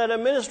ministry is that a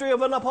ministry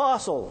of an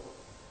apostle.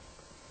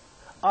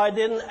 I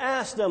didn't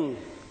ask them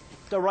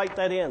to write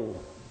that in.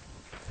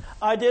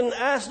 I didn't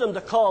ask them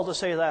to call to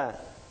say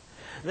that.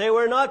 They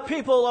were not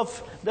people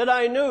that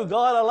I knew.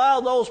 God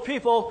allowed those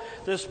people,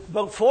 there's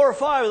about 4 or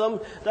 5 of them,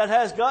 that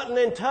has gotten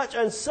in touch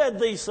and said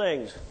these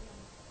things.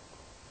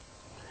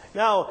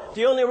 Now,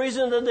 the only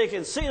reason that they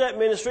can see that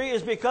ministry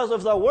is because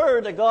of the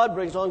word that God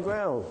brings on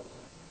ground.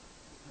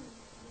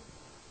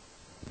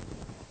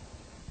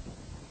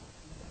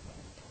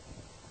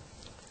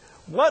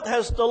 What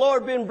has the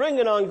Lord been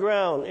bringing on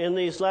ground in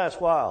these last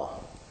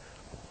while?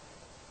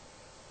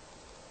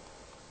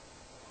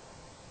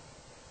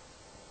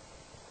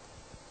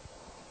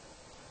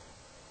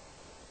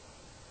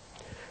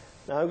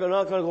 Now, I'm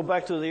not going to go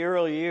back to the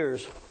early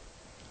years.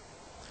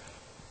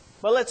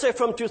 But let's say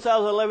from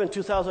 2011,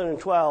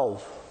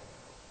 2012.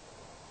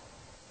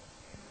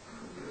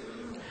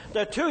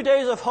 The 2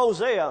 days of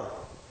Hosea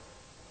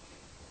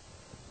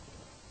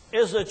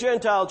is the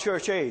Gentile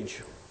church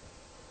age.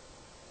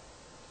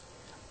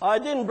 I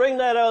didn't bring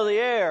that out of the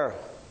air.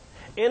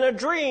 In a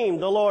dream,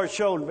 the Lord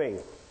showed me.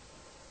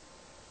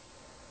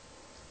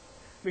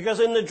 Because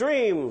in the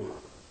dream,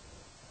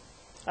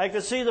 I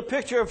could see the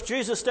picture of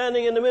Jesus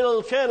standing in the middle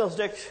of the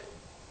candlestick.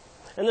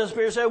 And the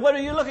Spirit said, what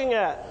are you looking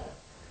at?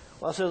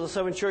 Well, I said, the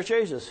 7 church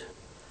ages.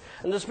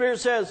 And the Spirit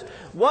says,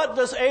 what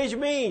does age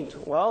mean?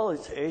 Well,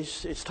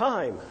 it's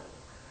time.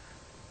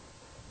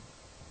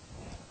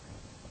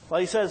 Well,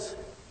 he says,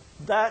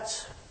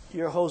 that's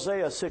your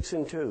Hosea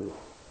 6:2.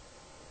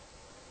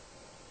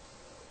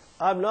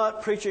 I'm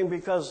not preaching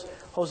because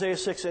Hosea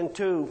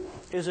 6:2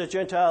 is a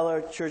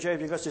Gentile church age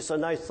because it's a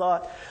nice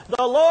thought.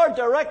 The Lord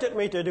directed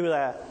me to do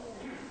that.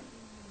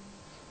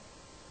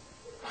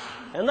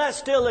 And that's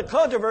still a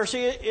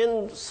controversy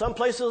in some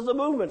places of the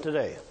movement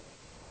today.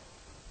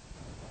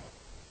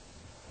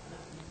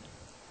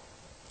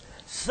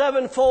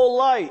 7-fold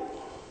light.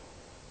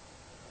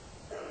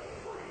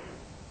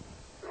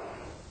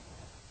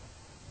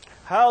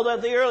 How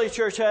that the early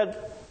church had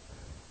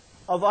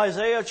of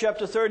Isaiah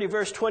chapter 30,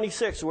 verse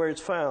 26, where it's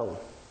found.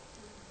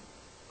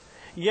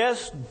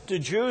 Yes, the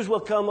Jews will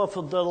come up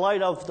from the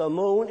light of the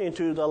moon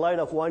into the light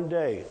of one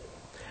day.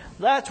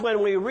 That's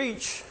when we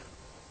reach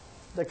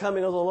the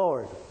coming of the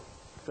Lord,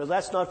 because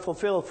that's not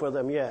fulfilled for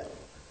them yet.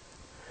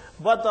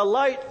 But the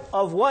light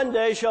of one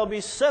day shall be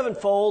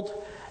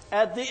 7-fold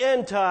at the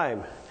end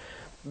time.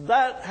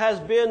 That has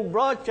been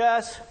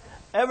broadcast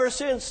ever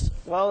since,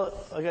 well,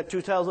 I got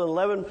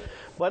 2011,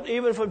 but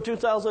even from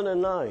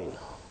 2009.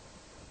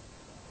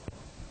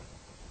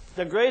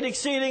 The great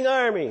exceeding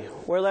army,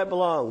 where that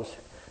belongs.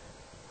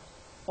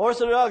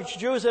 Orthodox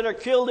Jews that are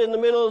killed in the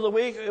middle of the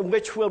week,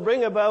 which will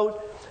bring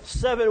about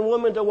 7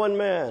 women to 1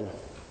 man.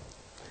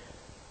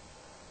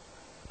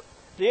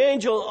 The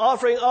angel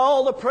offering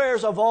all the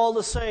prayers of all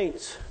the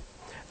saints.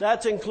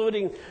 That's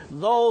including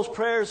those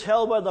prayers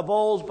held by the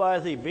bowls by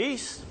the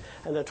beast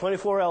and the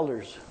 24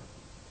 elders.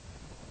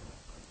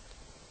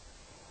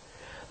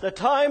 The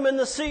time and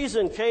the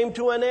season came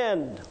to an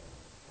end.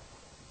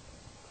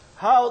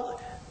 how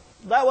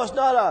that was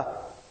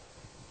not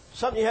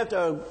something you have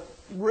to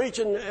reach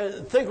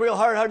and think real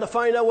hard to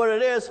find out what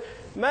it is.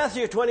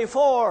 Matthew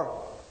 24,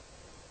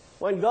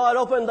 when God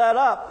opened that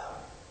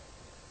up,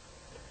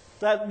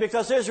 that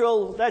because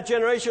Israel, that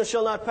generation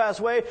shall not pass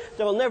away,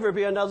 there will never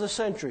be another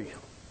century.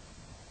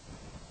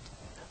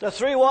 The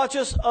 3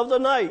 watches of the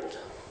night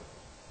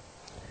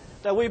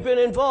that we've been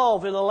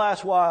involved in the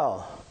last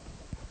while.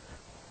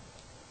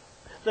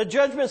 The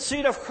judgment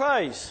seat of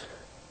Christ.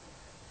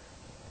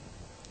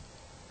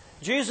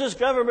 Jesus'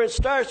 government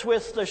starts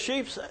with the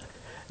sheep,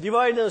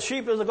 dividing the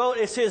sheep and the goat.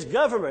 It's his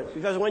government,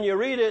 because when you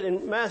read it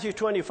in Matthew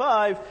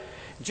 25,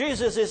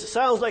 Jesus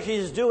sounds like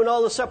he's doing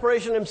all the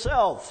separation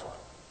himself.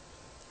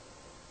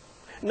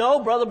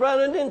 No, Brother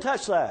Branham didn't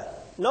touch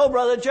that. No,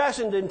 Brother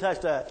Jackson didn't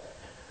touch that.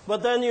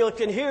 But then you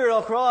can hear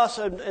across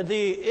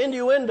the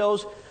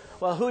innuendos,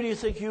 well, who do you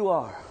think you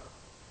are?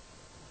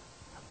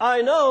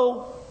 I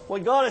know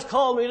what God has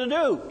called me to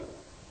do.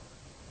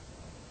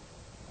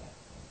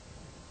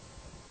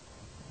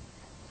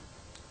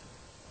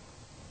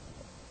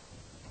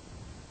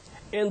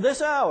 In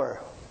this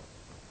hour,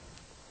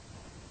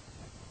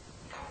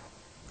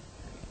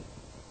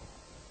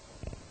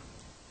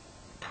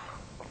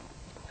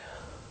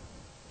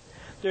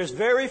 there's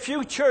very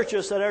few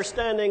churches that are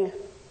standing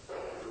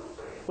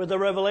with the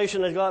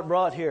revelation that God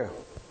brought here.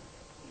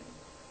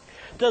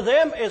 To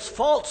them, it's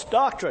false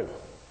doctrine.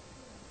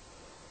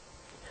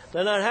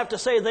 Then I'd have to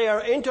say they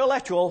are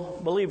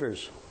intellectual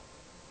believers.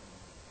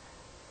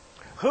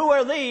 Who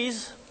are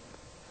these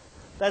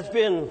that's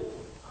been,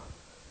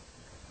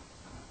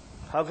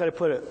 how can I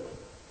put it?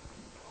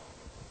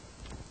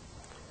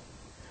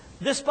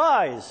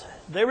 Despise,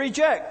 they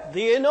reject,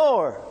 they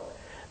ignore.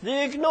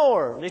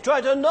 They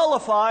try to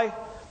nullify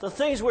the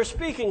things we're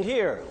speaking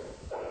here.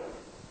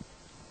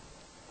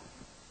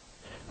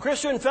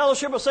 Christian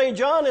Fellowship of St.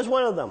 John is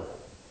one of them.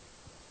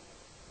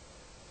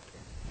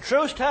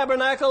 Truth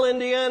Tabernacle,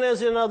 Indiana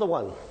is another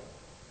one.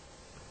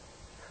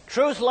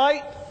 Truth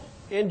Light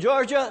in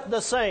Georgia,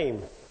 the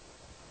same.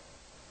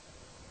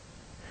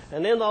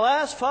 And in the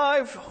last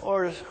 5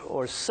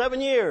 or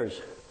 7 years,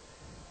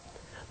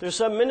 there's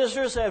some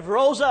ministers that have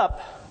rose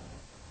up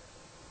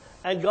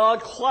and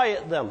God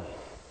quiet them.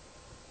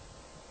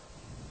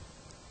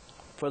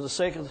 For the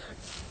sake of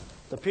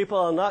the people,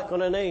 I'm not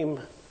going to name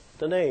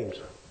the names.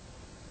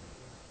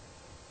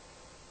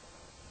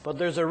 But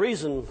there's a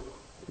reason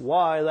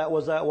why that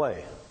was that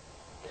way.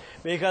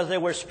 Because they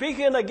were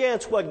speaking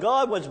against what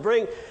God was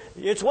bringing.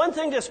 It's one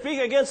thing to speak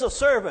against a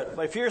servant,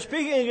 but if you're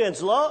speaking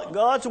against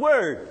God's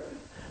word,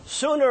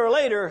 sooner or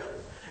later,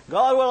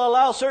 God will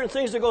allow certain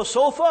things to go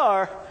so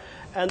far,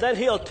 and then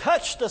He'll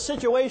touch the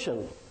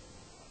situation.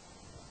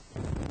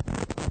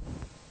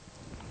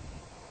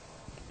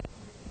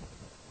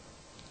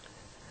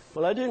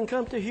 Well, I didn't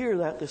come to hear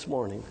that this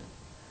morning.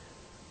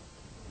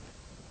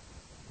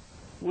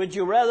 Would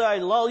you rather I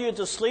lull you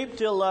to sleep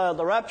till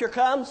the rapture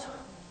comes?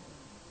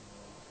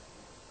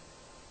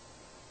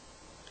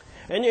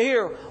 And you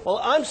hear, well,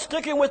 I'm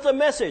sticking with the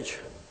message.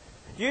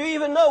 Do you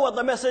even know what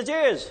the message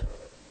is?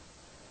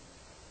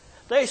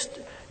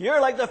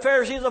 You're like the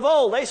Pharisees of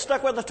old. They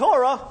stuck with the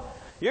Torah.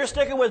 You're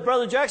sticking with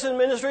Brother Jackson's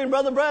ministry and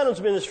Brother Branham's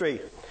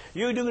ministry.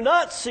 You do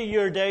not see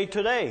your day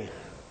today.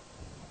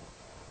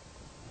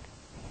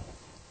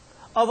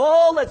 Of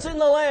all that's in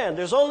the land,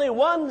 there's only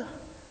one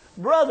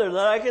brother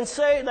that I can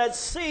say that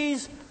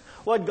sees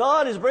what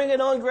God is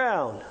bringing on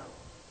ground.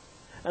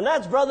 And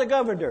that's Brother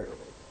Governor.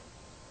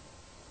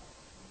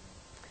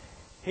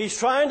 He's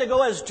trying to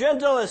go as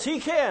gentle as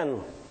he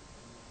can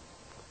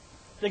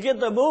to get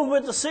the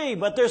movement to see,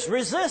 but there's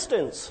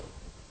resistance.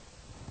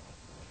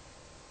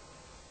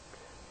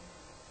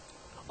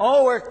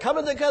 Oh, we're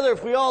coming together.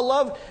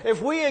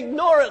 If we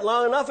ignore it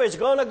long enough, it's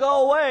going to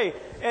go away.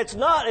 It's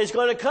not. It's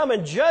going to come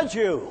and judge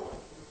you.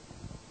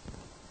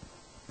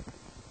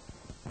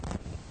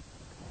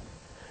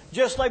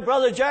 Just like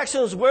Brother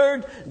Jackson's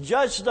word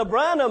judged the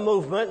Branham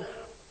movement,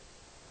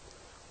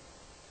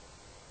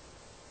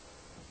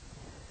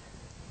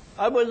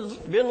 I've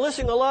been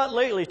listening a lot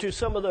lately to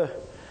some of the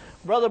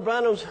Brother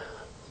Branham's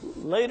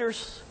later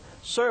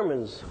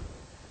sermons.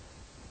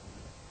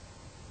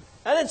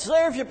 And it's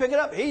there if you pick it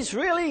up. He's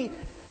really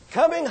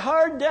coming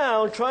hard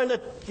down, trying to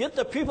get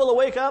the people to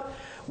wake up.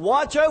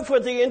 Watch out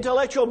for the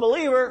intellectual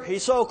believer.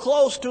 He's so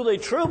close to the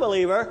true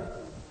believer.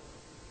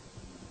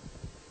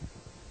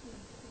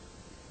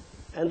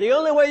 And the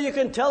only way you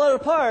can tell it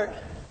apart,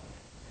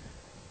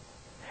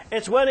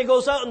 it's when it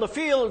goes out in the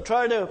field and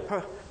try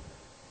to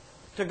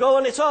go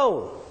on its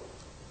own.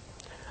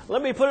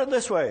 Let me put it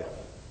this way.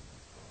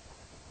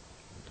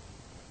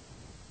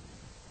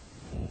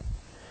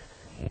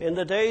 In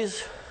the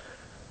days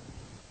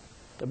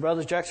that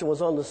Brother Jackson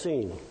was on the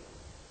scene,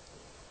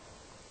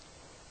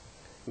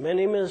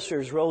 many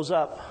ministers rose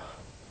up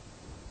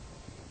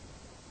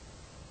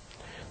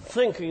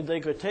thinking they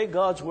could take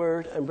God's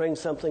word and bring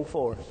something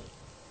forth.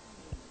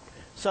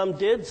 Some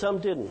did, some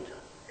didn't.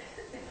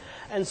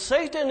 And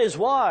Satan is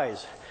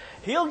wise.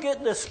 He'll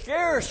get the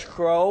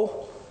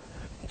scarecrow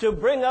to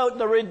bring out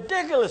the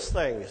ridiculous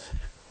things.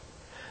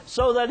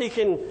 so that he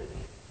can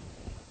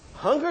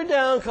hunker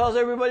down, cause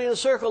everybody in the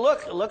circle,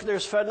 look,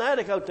 there's a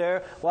fanatic out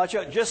there. Watch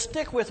out. Just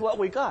stick with what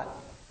we got.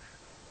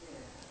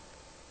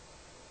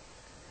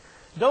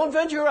 Don't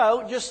venture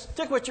out. Just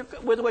stick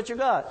with what you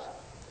got.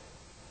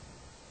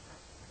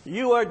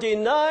 You are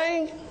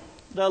denying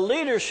the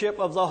leadership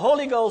of the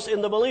Holy Ghost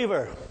in the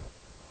believer.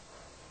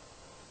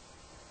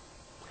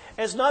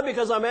 It's not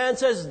because a man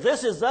says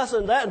this is this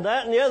and that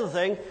and the other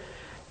thing.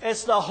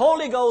 It's the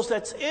Holy Ghost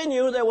that's in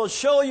you that will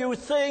show you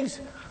things.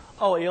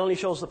 Oh, he only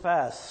shows the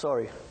past.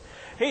 Sorry.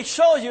 He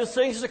shows you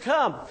things to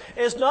come.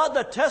 It's not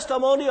the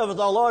testimony of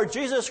the Lord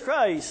Jesus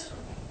Christ.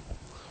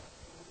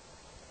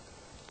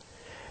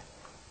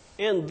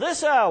 In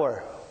this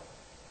hour,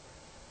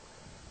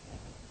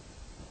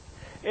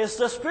 it's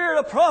the spirit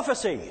of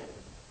prophecy.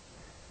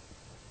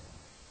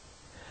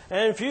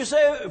 And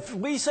if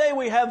we say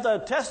we have the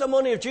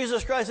testimony of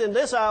Jesus Christ in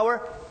this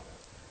hour,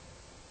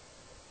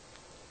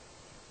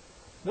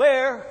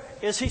 where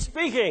is he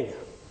speaking?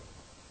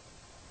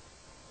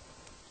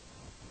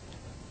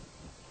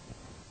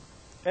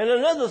 And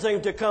another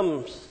thing to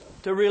come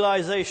to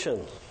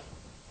realization.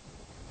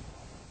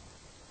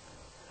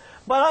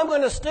 But I'm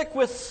going to stick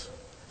with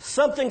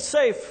something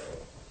safe.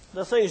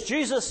 The things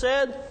Jesus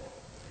said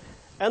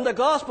and the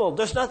gospel.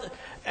 There's nothing,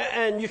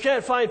 and you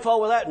can't find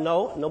fault with that.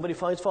 No, nobody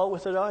finds fault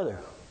with it either.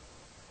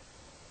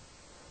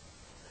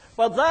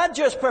 But that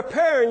just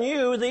preparing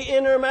you, the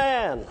inner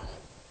man.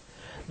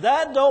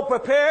 That don't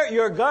prepare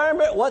your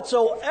garment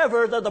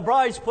whatsoever that the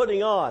bride's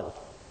putting on.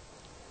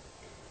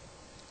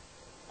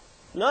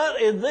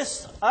 Not in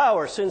this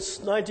hour since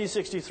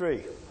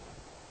 1963.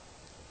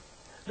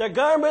 The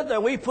garment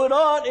that we put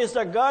on is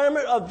the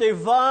garment of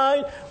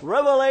divine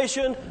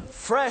revelation,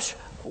 fresh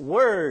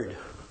word.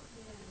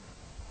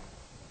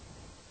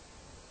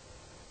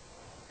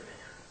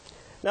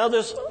 Now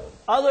there's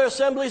other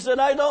assemblies that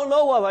I don't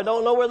know of. I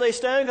don't know where they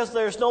stand because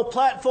there's no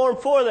platform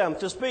for them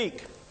to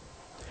speak.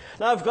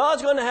 Now if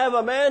God's going to have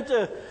a man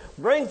to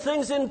bring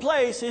things in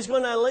place, he's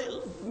going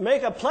to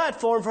make a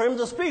platform for him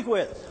to speak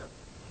with.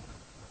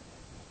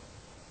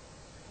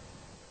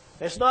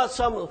 It's not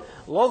some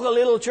local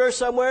little church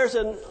somewhere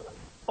and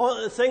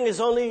the thing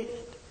is only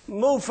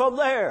moved from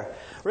there.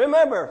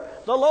 Remember,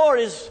 the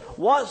Lord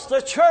wants the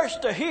church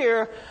to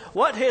hear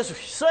what He's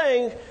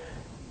saying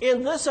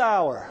in this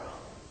hour.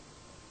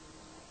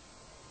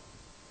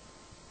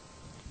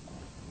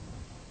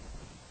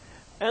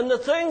 And the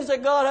things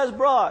that God has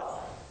brought,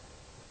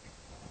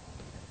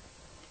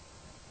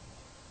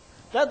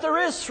 that there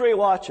is 3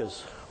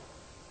 watches.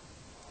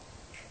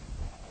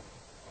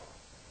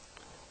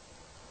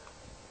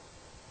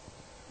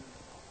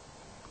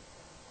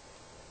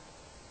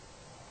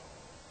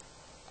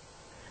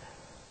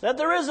 That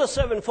there is a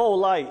 7-fold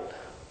light.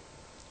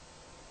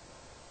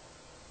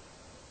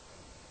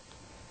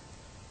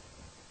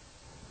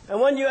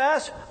 And when you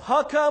ask,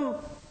 how come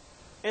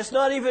it's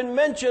not even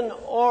mentioned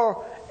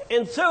or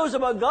enthused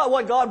about God,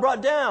 what God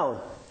brought down?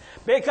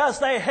 Because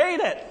they hate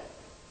it.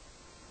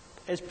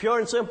 It's pure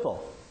and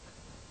simple.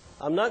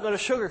 I'm not going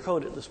to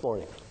sugarcoat it this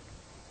morning.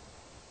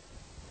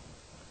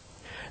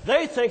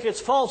 They think it's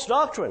false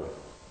doctrine.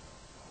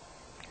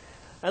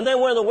 And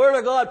then when the Word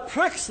of God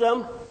pricks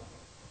them,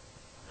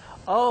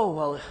 oh,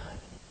 well,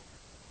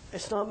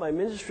 it's not my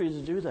ministry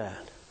to do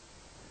that.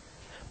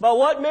 But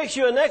what makes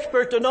you an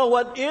expert to know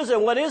what is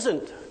and what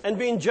isn't, and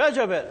being judge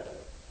of it?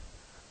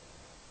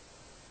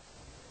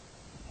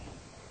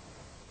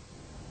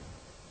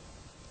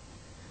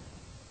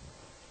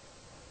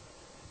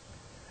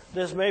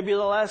 This may be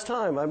the last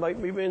time I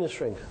might be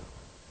ministering.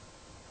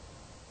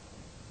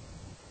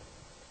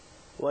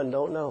 One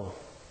don't know.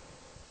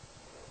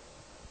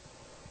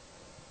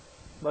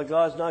 But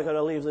God's not going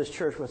to leave this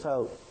church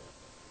without.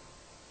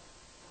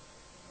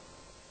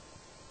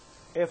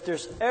 If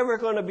there's ever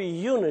going to be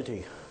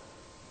unity,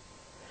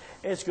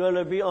 it's going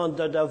to be on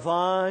the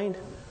divine,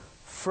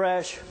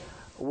 fresh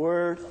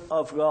Word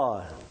of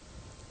God.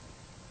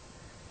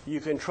 You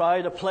can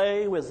try to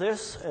play with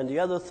this and the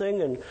other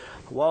thing, and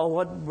well,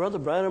 what Brother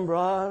Branham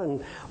brought,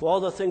 and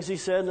all the things he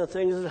said, and the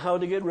things and how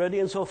to get ready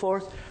and so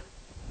forth.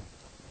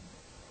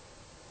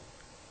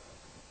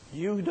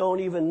 You don't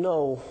even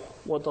know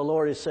what the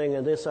Lord is saying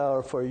in this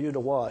hour for you to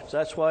watch.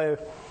 That's why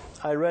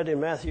I read in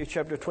Matthew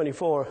chapter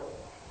 24.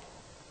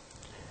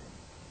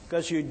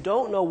 Because you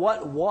don't know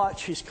what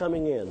watch He's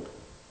coming in.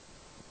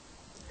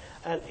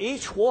 And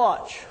each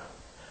watch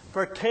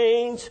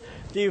pertains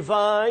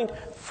divine,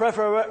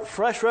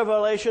 fresh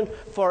revelation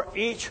for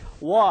each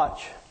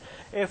watch.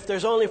 If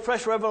there's only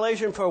fresh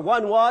revelation for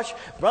one watch,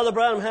 Brother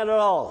Branham had it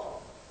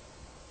all.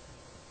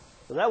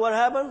 Is that what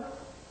happened?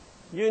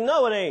 You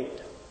know it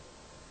ain't.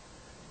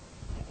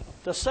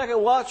 The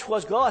second watch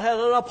was God had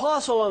an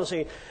apostle on the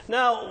scene.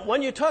 Now,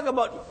 when you talk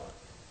about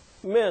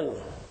men,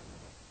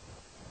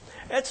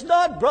 it's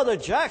not Brother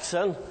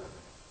Jackson.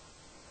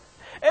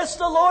 It's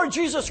the Lord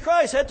Jesus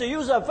Christ had to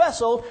use a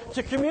vessel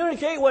to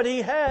communicate what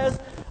He has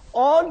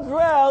on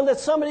ground that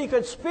somebody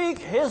could speak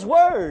His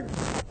word.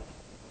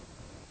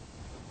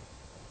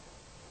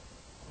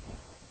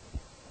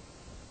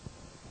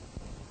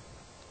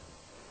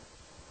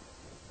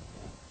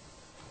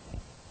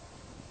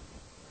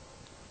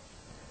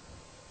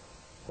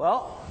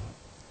 Well,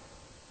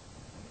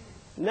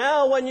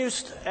 now when you,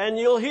 and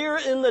you'll hear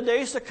in the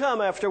days to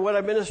come after what I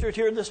ministered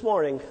here this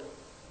morning,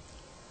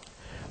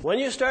 when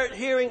you start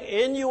hearing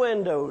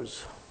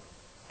innuendos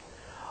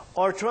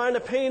or trying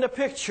to paint a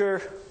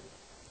picture,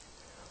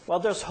 well,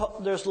 there's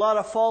a lot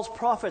of false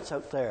prophets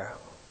out there.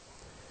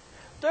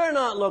 They're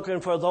not looking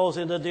for those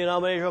in the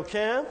denominational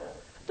camp.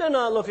 They're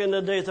not looking in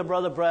the days of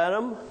Brother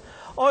Branham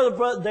or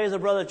the days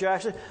of Brother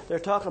Jackson. They're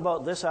talking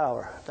about this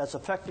hour that's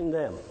affecting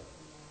them.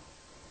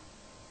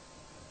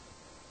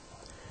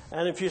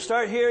 And if you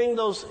start hearing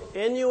those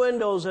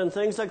innuendos and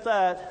things like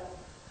that,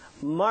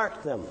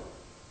 mark them.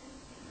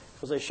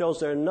 Because it shows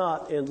they're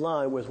not in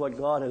line with what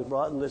God has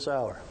brought in this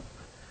hour.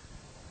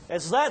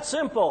 It's that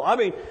simple. I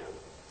mean,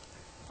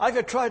 I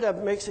could try to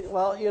make it,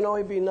 well, you know,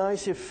 it'd be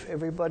nice if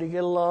everybody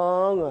get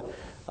along.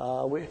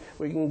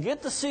 We can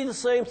get to see the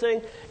same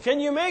thing. Can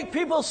you make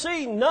people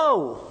see?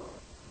 No.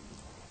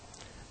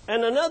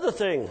 And another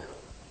thing,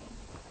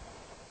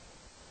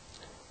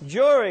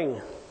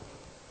 during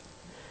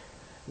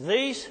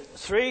these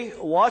 3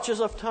 watches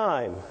of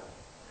time,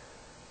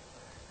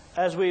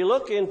 as we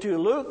look into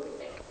Luke,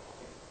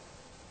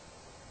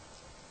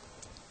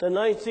 the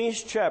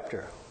 19th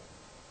chapter,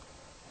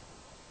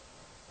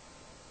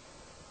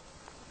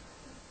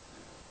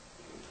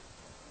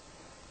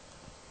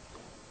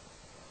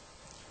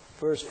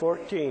 verse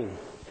 14.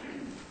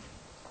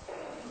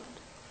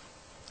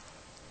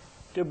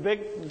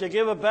 To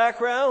give a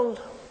background,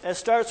 it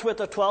starts with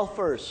the 12th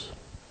verse.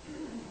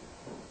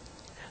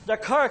 The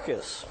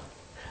carcass,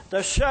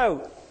 the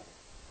shout,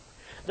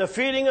 the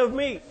feeding of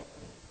meat.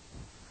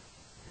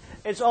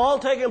 It's all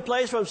taking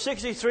place from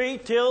 63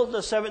 till the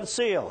 7th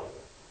seal.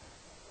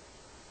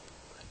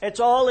 It's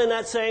all in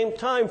that same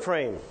time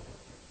frame.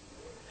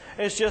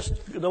 It's just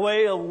the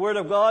way the Word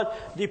of God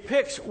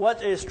depicts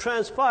what is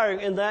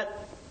transpiring in that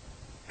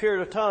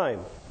period of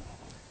time.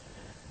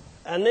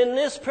 And in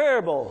this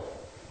parable,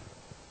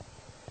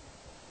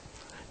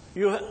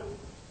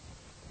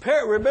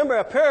 remember,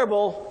 a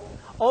parable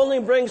only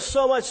brings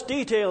so much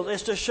detail.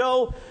 It's to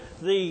show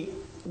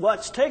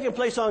what's taking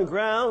place on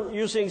ground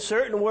using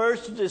certain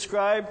words to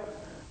describe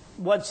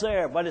what's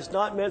there, but it's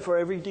not meant for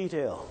every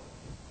detail.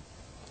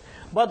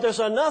 But there's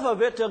enough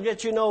of it to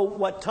get you know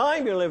what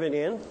time you're living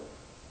in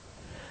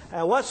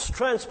and what's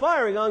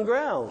transpiring on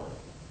ground.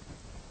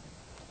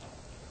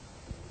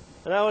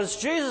 And now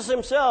it's Jesus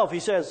himself. He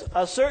says,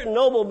 a certain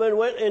nobleman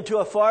went into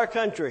a far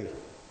country.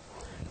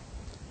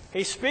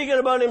 He's speaking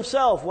about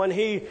himself when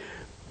he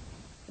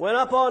went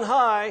up on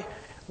high.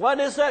 What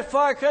is that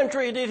far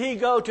country did he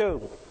go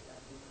to?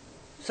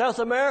 South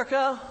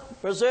America,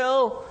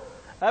 Brazil,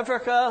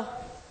 Africa,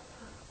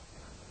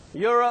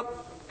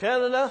 Europe,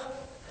 Canada?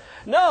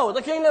 No,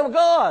 the kingdom of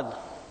God.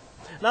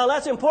 Now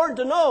that's important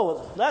to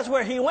know. That's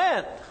where he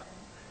went.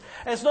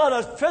 It's not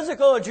a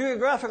physical or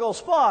geographical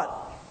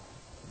spot.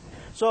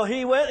 So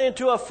he went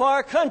into a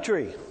far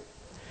country.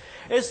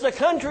 It's the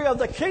country of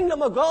the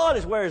kingdom of God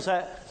is where it's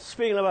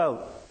speaking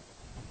about.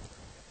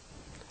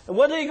 And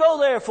what did he go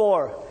there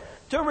for?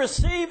 To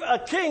receive a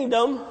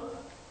kingdom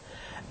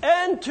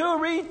and to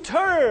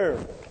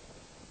return.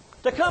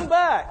 To come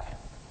back.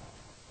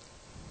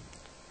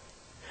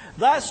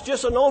 That's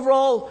just an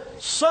overall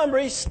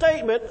summary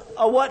statement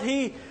of what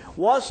he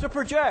wants to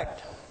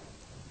project.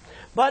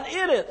 But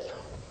in it,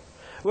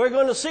 we're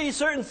going to see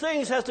certain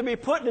things have to be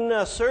put in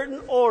a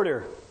certain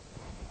order.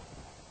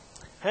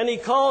 And he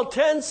called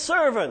 10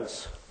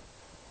 servants.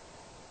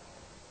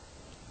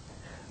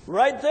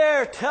 Right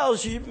there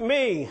tells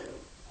me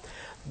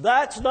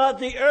that's not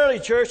the early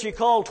church. He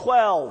called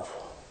 12.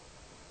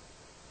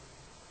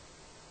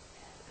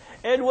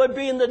 It would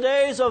be in the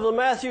days of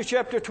Matthew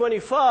chapter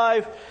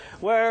 25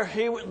 where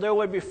there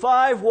would be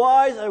 5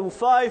 wise and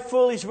 5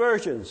 foolish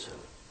virgins.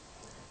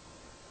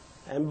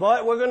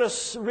 But we're going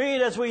to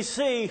read as we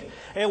see,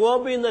 it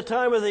won't be in the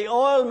time of the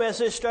oil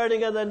message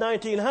starting in the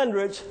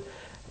 1900s.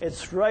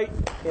 It's right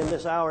in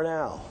this hour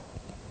now.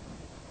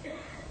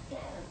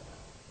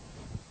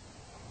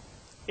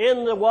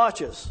 In the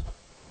watches.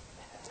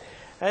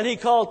 And he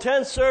called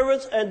 10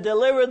 servants and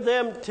delivered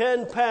them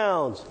 10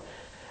 pounds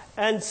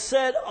and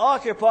said,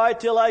 occupy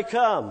till I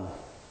come.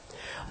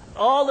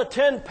 All the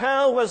 10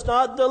 pounds was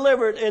not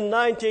delivered in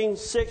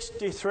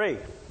 1963.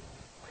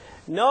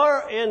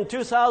 Nor in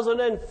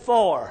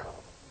 2004.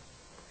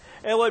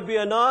 It would be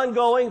an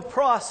ongoing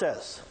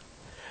process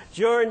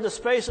during the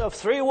space of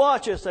 3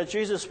 watches that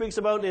Jesus speaks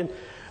about in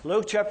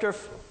Luke chapter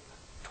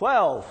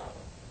 12.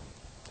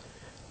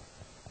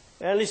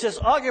 And he says,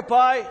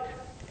 occupy.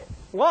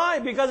 Why?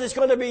 Because it's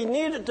going to be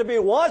needed to be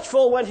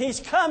watchful when he's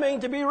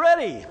coming to be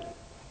ready.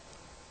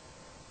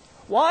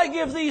 Why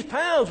give these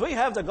pounds? We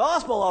have the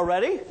gospel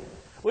already.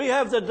 We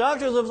have the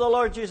doctrines of the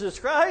Lord Jesus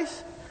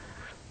Christ.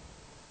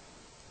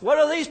 What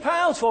are these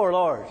pounds for,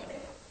 Lord?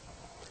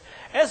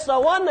 It's the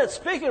one that's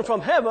speaking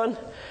from heaven.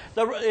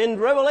 In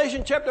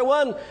Revelation chapter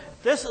 1,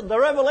 the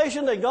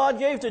revelation that God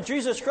gave to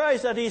Jesus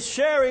Christ that he's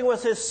sharing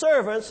with his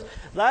servants,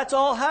 that's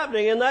all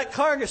happening in that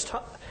carcass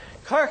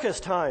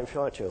time,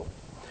 don't you?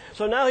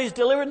 So now he's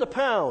delivered the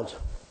pounds.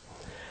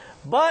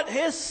 But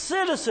his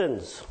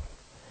citizens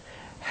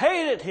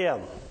hated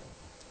him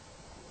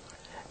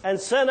and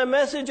sent a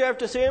message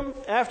after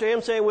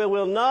him saying, we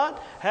will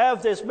not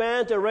have this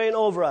man to reign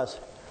over us.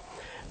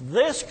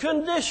 This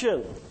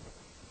condition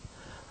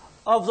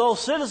of those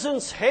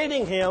citizens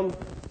hating him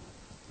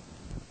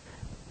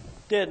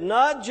did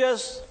not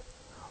just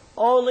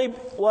only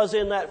was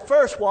in that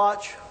first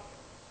watch,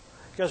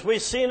 because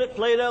we've seen it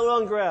played out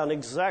on ground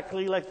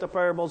exactly like the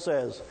parable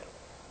says,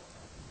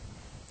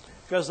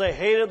 because they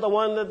hated the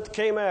one that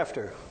came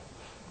after.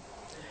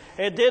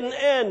 It didn't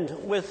end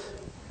with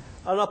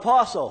an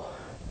apostle.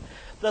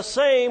 The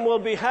same will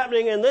be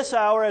happening in this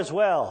hour as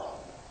well,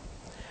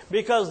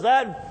 because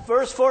that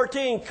verse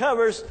 14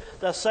 covers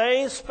the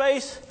same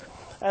space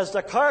as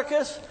the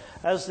carcass,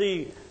 as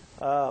the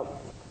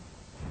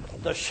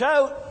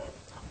shout,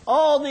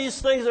 all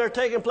these things that are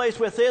taking place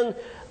within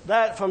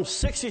that from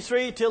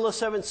 63 till the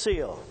seventh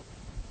seal.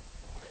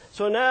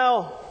 So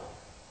now,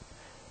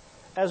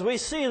 as we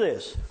see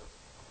this,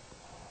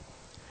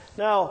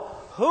 now,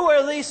 who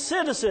are these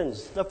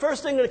citizens? The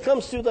first thing that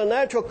comes to the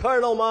natural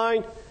carnal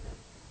mind,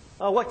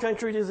 what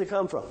country does it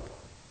come from?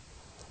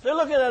 They're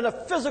looking at a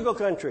physical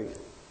country.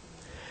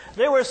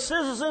 They were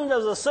citizens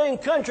of the same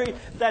country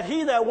that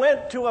he that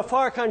went to a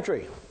far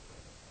country.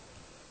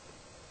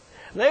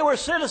 They were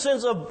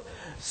citizens of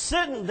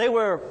sitting, they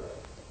were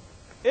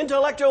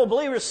intellectual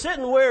believers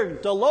sitting where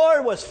the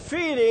Lord was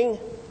feeding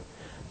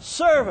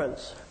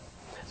servants.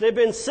 They've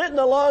been sitting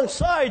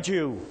alongside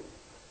you.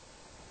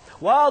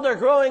 While they're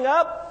growing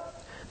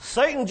up,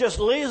 Satan just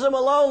leaves them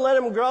alone, let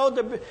them grow.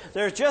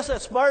 They're just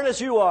as smart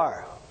as you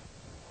are.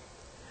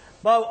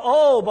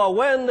 But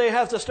when they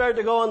have to start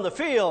to go on the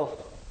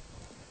field,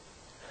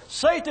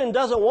 Satan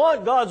doesn't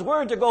want God's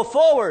word to go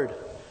forward.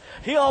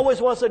 He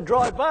always wants to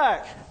draw it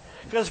back.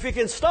 Because if he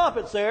can stop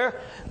it there,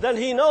 then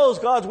he knows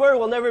God's word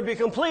will never be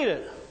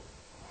completed.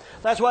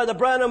 That's why the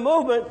Branham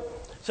movement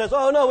says,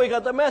 oh no, we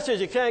got the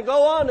message, you can't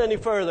go on any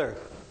further.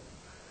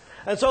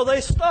 And so they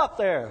stopped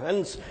there,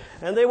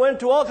 and they went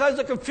to all kinds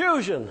of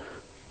confusion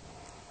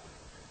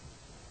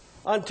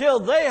until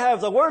they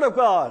have the Word of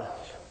God,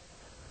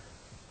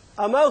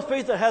 a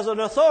mouthpiece that has an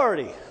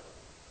authority.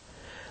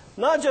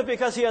 Not just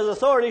because he has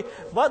authority,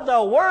 but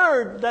the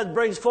Word that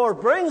brings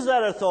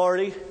that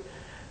authority.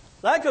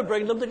 That could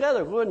bring them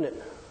together, wouldn't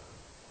it?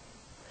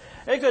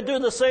 It could do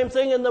the same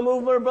thing in the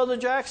movement of Brother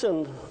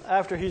Jackson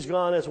after he's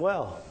gone as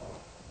well.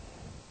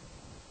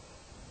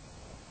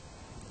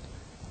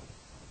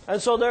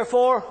 And so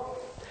therefore,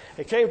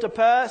 it came to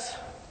pass,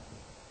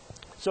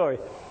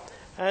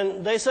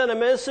 and they sent a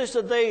message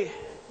that they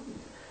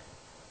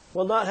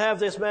will not have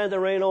this man to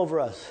reign over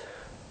us.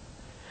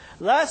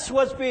 That's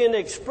what's being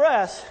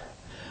expressed,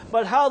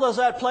 but how does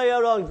that play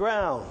out on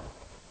ground?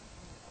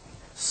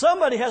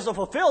 Somebody has to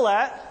fulfill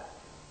that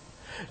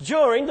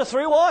during the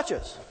 3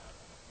 watches.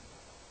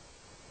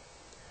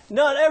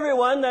 Not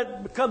everyone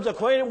that becomes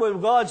acquainted with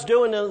what God's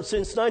doing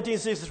since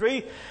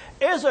 1963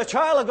 is a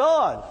child of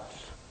God.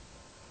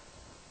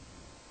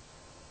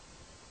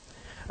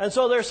 And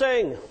so they're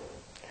saying,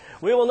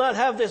 we will not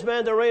have this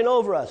man to reign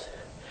over us.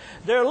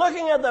 They're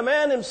looking at the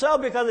man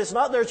himself because it's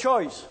not their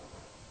choice.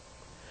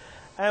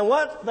 And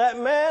what that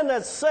man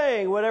that's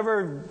saying,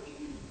 whatever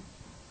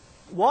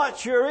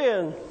watch you're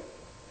in,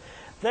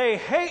 they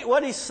hate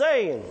what he's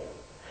saying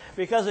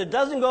because it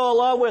doesn't go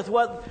along with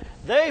what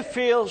they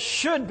feel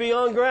should be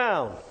on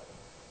ground.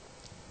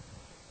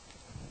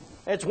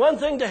 It's one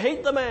thing to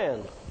hate the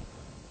man.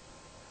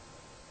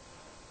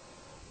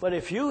 But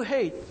if you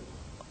hate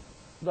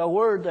the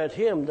word that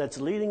him that's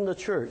leading the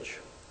church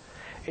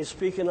is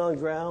speaking on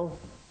ground,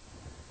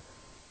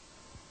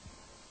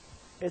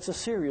 it's a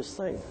serious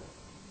thing.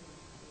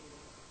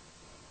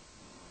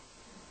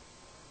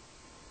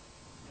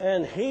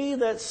 And he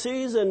that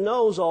sees and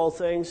knows all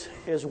things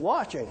is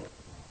watching.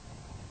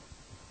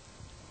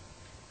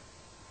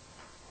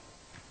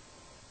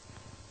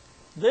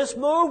 This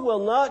move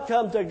will not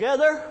come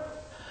together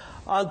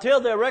until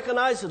they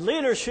recognize the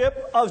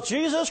leadership of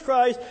Jesus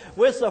Christ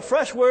with the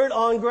fresh word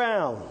on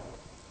ground.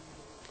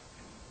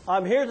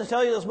 I'm here to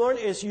tell you this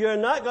morning is you're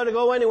not going to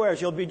go anywhere.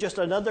 You'll be just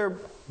another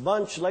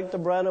bunch like the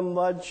Branham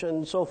bunch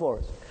and so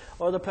forth,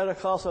 or the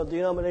Pentecostal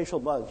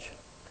denominational bunch.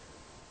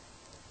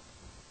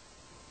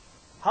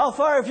 How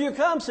far have you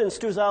come since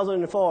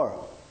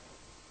 2004?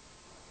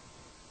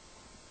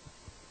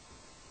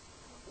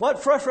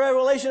 What fresh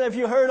revelation have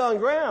you heard on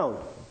ground?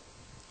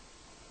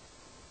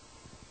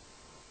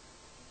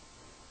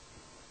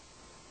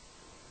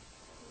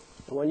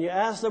 When you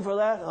ask them for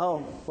that,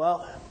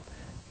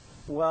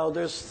 well,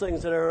 there's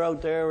things that are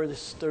out there,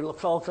 there are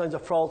all kinds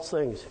of false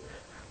things.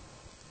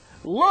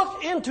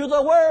 Look into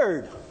the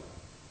Word.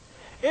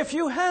 If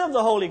you have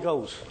the Holy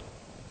Ghost,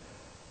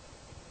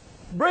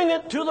 bring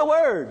it to the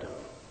Word.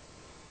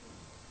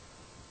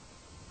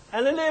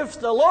 And then if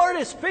the Lord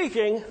is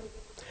speaking,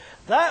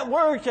 that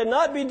Word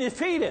cannot be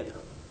defeated.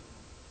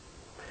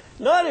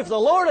 Not if the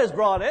Lord has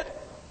brought it.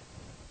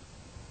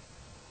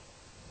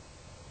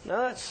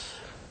 Now that's...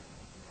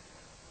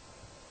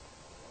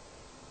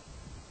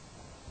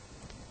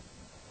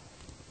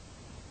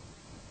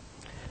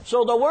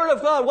 So the Word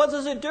of God, what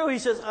does it do? He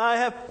says, I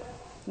have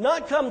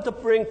not come to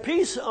bring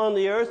peace on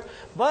the earth,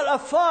 but a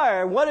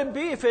fire. What would it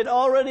be if it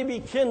already be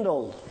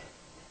kindled?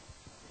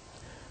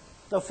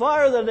 The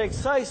fire that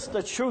excites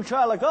the true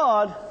child of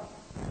God,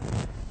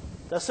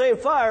 the same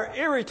fire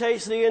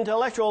irritates the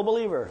intellectual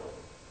believer.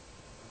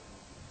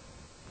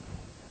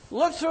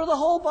 Look through the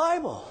whole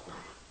Bible.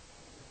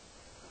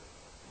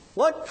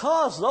 What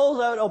caused those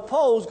that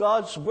oppose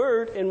God's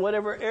Word in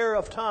whatever era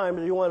of time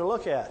that you want to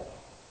look at?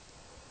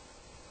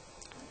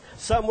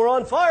 Some were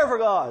on fire for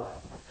God.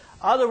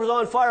 Others were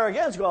on fire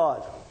against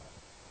God.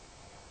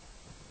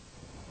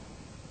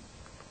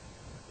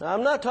 Now,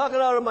 I'm not talking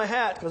out of my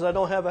hat because I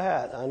don't have a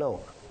hat, I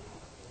know.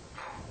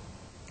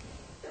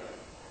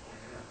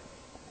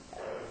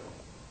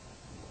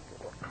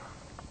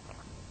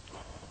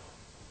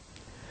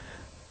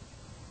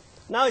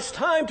 Now, it's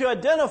time to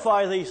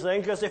identify these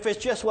things, because if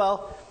it's just,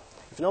 well,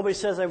 if nobody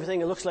says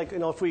everything, it looks like,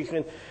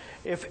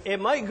 if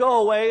it might go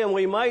away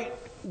and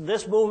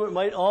this movement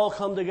might all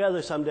come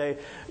together someday.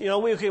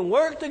 We can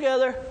work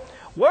together.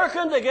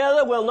 Working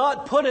together will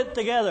not put it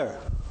together.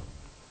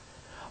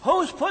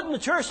 Who's putting the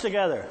church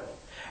together?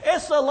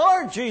 It's the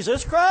Lord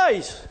Jesus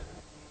Christ.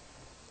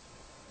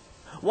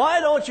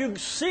 Why don't you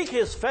seek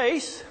His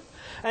face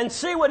and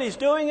see what He's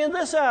doing in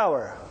this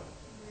hour?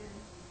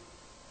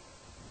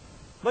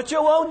 But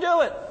you won't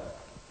do it.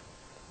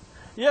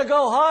 You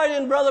go hide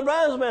in Brother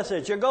Brown's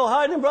message. You go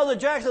hide in Brother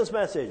Jackson's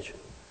message.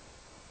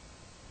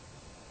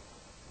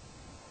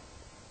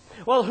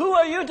 Well, who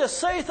are you to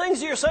say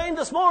things you're saying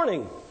this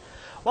morning?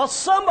 Well,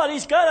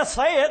 somebody's got to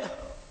say it.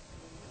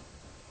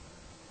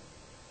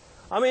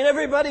 I mean,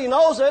 everybody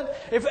knows it.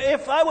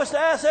 If I was to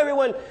ask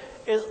everyone,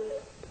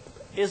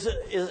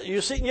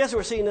 yes,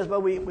 we're seeing this, but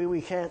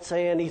we can't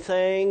say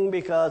anything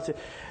because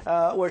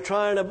we're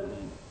trying to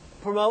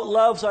promote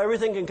love so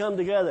everything can come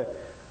together.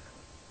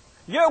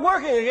 You're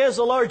working against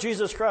the Lord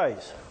Jesus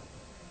Christ.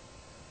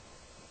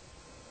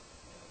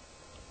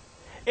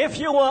 If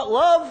you want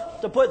love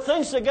to put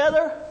things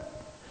together,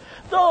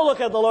 don't look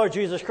at the Lord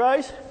Jesus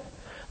Christ.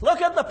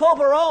 Look at the Pope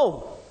of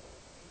Rome.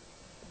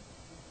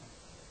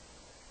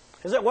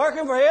 Is it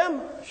working for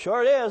him?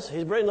 Sure it is.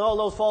 He's bringing all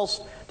those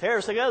false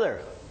tares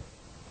together.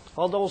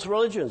 All those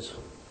religions.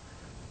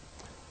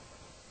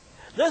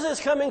 This is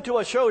coming to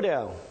a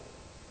showdown.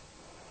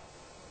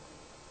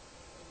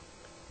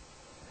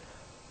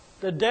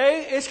 The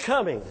day is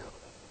coming,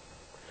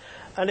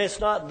 and it's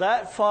not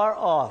that far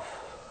off,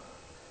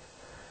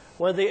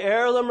 when the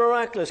air of the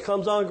miraculous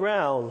comes on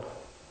ground.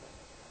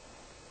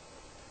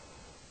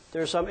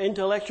 There's some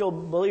intellectual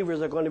believers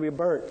that are going to be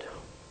burnt.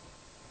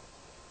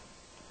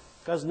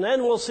 Because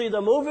then we'll see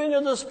the moving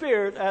of the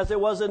Spirit as it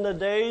was in the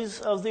days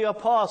of the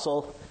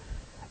apostle,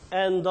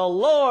 and the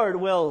Lord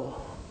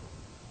will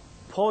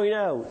point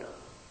out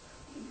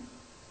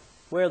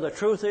where the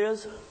truth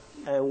is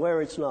and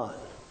where it's not.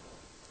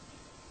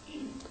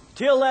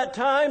 Till that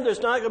time,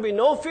 there's not going to be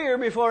no fear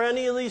before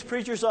any of these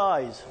preachers'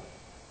 eyes.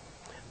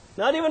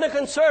 Not even a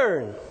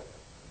concern.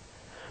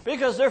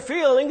 Because they're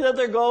feeling that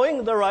they're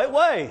going the right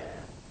way.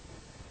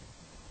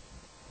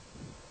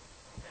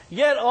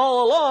 Yet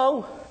all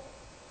along,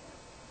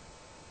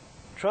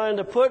 trying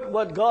to put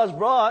what God's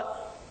brought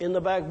in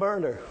the back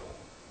burner.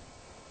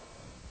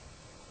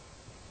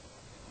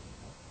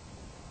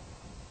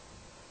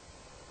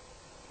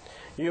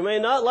 You may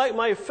not like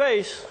my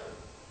face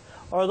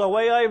or the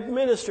way I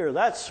minister.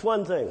 That's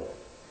one thing.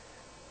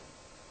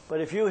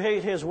 But if you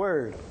hate His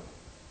Word,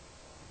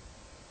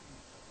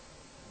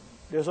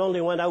 there's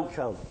only one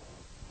outcome.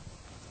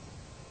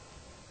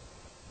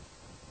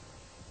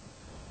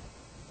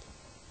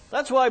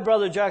 That's why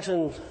Brother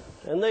Jackson,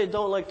 and they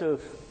don't like to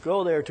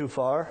go there too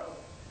far.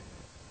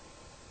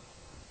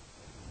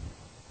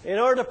 In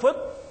order to put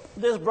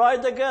this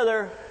bride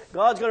together,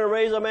 God's going to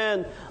raise a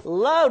man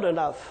loud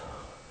enough,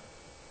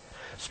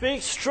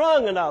 speak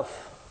strong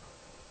enough,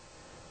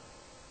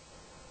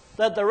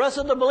 that the rest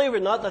of the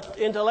believers, not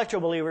the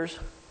intellectual believers,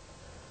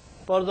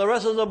 but the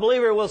rest of the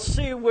believer will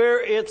see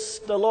where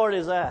the Lord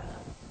is at.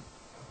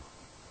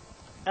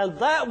 And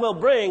that will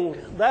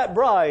bring that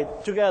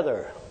bride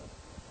together.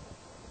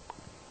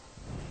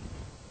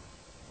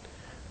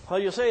 Well,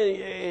 you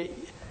say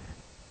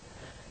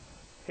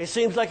it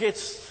seems like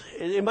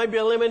it might be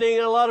eliminating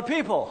a lot of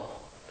people.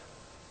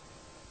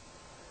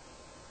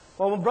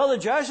 Well, when Brother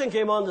Jackson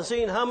came on the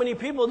scene, how many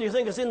people do you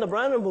think is in the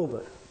Branham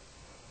movement?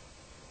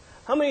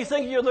 How many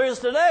think there is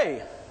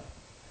today?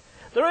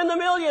 They're in the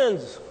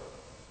millions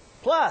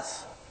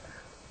plus.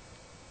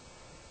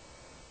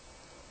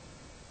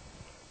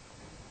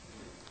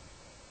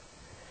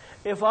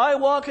 If I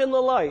walk in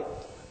the light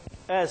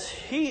as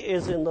He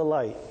is in the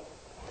light,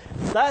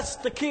 that's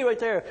the key right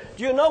there.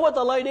 Do you know what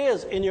the light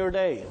is in your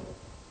day?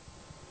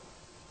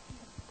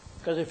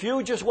 Because if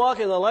you just walk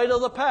in the light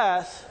of the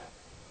path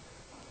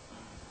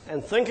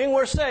and thinking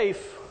we're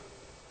safe,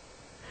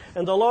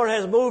 and the Lord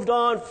has moved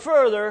on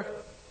further,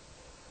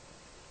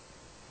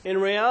 in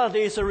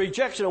reality it's a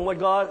rejection of what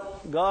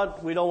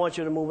God, we don't want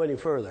you to move any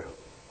further.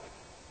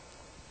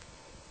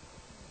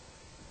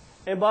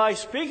 And by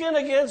speaking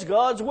against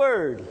God's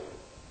Word,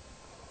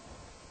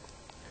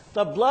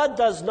 The blood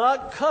does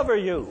not cover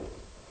you.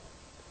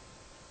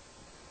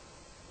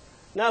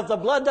 Now, if the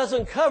blood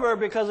doesn't cover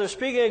because they're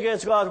speaking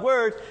against God's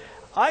word,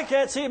 I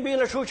can't see it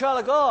being a true child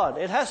of God.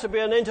 It has to be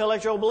an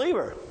intellectual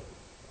believer.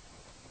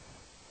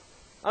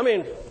 I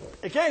mean,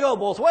 it can't go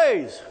both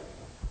ways.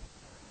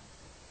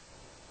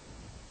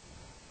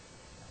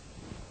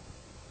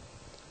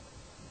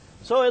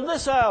 So in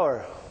this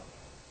hour,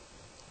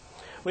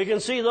 we can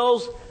see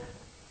those,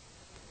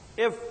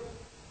 if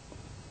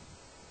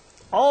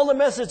all the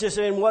messages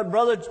in what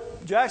Brother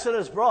Jackson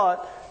has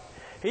brought,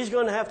 he's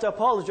going to have to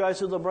apologize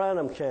to the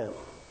Branham camp.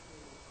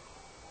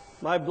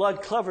 My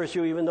blood covers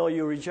you even though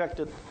you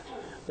rejected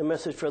the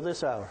message for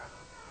this hour.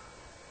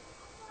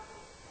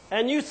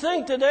 And you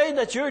think today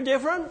that you're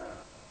different?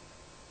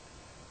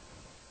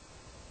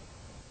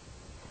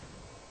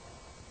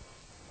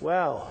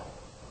 Wow.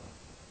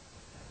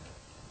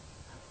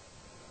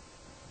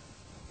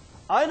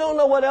 I don't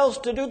know what else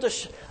to do.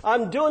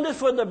 I'm doing this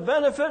for the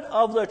benefit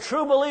of the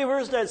true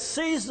believers that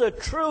sees the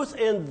truth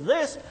in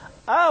this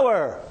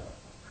hour.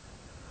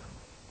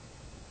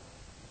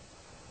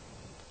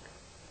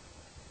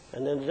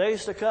 And in the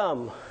days to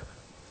come,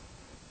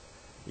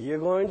 you're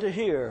going to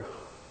hear,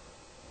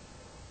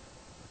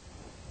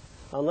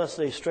 unless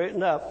they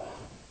straighten up,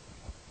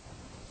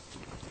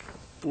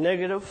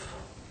 negative.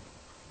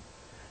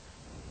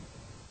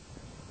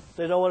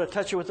 They don't want to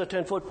touch you with a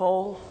 10-foot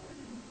pole.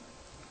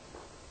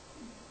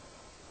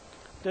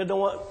 They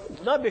don't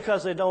want, not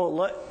because they don't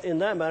like, in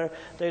that matter,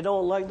 they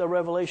don't like the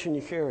revelation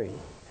you carry.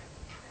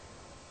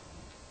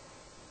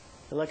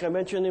 And like I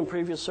mentioned in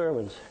previous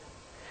sermons,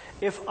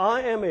 if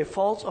I am a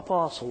false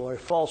apostle, or a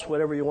false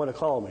whatever you want to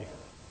call me,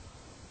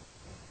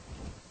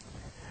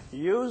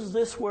 use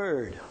this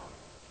word.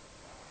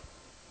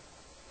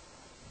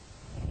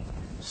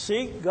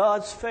 Seek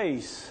God's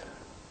face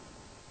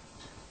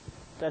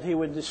that he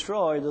would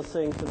destroy the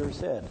things that are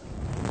said.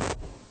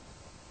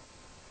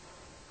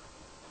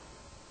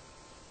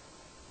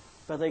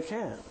 But they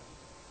can't.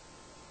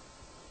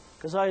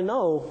 Because I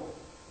know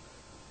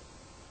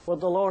what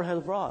the Lord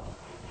has brought.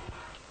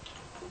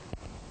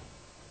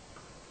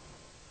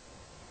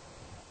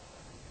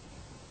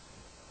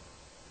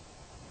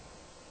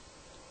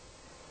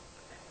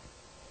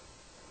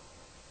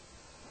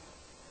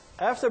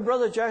 After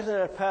Brother Jackson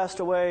had passed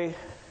away,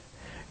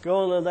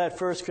 going to that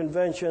first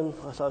convention,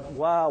 I thought,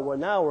 wow, well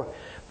now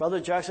Brother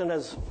Jackson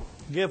has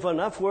given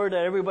enough word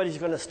that everybody's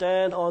going to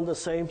stand on the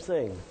same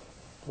thing.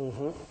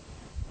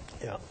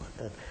 Yeah,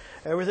 and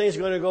everything's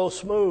going to go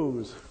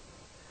smooth.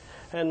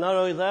 And not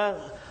only that,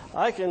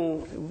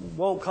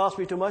 won't cost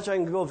me too much. I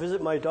can go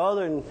visit my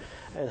daughter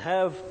and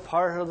have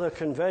part of the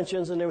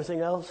conventions and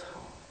everything else.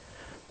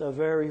 The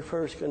very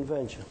first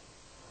convention,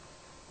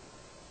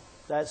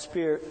 that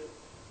spirit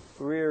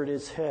reared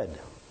its head.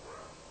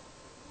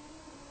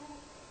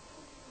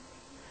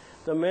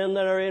 The men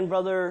that are in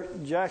Brother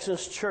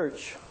Jackson's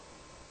church,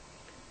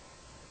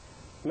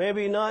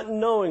 maybe not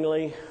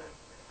knowingly,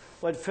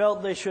 but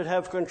felt they should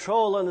have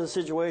control on the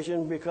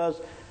situation because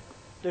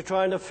they're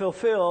trying to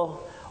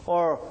fulfill,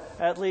 or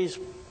at least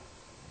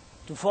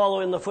to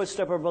follow in the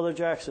footsteps of Brother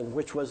Jackson,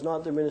 which was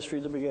not the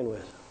ministry to begin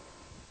with.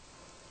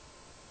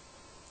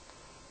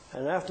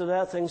 And after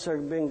that, things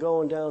have been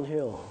going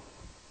downhill.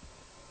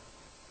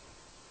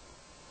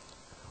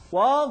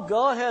 While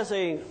God has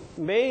a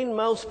main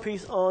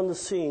mouthpiece on the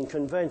scene,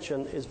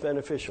 convention is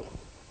beneficial.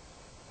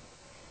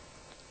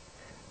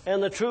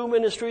 And the true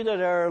ministry that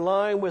are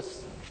aligned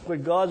with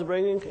God's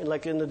bringing,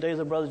 like in the days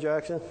of Brother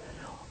Jackson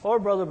or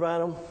Brother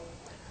Branham,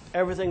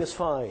 everything is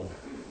fine.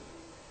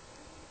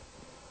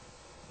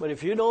 But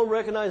if you don't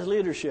recognize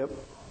leadership,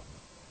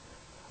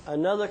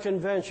 another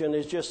convention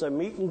is just a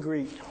meet and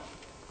greet.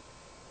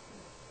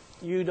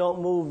 You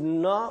don't move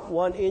not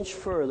 1 inch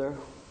further.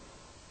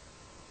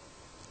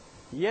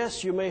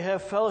 Yes, you may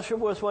have fellowship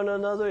with one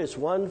another. It's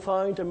one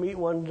fine to meet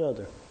one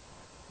another.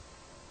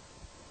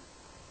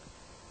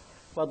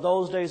 But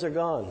those days are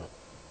gone.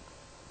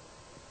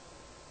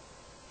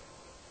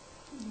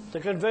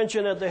 The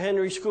convention at the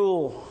Henry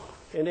School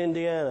in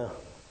Indiana.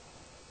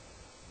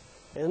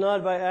 It's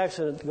not by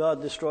accident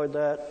God destroyed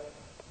that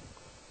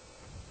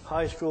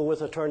high school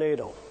with a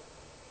tornado.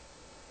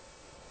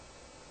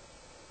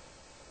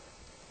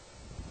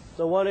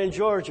 The one in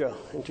Georgia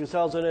in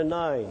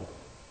 2009.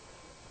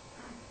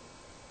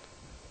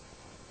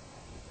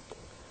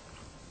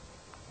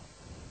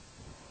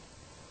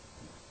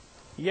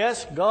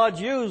 Yes, God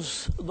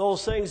used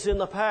those things in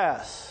the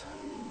past.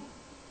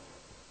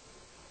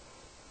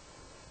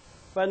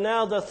 But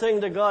now the thing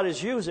that God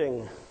is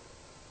using,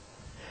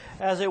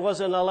 as it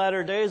was in the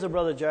latter days of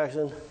Brother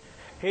Jackson,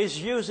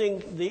 he's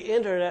using the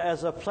internet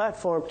as a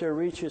platform to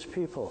reach his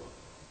people.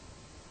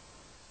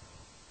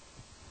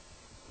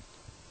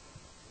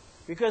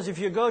 Because if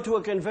you go to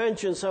a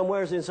convention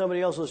somewhere in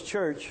somebody else's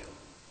church,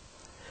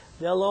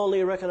 they'll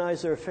only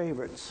recognize their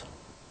favorites,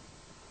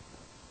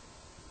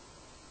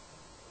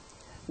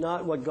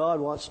 not what God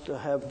wants to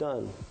have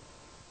done.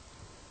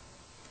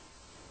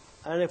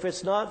 And if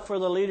it's not for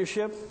the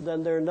leadership,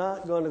 then they're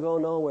not going to go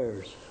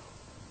nowheres.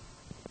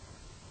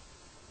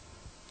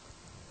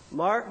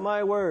 Mark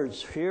my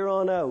words, here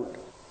on out,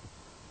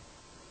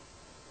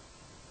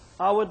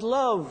 I would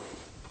love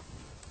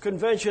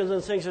conventions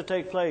and things to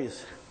take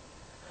place.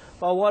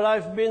 But what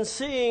I've been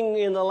seeing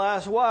in the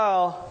last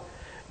while,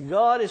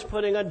 God is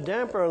putting a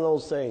damper on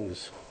those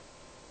things.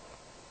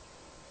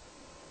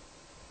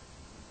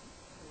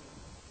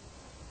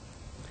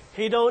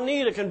 He don't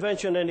need a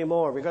convention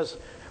anymore, because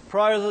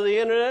prior to the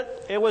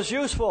internet, it was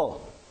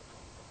useful.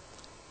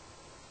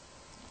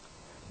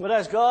 But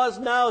as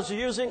God now is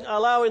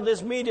allowing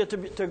this media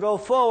to go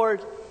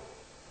forward,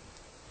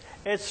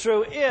 it's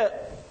through it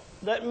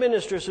that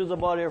ministers to the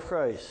body of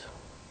Christ.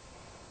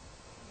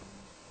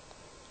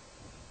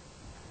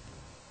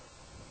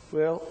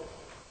 Well,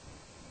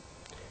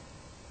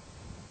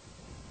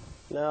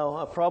 now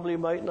I probably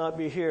might not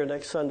be here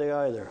next Sunday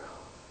either.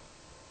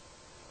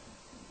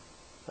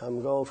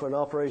 I'm going for an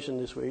operation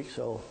this week,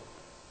 so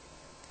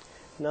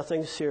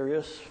nothing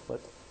serious,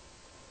 but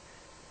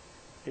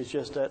it's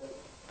just that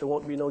there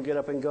won't be no get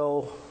up and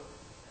go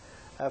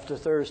after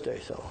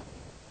Thursday.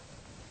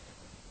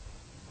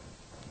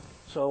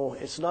 So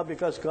it's not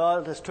because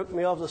God has took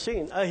me off the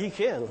scene. He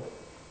can.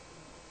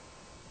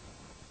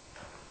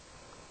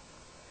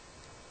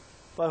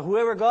 But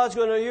whoever God's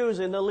going to use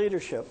in the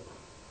leadership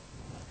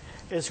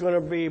is going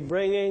to be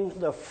bringing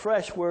the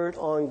fresh word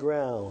on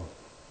ground.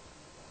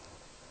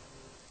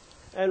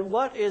 And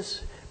what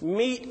is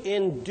meat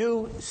in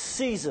due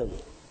season?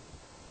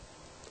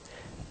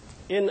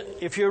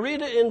 If you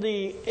read it in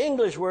the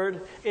English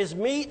word, is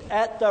meat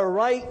at the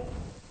right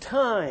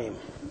time.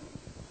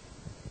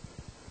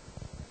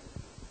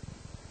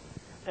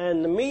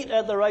 And the meat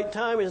at the right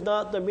time is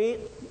not the meat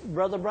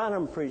Brother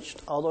Branham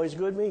preached, although it's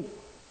good meat.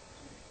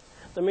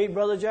 The meat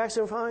Brother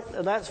Jackson, fine,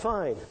 that's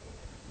fine.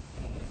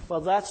 But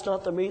that's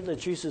not the meat that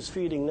Jesus is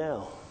feeding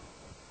now.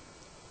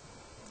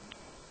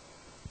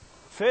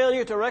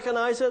 Failure to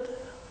recognize it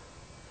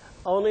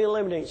only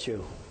eliminates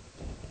you.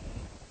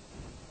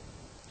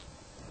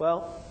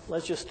 Well,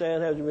 let's just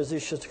stand, have the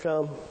musicians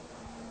come.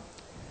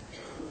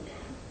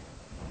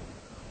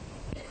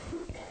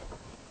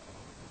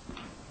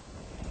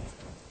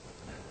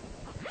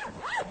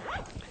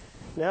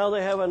 Now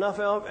they have enough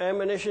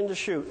ammunition to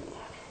shoot.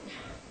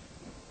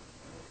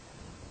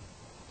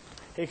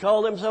 He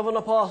called himself an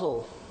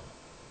apostle.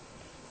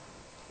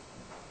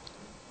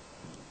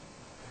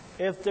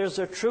 If there's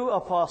a true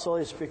apostle,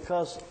 it's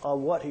because of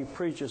what he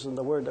preaches and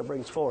the word that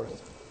brings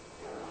forth.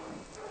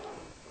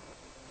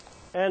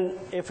 And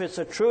if it's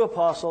a true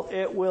apostle,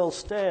 it will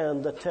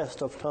stand the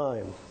test of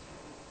time.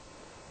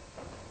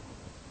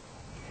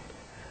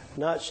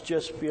 Not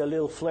just be a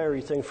little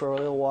flary thing for a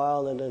little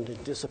while and then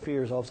it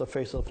disappears off the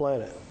face of the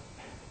planet.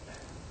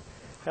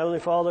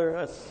 Heavenly Father,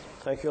 I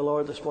thank you,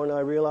 Lord, this morning.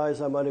 I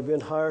realize I might have been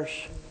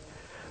harsh,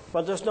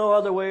 but there's no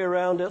other way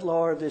around it,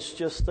 Lord. It's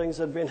just things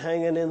that have been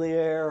hanging in the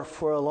air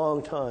for a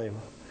long time.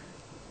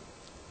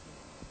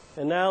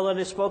 And now that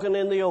it's spoken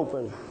in the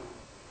open,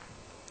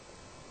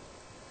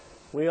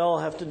 we all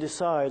have to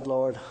decide,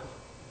 Lord,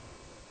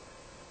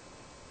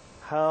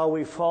 how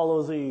we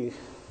follow Thee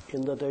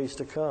in the days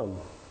to come.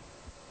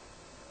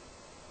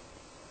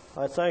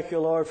 I thank you,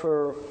 Lord,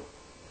 for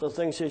the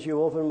things that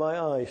you opened my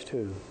eyes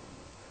to.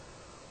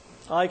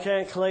 I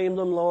can't claim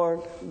them,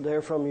 Lord.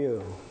 They're from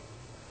you.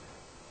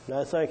 And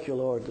I thank you,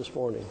 Lord, this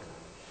morning.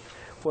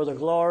 For the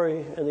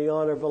glory and the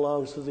honor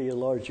belongs to Thee,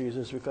 Lord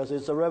Jesus, because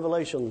it's a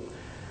revelation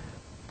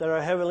that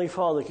our Heavenly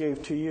Father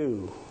gave to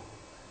you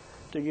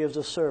to give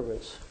the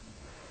servants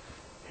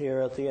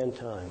here at the end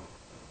time.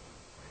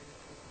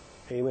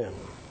 Amen.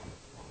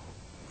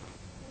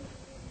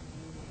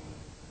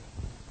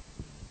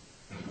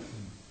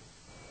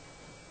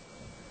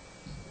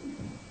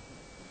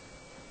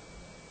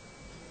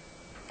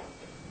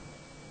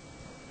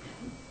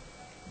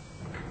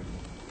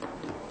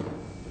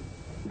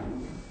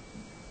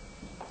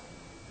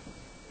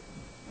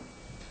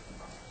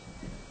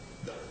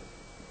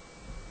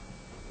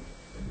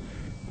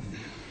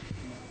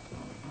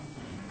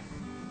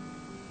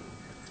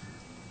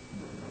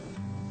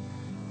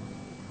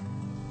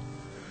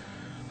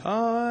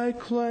 I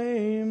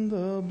claim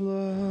the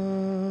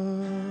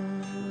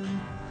blood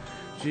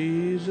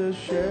Jesus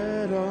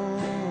shed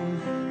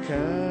on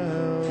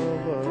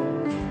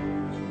Calvary.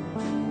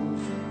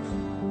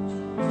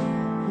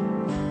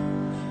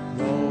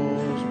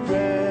 Most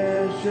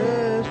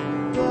precious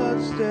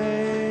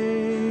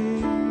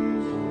bloodstains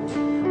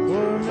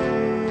were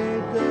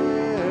made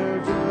there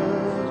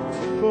just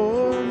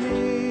for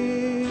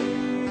me.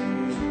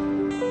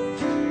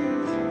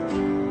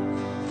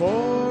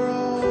 For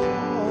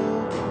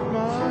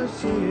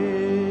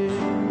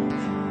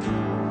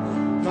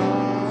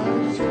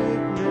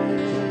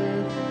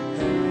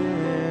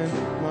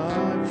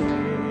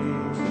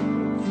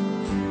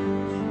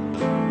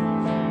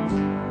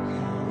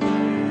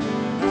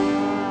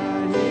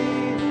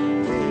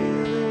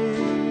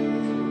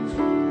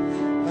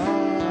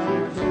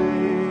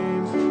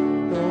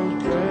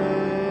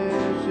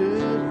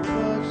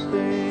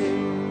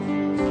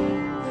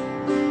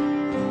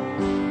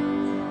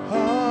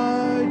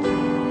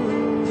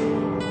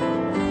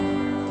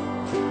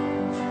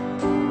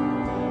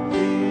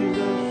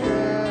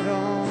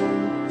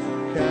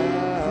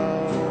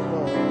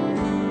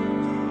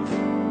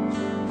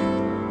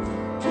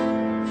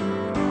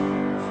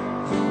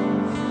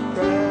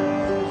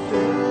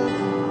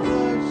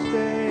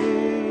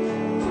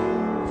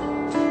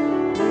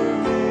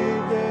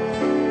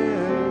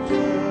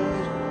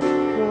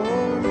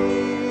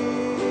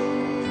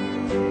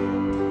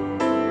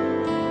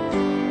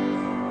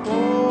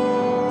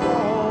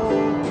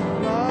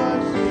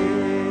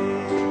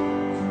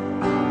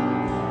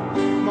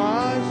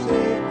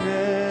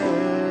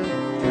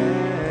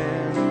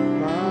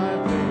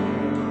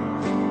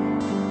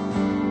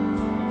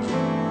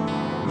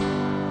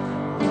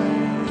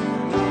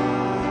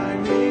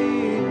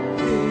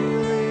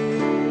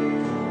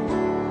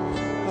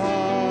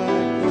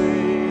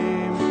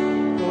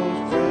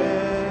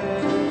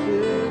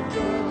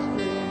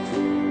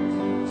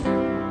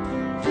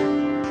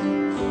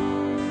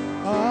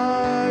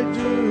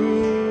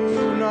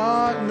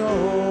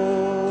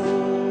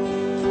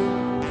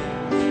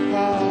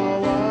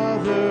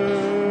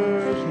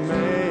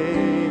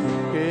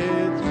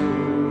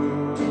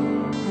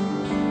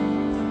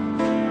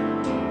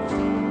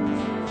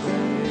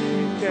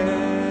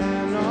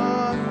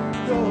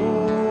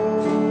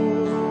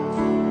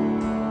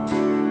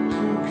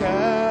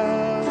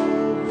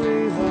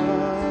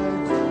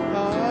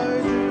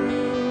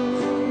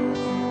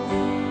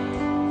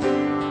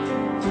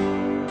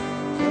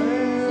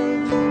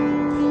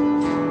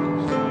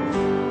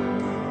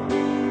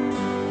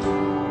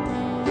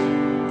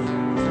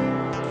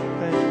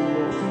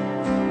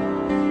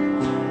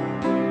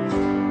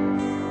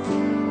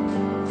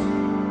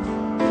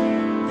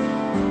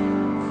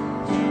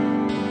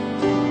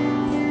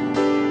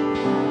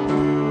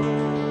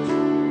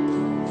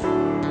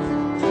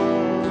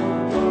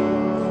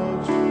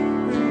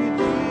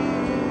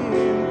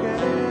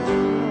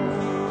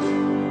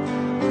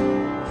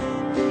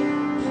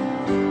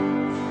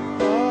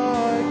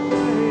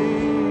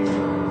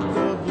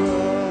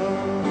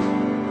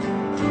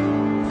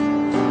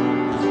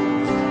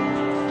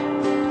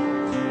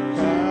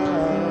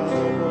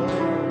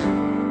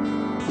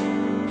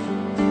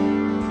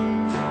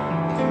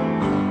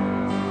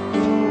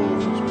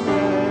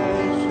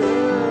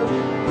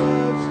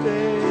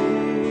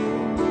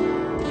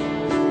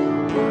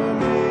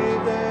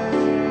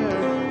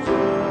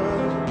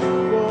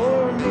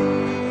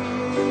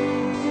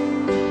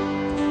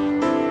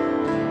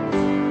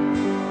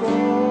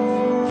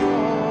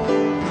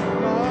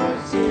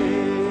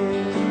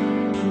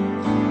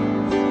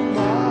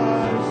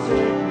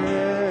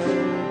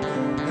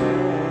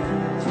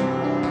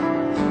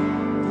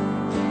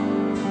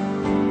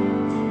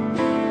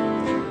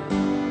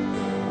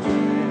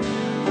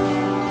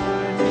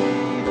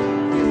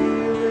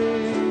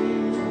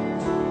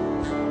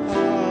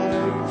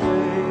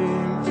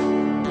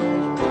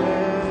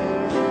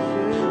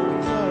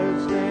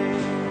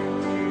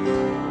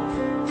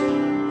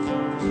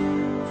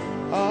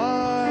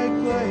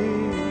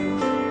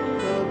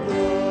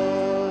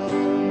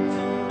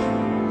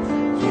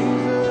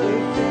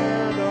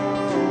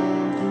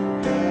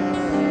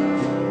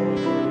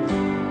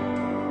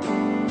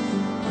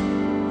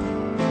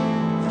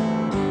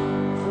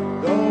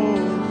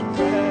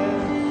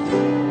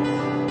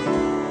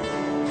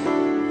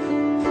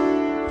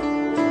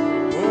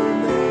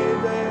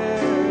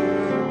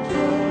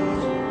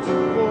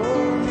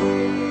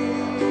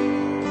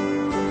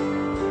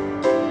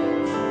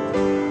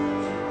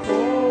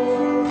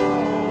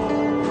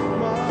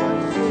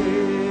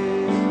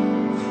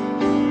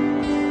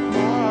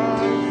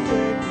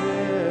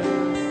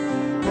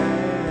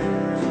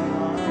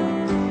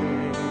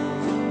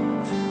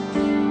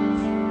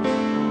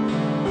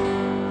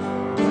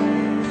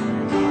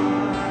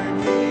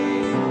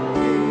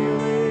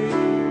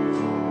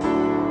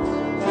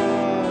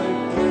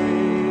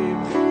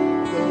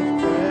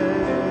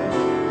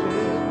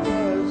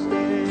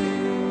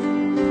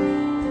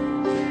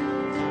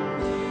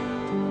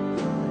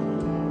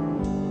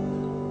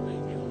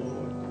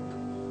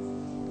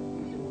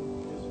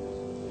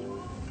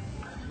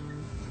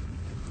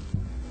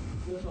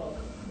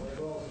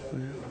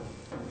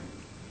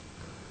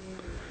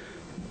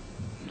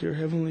Dear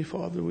Heavenly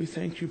Father, we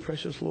thank you,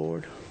 precious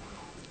Lord.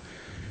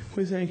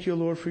 We thank you,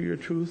 Lord, for your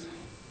truth.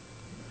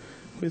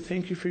 We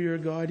thank you for your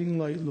guiding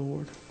light,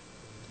 Lord.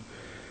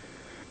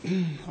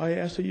 I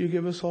ask that you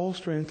give us all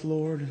strength,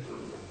 Lord.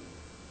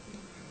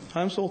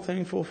 I'm so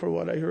thankful for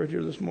what I heard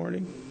here this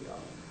morning.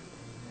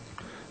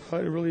 I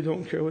really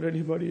don't care what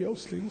anybody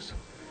else thinks.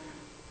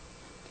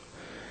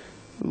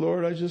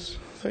 Lord, I just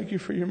thank you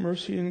for your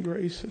mercy and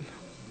grace and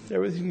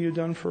everything you've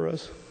done for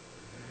us.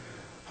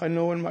 I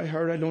know in my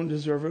heart I don't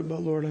deserve it,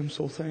 but Lord, I'm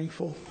so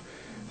thankful.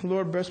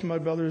 Lord, bless my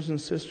brothers and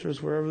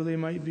sisters wherever they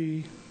might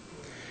be.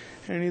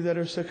 Any that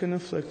are sick and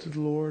afflicted,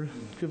 Lord,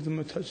 give them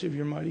a touch of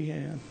your mighty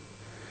hand.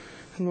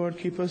 And Lord,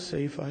 keep us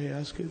safe, I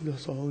ask it.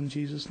 That's all in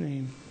Jesus'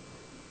 name.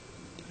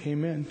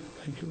 Amen.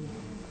 Thank you, Lord.